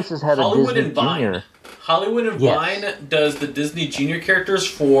of the places had Hollywood a Disney Junior. Hollywood and Vine does the Disney Junior characters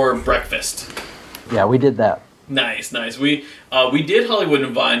for breakfast. Yeah, we did that. Nice. We did Hollywood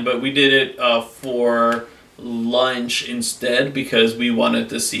and Vine, but we did it for lunch instead because we wanted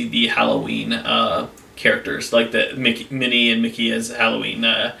to see the Halloween characters, like the Minnie and Mickey as Halloween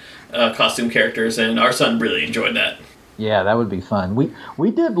costume characters, and our son really enjoyed that. Yeah, that would be fun.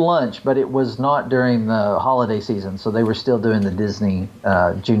 We did lunch, but it was not during the holiday season, so they were still doing the Disney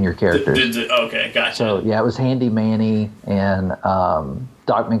Junior characters. Okay, gotcha. So yeah, it was Handy Manny and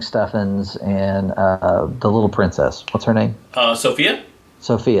Doc McStuffins and the little princess. What's her name? Sophia.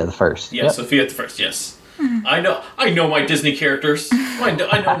 Sophia the first. Yeah, yep. Sophia the first. Yes. I know my Disney characters. I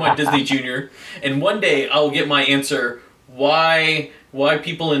know my Disney Junior, and one day I'll get my answer. Why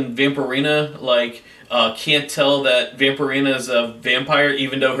people in Vampirina like can't tell that Vampirina is a vampire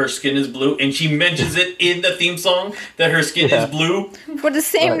even though her skin is blue, and she mentions it in the theme song that her skin is blue for the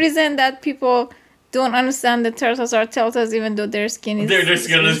same reason that people don't understand that turtles are turtles even though their skin is... Their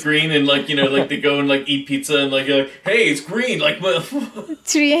skin is green, and like, you know, like they go and like eat pizza and like, you're like, hey, it's green, like...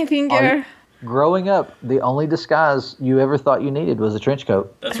 Three finger. Growing up, the only disguise you ever thought you needed was a trench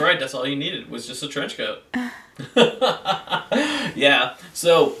coat. That's right, that's all you needed, was just a trench coat. Yeah,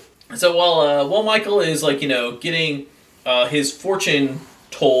 so while Michael is like, you know, getting his fortune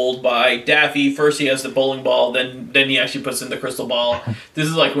told by Daffy, first he has the bowling ball, then he actually puts in the crystal ball. This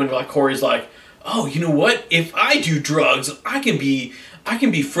is like when like Corey's like, oh, you know what? If I do drugs, I can be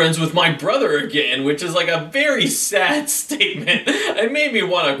friends with my brother again, which is like a very sad statement. It made me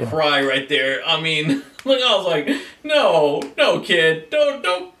want to cry right there. I mean, like I was like, no, kid, don't,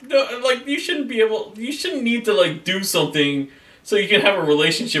 like you shouldn't need to like do something so you can have a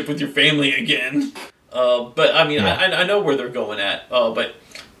relationship with your family again. But I mean, I know where they're going at. But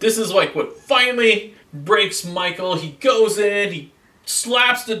this is like what finally breaks Michael. He goes in, he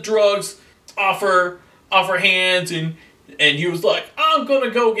slaps the drugs off her hands, and he was like, I'm gonna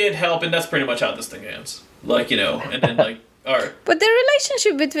go get help, and that's pretty much how this thing ends. Like, you know, and then like, alright. But the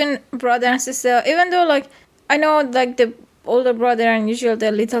relationship between brother and sister, even though like I know like the older brother and usually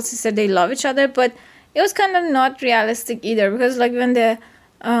the little sister, they love each other, but it was kind of not realistic either, because like when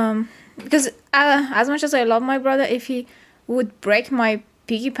because as much as I love my brother, if he would break my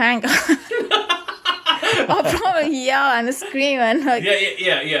piggy bank, I'll probably yell and scream and like...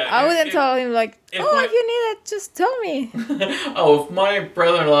 Yeah. I wouldn't tell him like, if you need it, just tell me. If my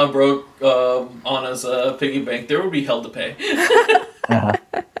brother-in-law broke on his piggy bank, there would be hell to pay.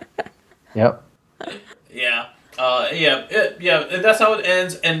 Yep. Yeah. That's how it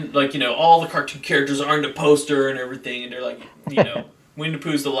ends, and like, you know, all the cartoon characters are in the poster and everything, and they're like, you know, Winnie the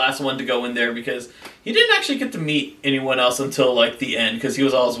Pooh's the last one to go in there because he didn't actually get to meet anyone else until like the end, because he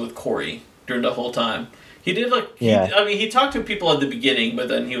was always with Corey during the whole time. He did like, he talked to people at the beginning, but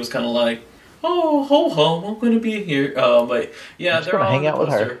then he was kind of like, oh, ho hum, I'm going to be here. But yeah, they're all hang out with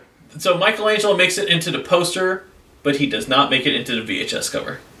her. So Michelangelo makes it into the poster, but he does not make it into the VHS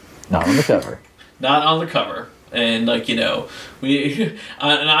cover. Not on the cover. Not on the cover. And like, you know, and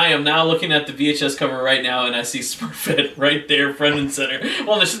I am now looking at the VHS cover right now, and I see Smurfette right there, front and center.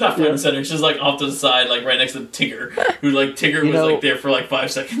 Well, no, she's not front and center. She's like off to the side, like right next to Tigger, who like Tigger was like there for like 5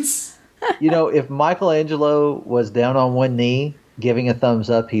 seconds. You know, if Michelangelo was down on one knee giving a thumbs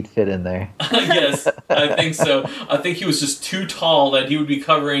up, he'd fit in there. Yes, I think so. I think he was just too tall that he would be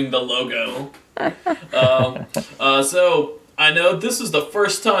covering the logo. So I know this is the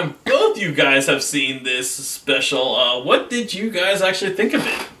first time both you guys have seen this special. What did you guys actually think of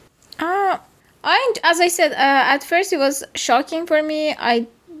it? As I said, at first it was shocking for me. I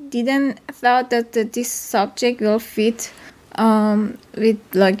didn't thought that this subject will fit with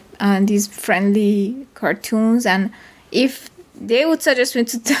like these friendly cartoons, and if they would suggest me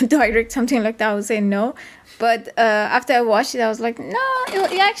to direct something like that, I would say no. But after I watched it, I was like, no,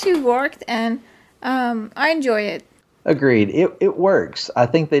 it actually worked, and I enjoy it. Agreed. It works. I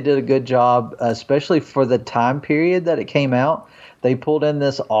think they did a good job, especially for the time period that it came out. They pulled in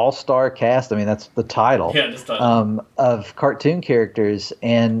this all-star cast. I mean, that's the title. Yeah, just title. Of cartoon characters,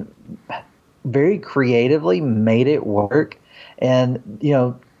 and very creatively made it work. And, you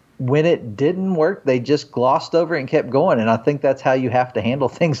know, when it didn't work, they just glossed over it and kept going. And I think that's how you have to handle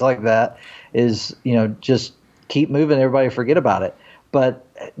things like that is, you know, just keep moving, everybody forget about it. But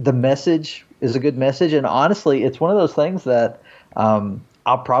the message is a good message. And honestly, it's one of those things that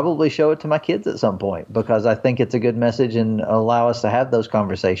I'll probably show it to my kids at some point, because I think it's a good message and allow us to have those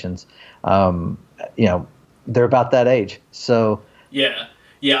conversations. You know, they're about that age. So yeah.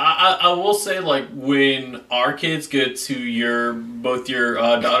 Yeah, I will say, like, when our kids get to both your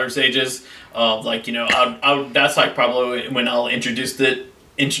daughter's ages, like, you know, that's like probably when I'll introduce it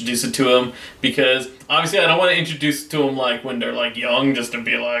to them, because obviously I don't want to introduce it to them like when they're like young, just to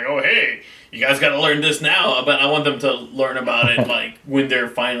be like, oh hey, you guys got to learn this now. But I want them to learn about it like when they're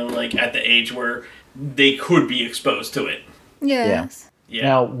finally like at the age where they could be exposed to it. Yes. Yeah.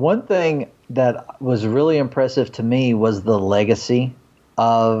 Now, one thing that was really impressive to me was the legacy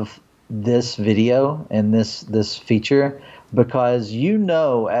of this video and this feature, because you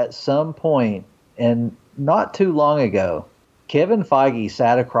know at some point, and not too long ago, Kevin Feige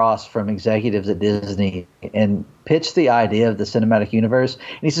sat across from executives at Disney and pitched the idea of the cinematic universe.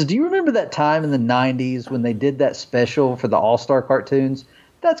 And he says, do you remember that time in the 90s when they did that special for the All-Star cartoons?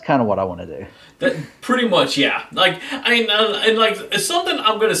 That's kind of what I want to do. That pretty much, yeah. Like, I mean, and like, it's something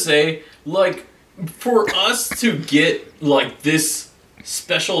I'm going to say, like, for us to get like this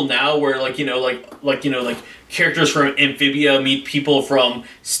special now, where like, you know, like characters from Amphibia meet people from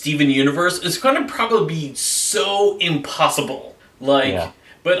Steven Universe, it's going to probably be so impossible. Like, yeah.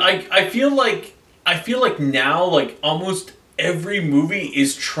 But I feel like I feel like now, like, almost every movie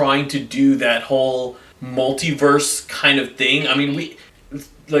is trying to do that whole multiverse kind of thing. I mean,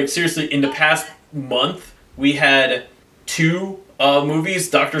 seriously, in the past month, we had two movies,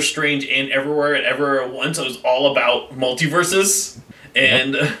 Doctor Strange and Everywhere and Everywhere at Once. It was all about multiverses.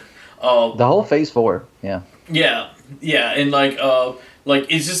 And the whole Phase 4, yeah. Yeah, and like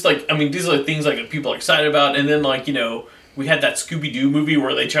it's just like, I mean, these are like things like people are excited about, and then like, you know, we had that Scooby-Doo movie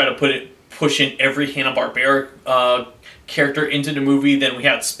where they try to push in every Hanna-Barbera character into the movie. Then we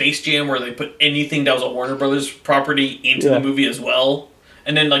had Space Jam where they put anything that was a Warner Brothers property into the movie as well.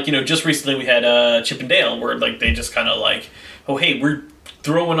 And then like, you know, just recently we had Chip and Dale where like they just kind of like, oh hey, we're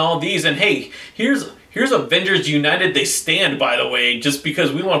throwing all these, and hey, here's Avengers United They Stand, by the way, just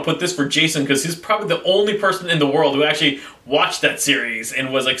because we want to put this for Jason, because he's probably the only person in the world who actually watched that series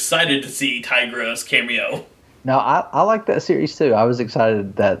and was excited to see Tigra's cameo. No, I like that series too. I was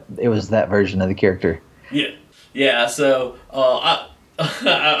excited that it was that version of the character. Yeah. So I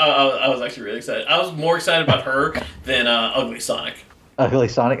was actually really excited. I was more excited about her than Ugly Sonic. Ugly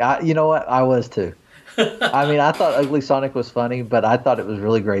Sonic. You know what? I was too. I mean, I thought Ugly Sonic was funny, but I thought it was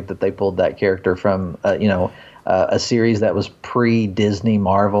really great that they pulled that character from, a series that was pre-Disney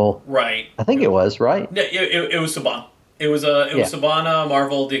Marvel. Right. I think it was, right? Yeah, it was Saban. It was Saban,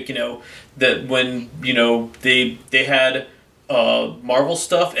 Marvel. That when they had Marvel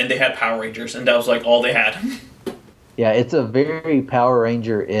stuff and they had Power Rangers, and that was like all they had. Yeah, it's a very Power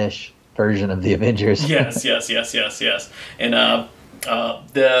Ranger-ish version of the Avengers. Yes. And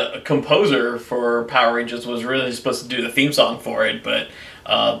the composer for Power Rangers was really supposed to do the theme song for it, but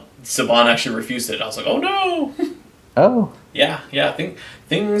Saban actually refused it. I was like, oh no! Oh. Yeah, I think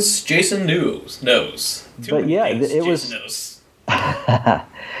things Jason knows. But yeah, it was. Knows.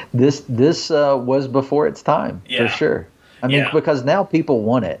 This was before its time, for sure. I mean, because now people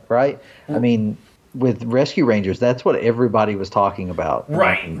want it, right? I mean, with Rescue Rangers, that's what everybody was talking about.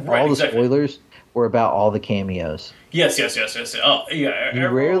 Right. All the exactly. spoilers were about all the cameos. Yes. Oh, yeah.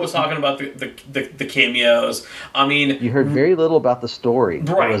 Everyone was talking about the cameos. I mean, you heard very little about the story.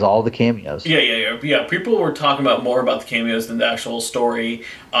 Right. It was all the cameos. Yeah. People were talking about more about the cameos than the actual story.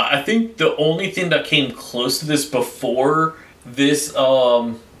 I think the only thing that came close to this before this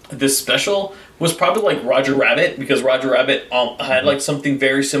this special was probably like Roger Rabbit, because Roger Rabbit had like something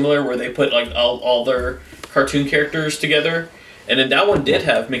very similar where they put like all their cartoon characters together. And then that one did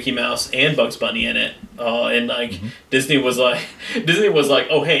have Mickey Mouse and Bugs Bunny in it, and like Disney was like,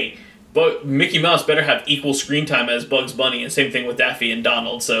 oh hey, but Mickey Mouse better have equal screen time as Bugs Bunny, and same thing with Daffy and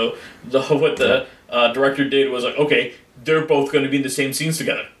Donald. So what the director did was like, okay, they're both going to be in the same scenes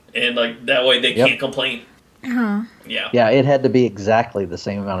together, and like that way they can't complain. Uh-huh. Yeah, it had to be exactly the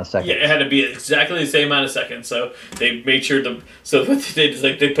same amount of seconds. Yeah, it had to be exactly the same amount of seconds. So they made sure so what they did is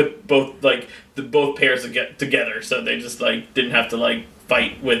like they put both both pairs together, so they just like didn't have to like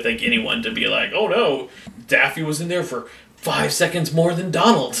fight with like anyone to be like, oh no, Daffy was in there for 5 seconds more than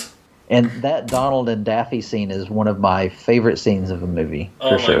Donald. And that Donald and Daffy scene is one of my favorite scenes of a movie,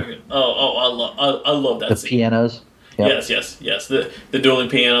 for sure. I love that scene. The pianos. Yep. Yes. The dueling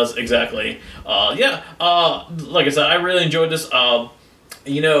pianos, exactly. Like I said, I really enjoyed this. I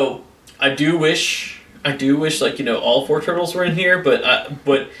do wish like all four turtles were in here, but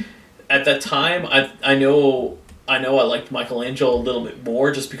at that time I know I liked Michelangelo a little bit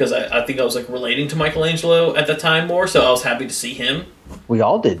more, just because I think I was like relating to Michelangelo at that time more, so I was happy to see him. We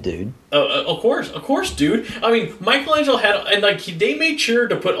all did, dude. Of course, dude. I mean, Michelangelo had, and like they made sure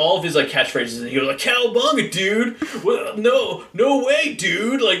to put all of his like catchphrases in. He was like, "Cowabunga, dude! Well, no way,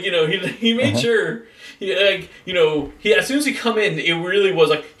 dude!" Like he made sure. He as soon as he come in, it really was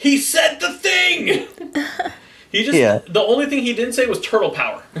like he said the thing. He just the only thing he didn't say was turtle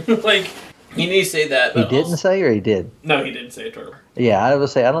power. Like he need to say that. He didn't say, or he did? No, he didn't say turtle. Yeah, I would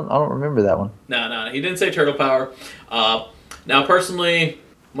say I don't remember that one. No, he didn't say turtle power. Now, personally,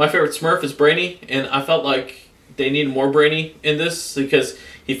 my favorite Smurf is Brainy, and I felt like they needed more Brainy in this because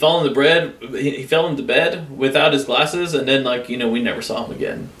he fell into bed without his glasses, and then we never saw him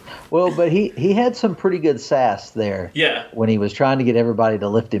again. Well, but he had some pretty good sass there. Yeah. When he was trying to get everybody to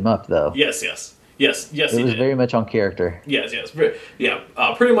lift him up, though. Yes. It was very much on character. Yes. Yeah.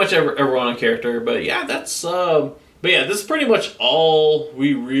 Pretty much everyone on character, but yeah, that's. But yeah, this is pretty much all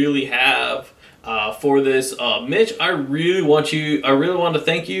we really have. For this, Mitch, I really want to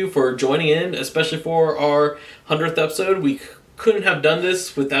thank you for joining in, especially for our 100th episode. We couldn't have done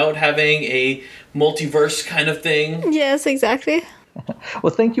this without having a multiverse kind of thing. Yes, exactly.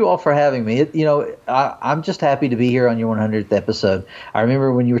 Well, thank you all for having me. I'm just happy to be here on your 100th episode. I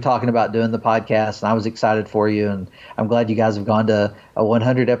remember when you were talking about doing the podcast, and I was excited for you, and I'm glad you guys have gone to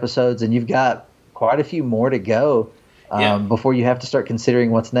 100 episodes, and you've got quite a few more to go before you have to start considering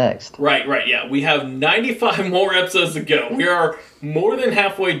what's next. Right, yeah. We have 95 more episodes to go. We are more than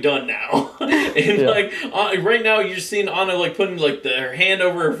halfway done now. And right now you're seeing Anna putting her hand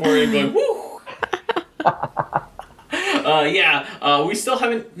over her forehead and going, woo! We still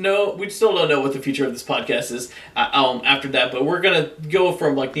don't know what the future of this podcast is after that, but we're gonna go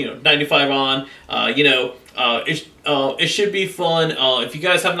from 95 on. It should be fun. If you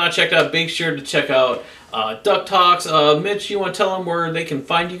guys have not checked out, make sure to check out Duck Talks. Mitch, you want to tell them where they can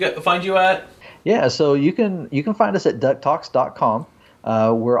find you at? Yeah, so you can find us at ducktalks.com.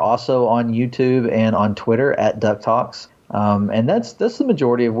 We're also on YouTube and on Twitter at Duck Talks. And that's the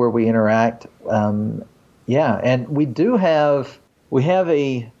majority of where we interact. And we have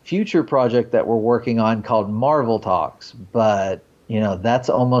a future project that we're working on called Marvel Talks, but that's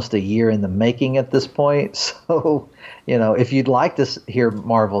almost a year in the making at this point. So, if you'd like to hear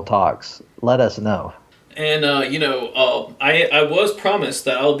Marvel Talks, let us know. And I was promised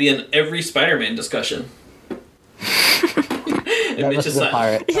that I'll be in every Spider-Man discussion. That Mitch is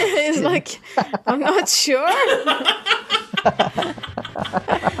pirate. He's I'm not sure.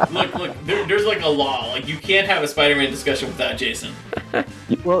 Look, there's a law. You can't have a Spider-Man discussion without Jason.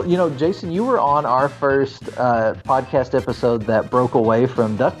 Well, Jason, you were on our first podcast episode that broke away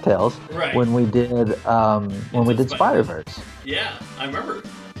from DuckTales when we did Spider-Verse. Yeah, I remember.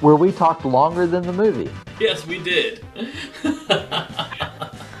 Where we talked longer than the movie. Yes, we did.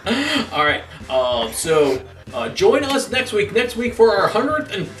 All right. So join us next week. Next week for our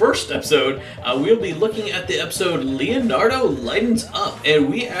 101st episode, we'll be looking at the episode Leonardo Lightens Up,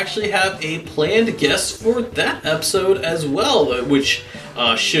 and we actually have a planned guest for that episode as well, which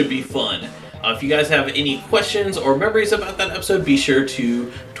should be fun. If you guys have any questions or memories about that episode, be sure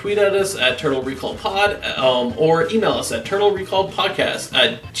to tweet at us at Turtle Recall Pod or email us at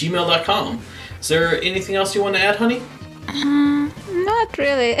turtlerecallpodcast@gmail.com. Is there anything else you want to add, honey? Not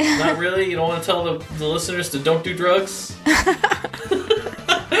really. Not really? You don't want to tell the listeners to don't do drugs?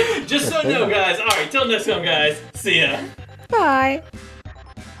 Just so you know, guys. All right, till next time, guys. See ya. Bye.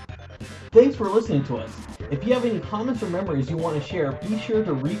 Thanks for listening to us. If you have any comments or memories you want to share, be sure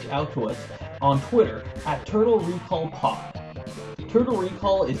to reach out to us on Twitter at Turtle Recall Pod. Turtle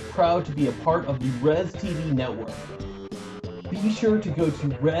Recall is proud to be a part of the Res TV network. Be sure to go to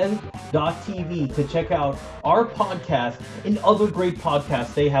res.tv to check out our podcast and other great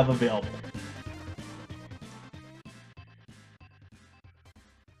podcasts they have available.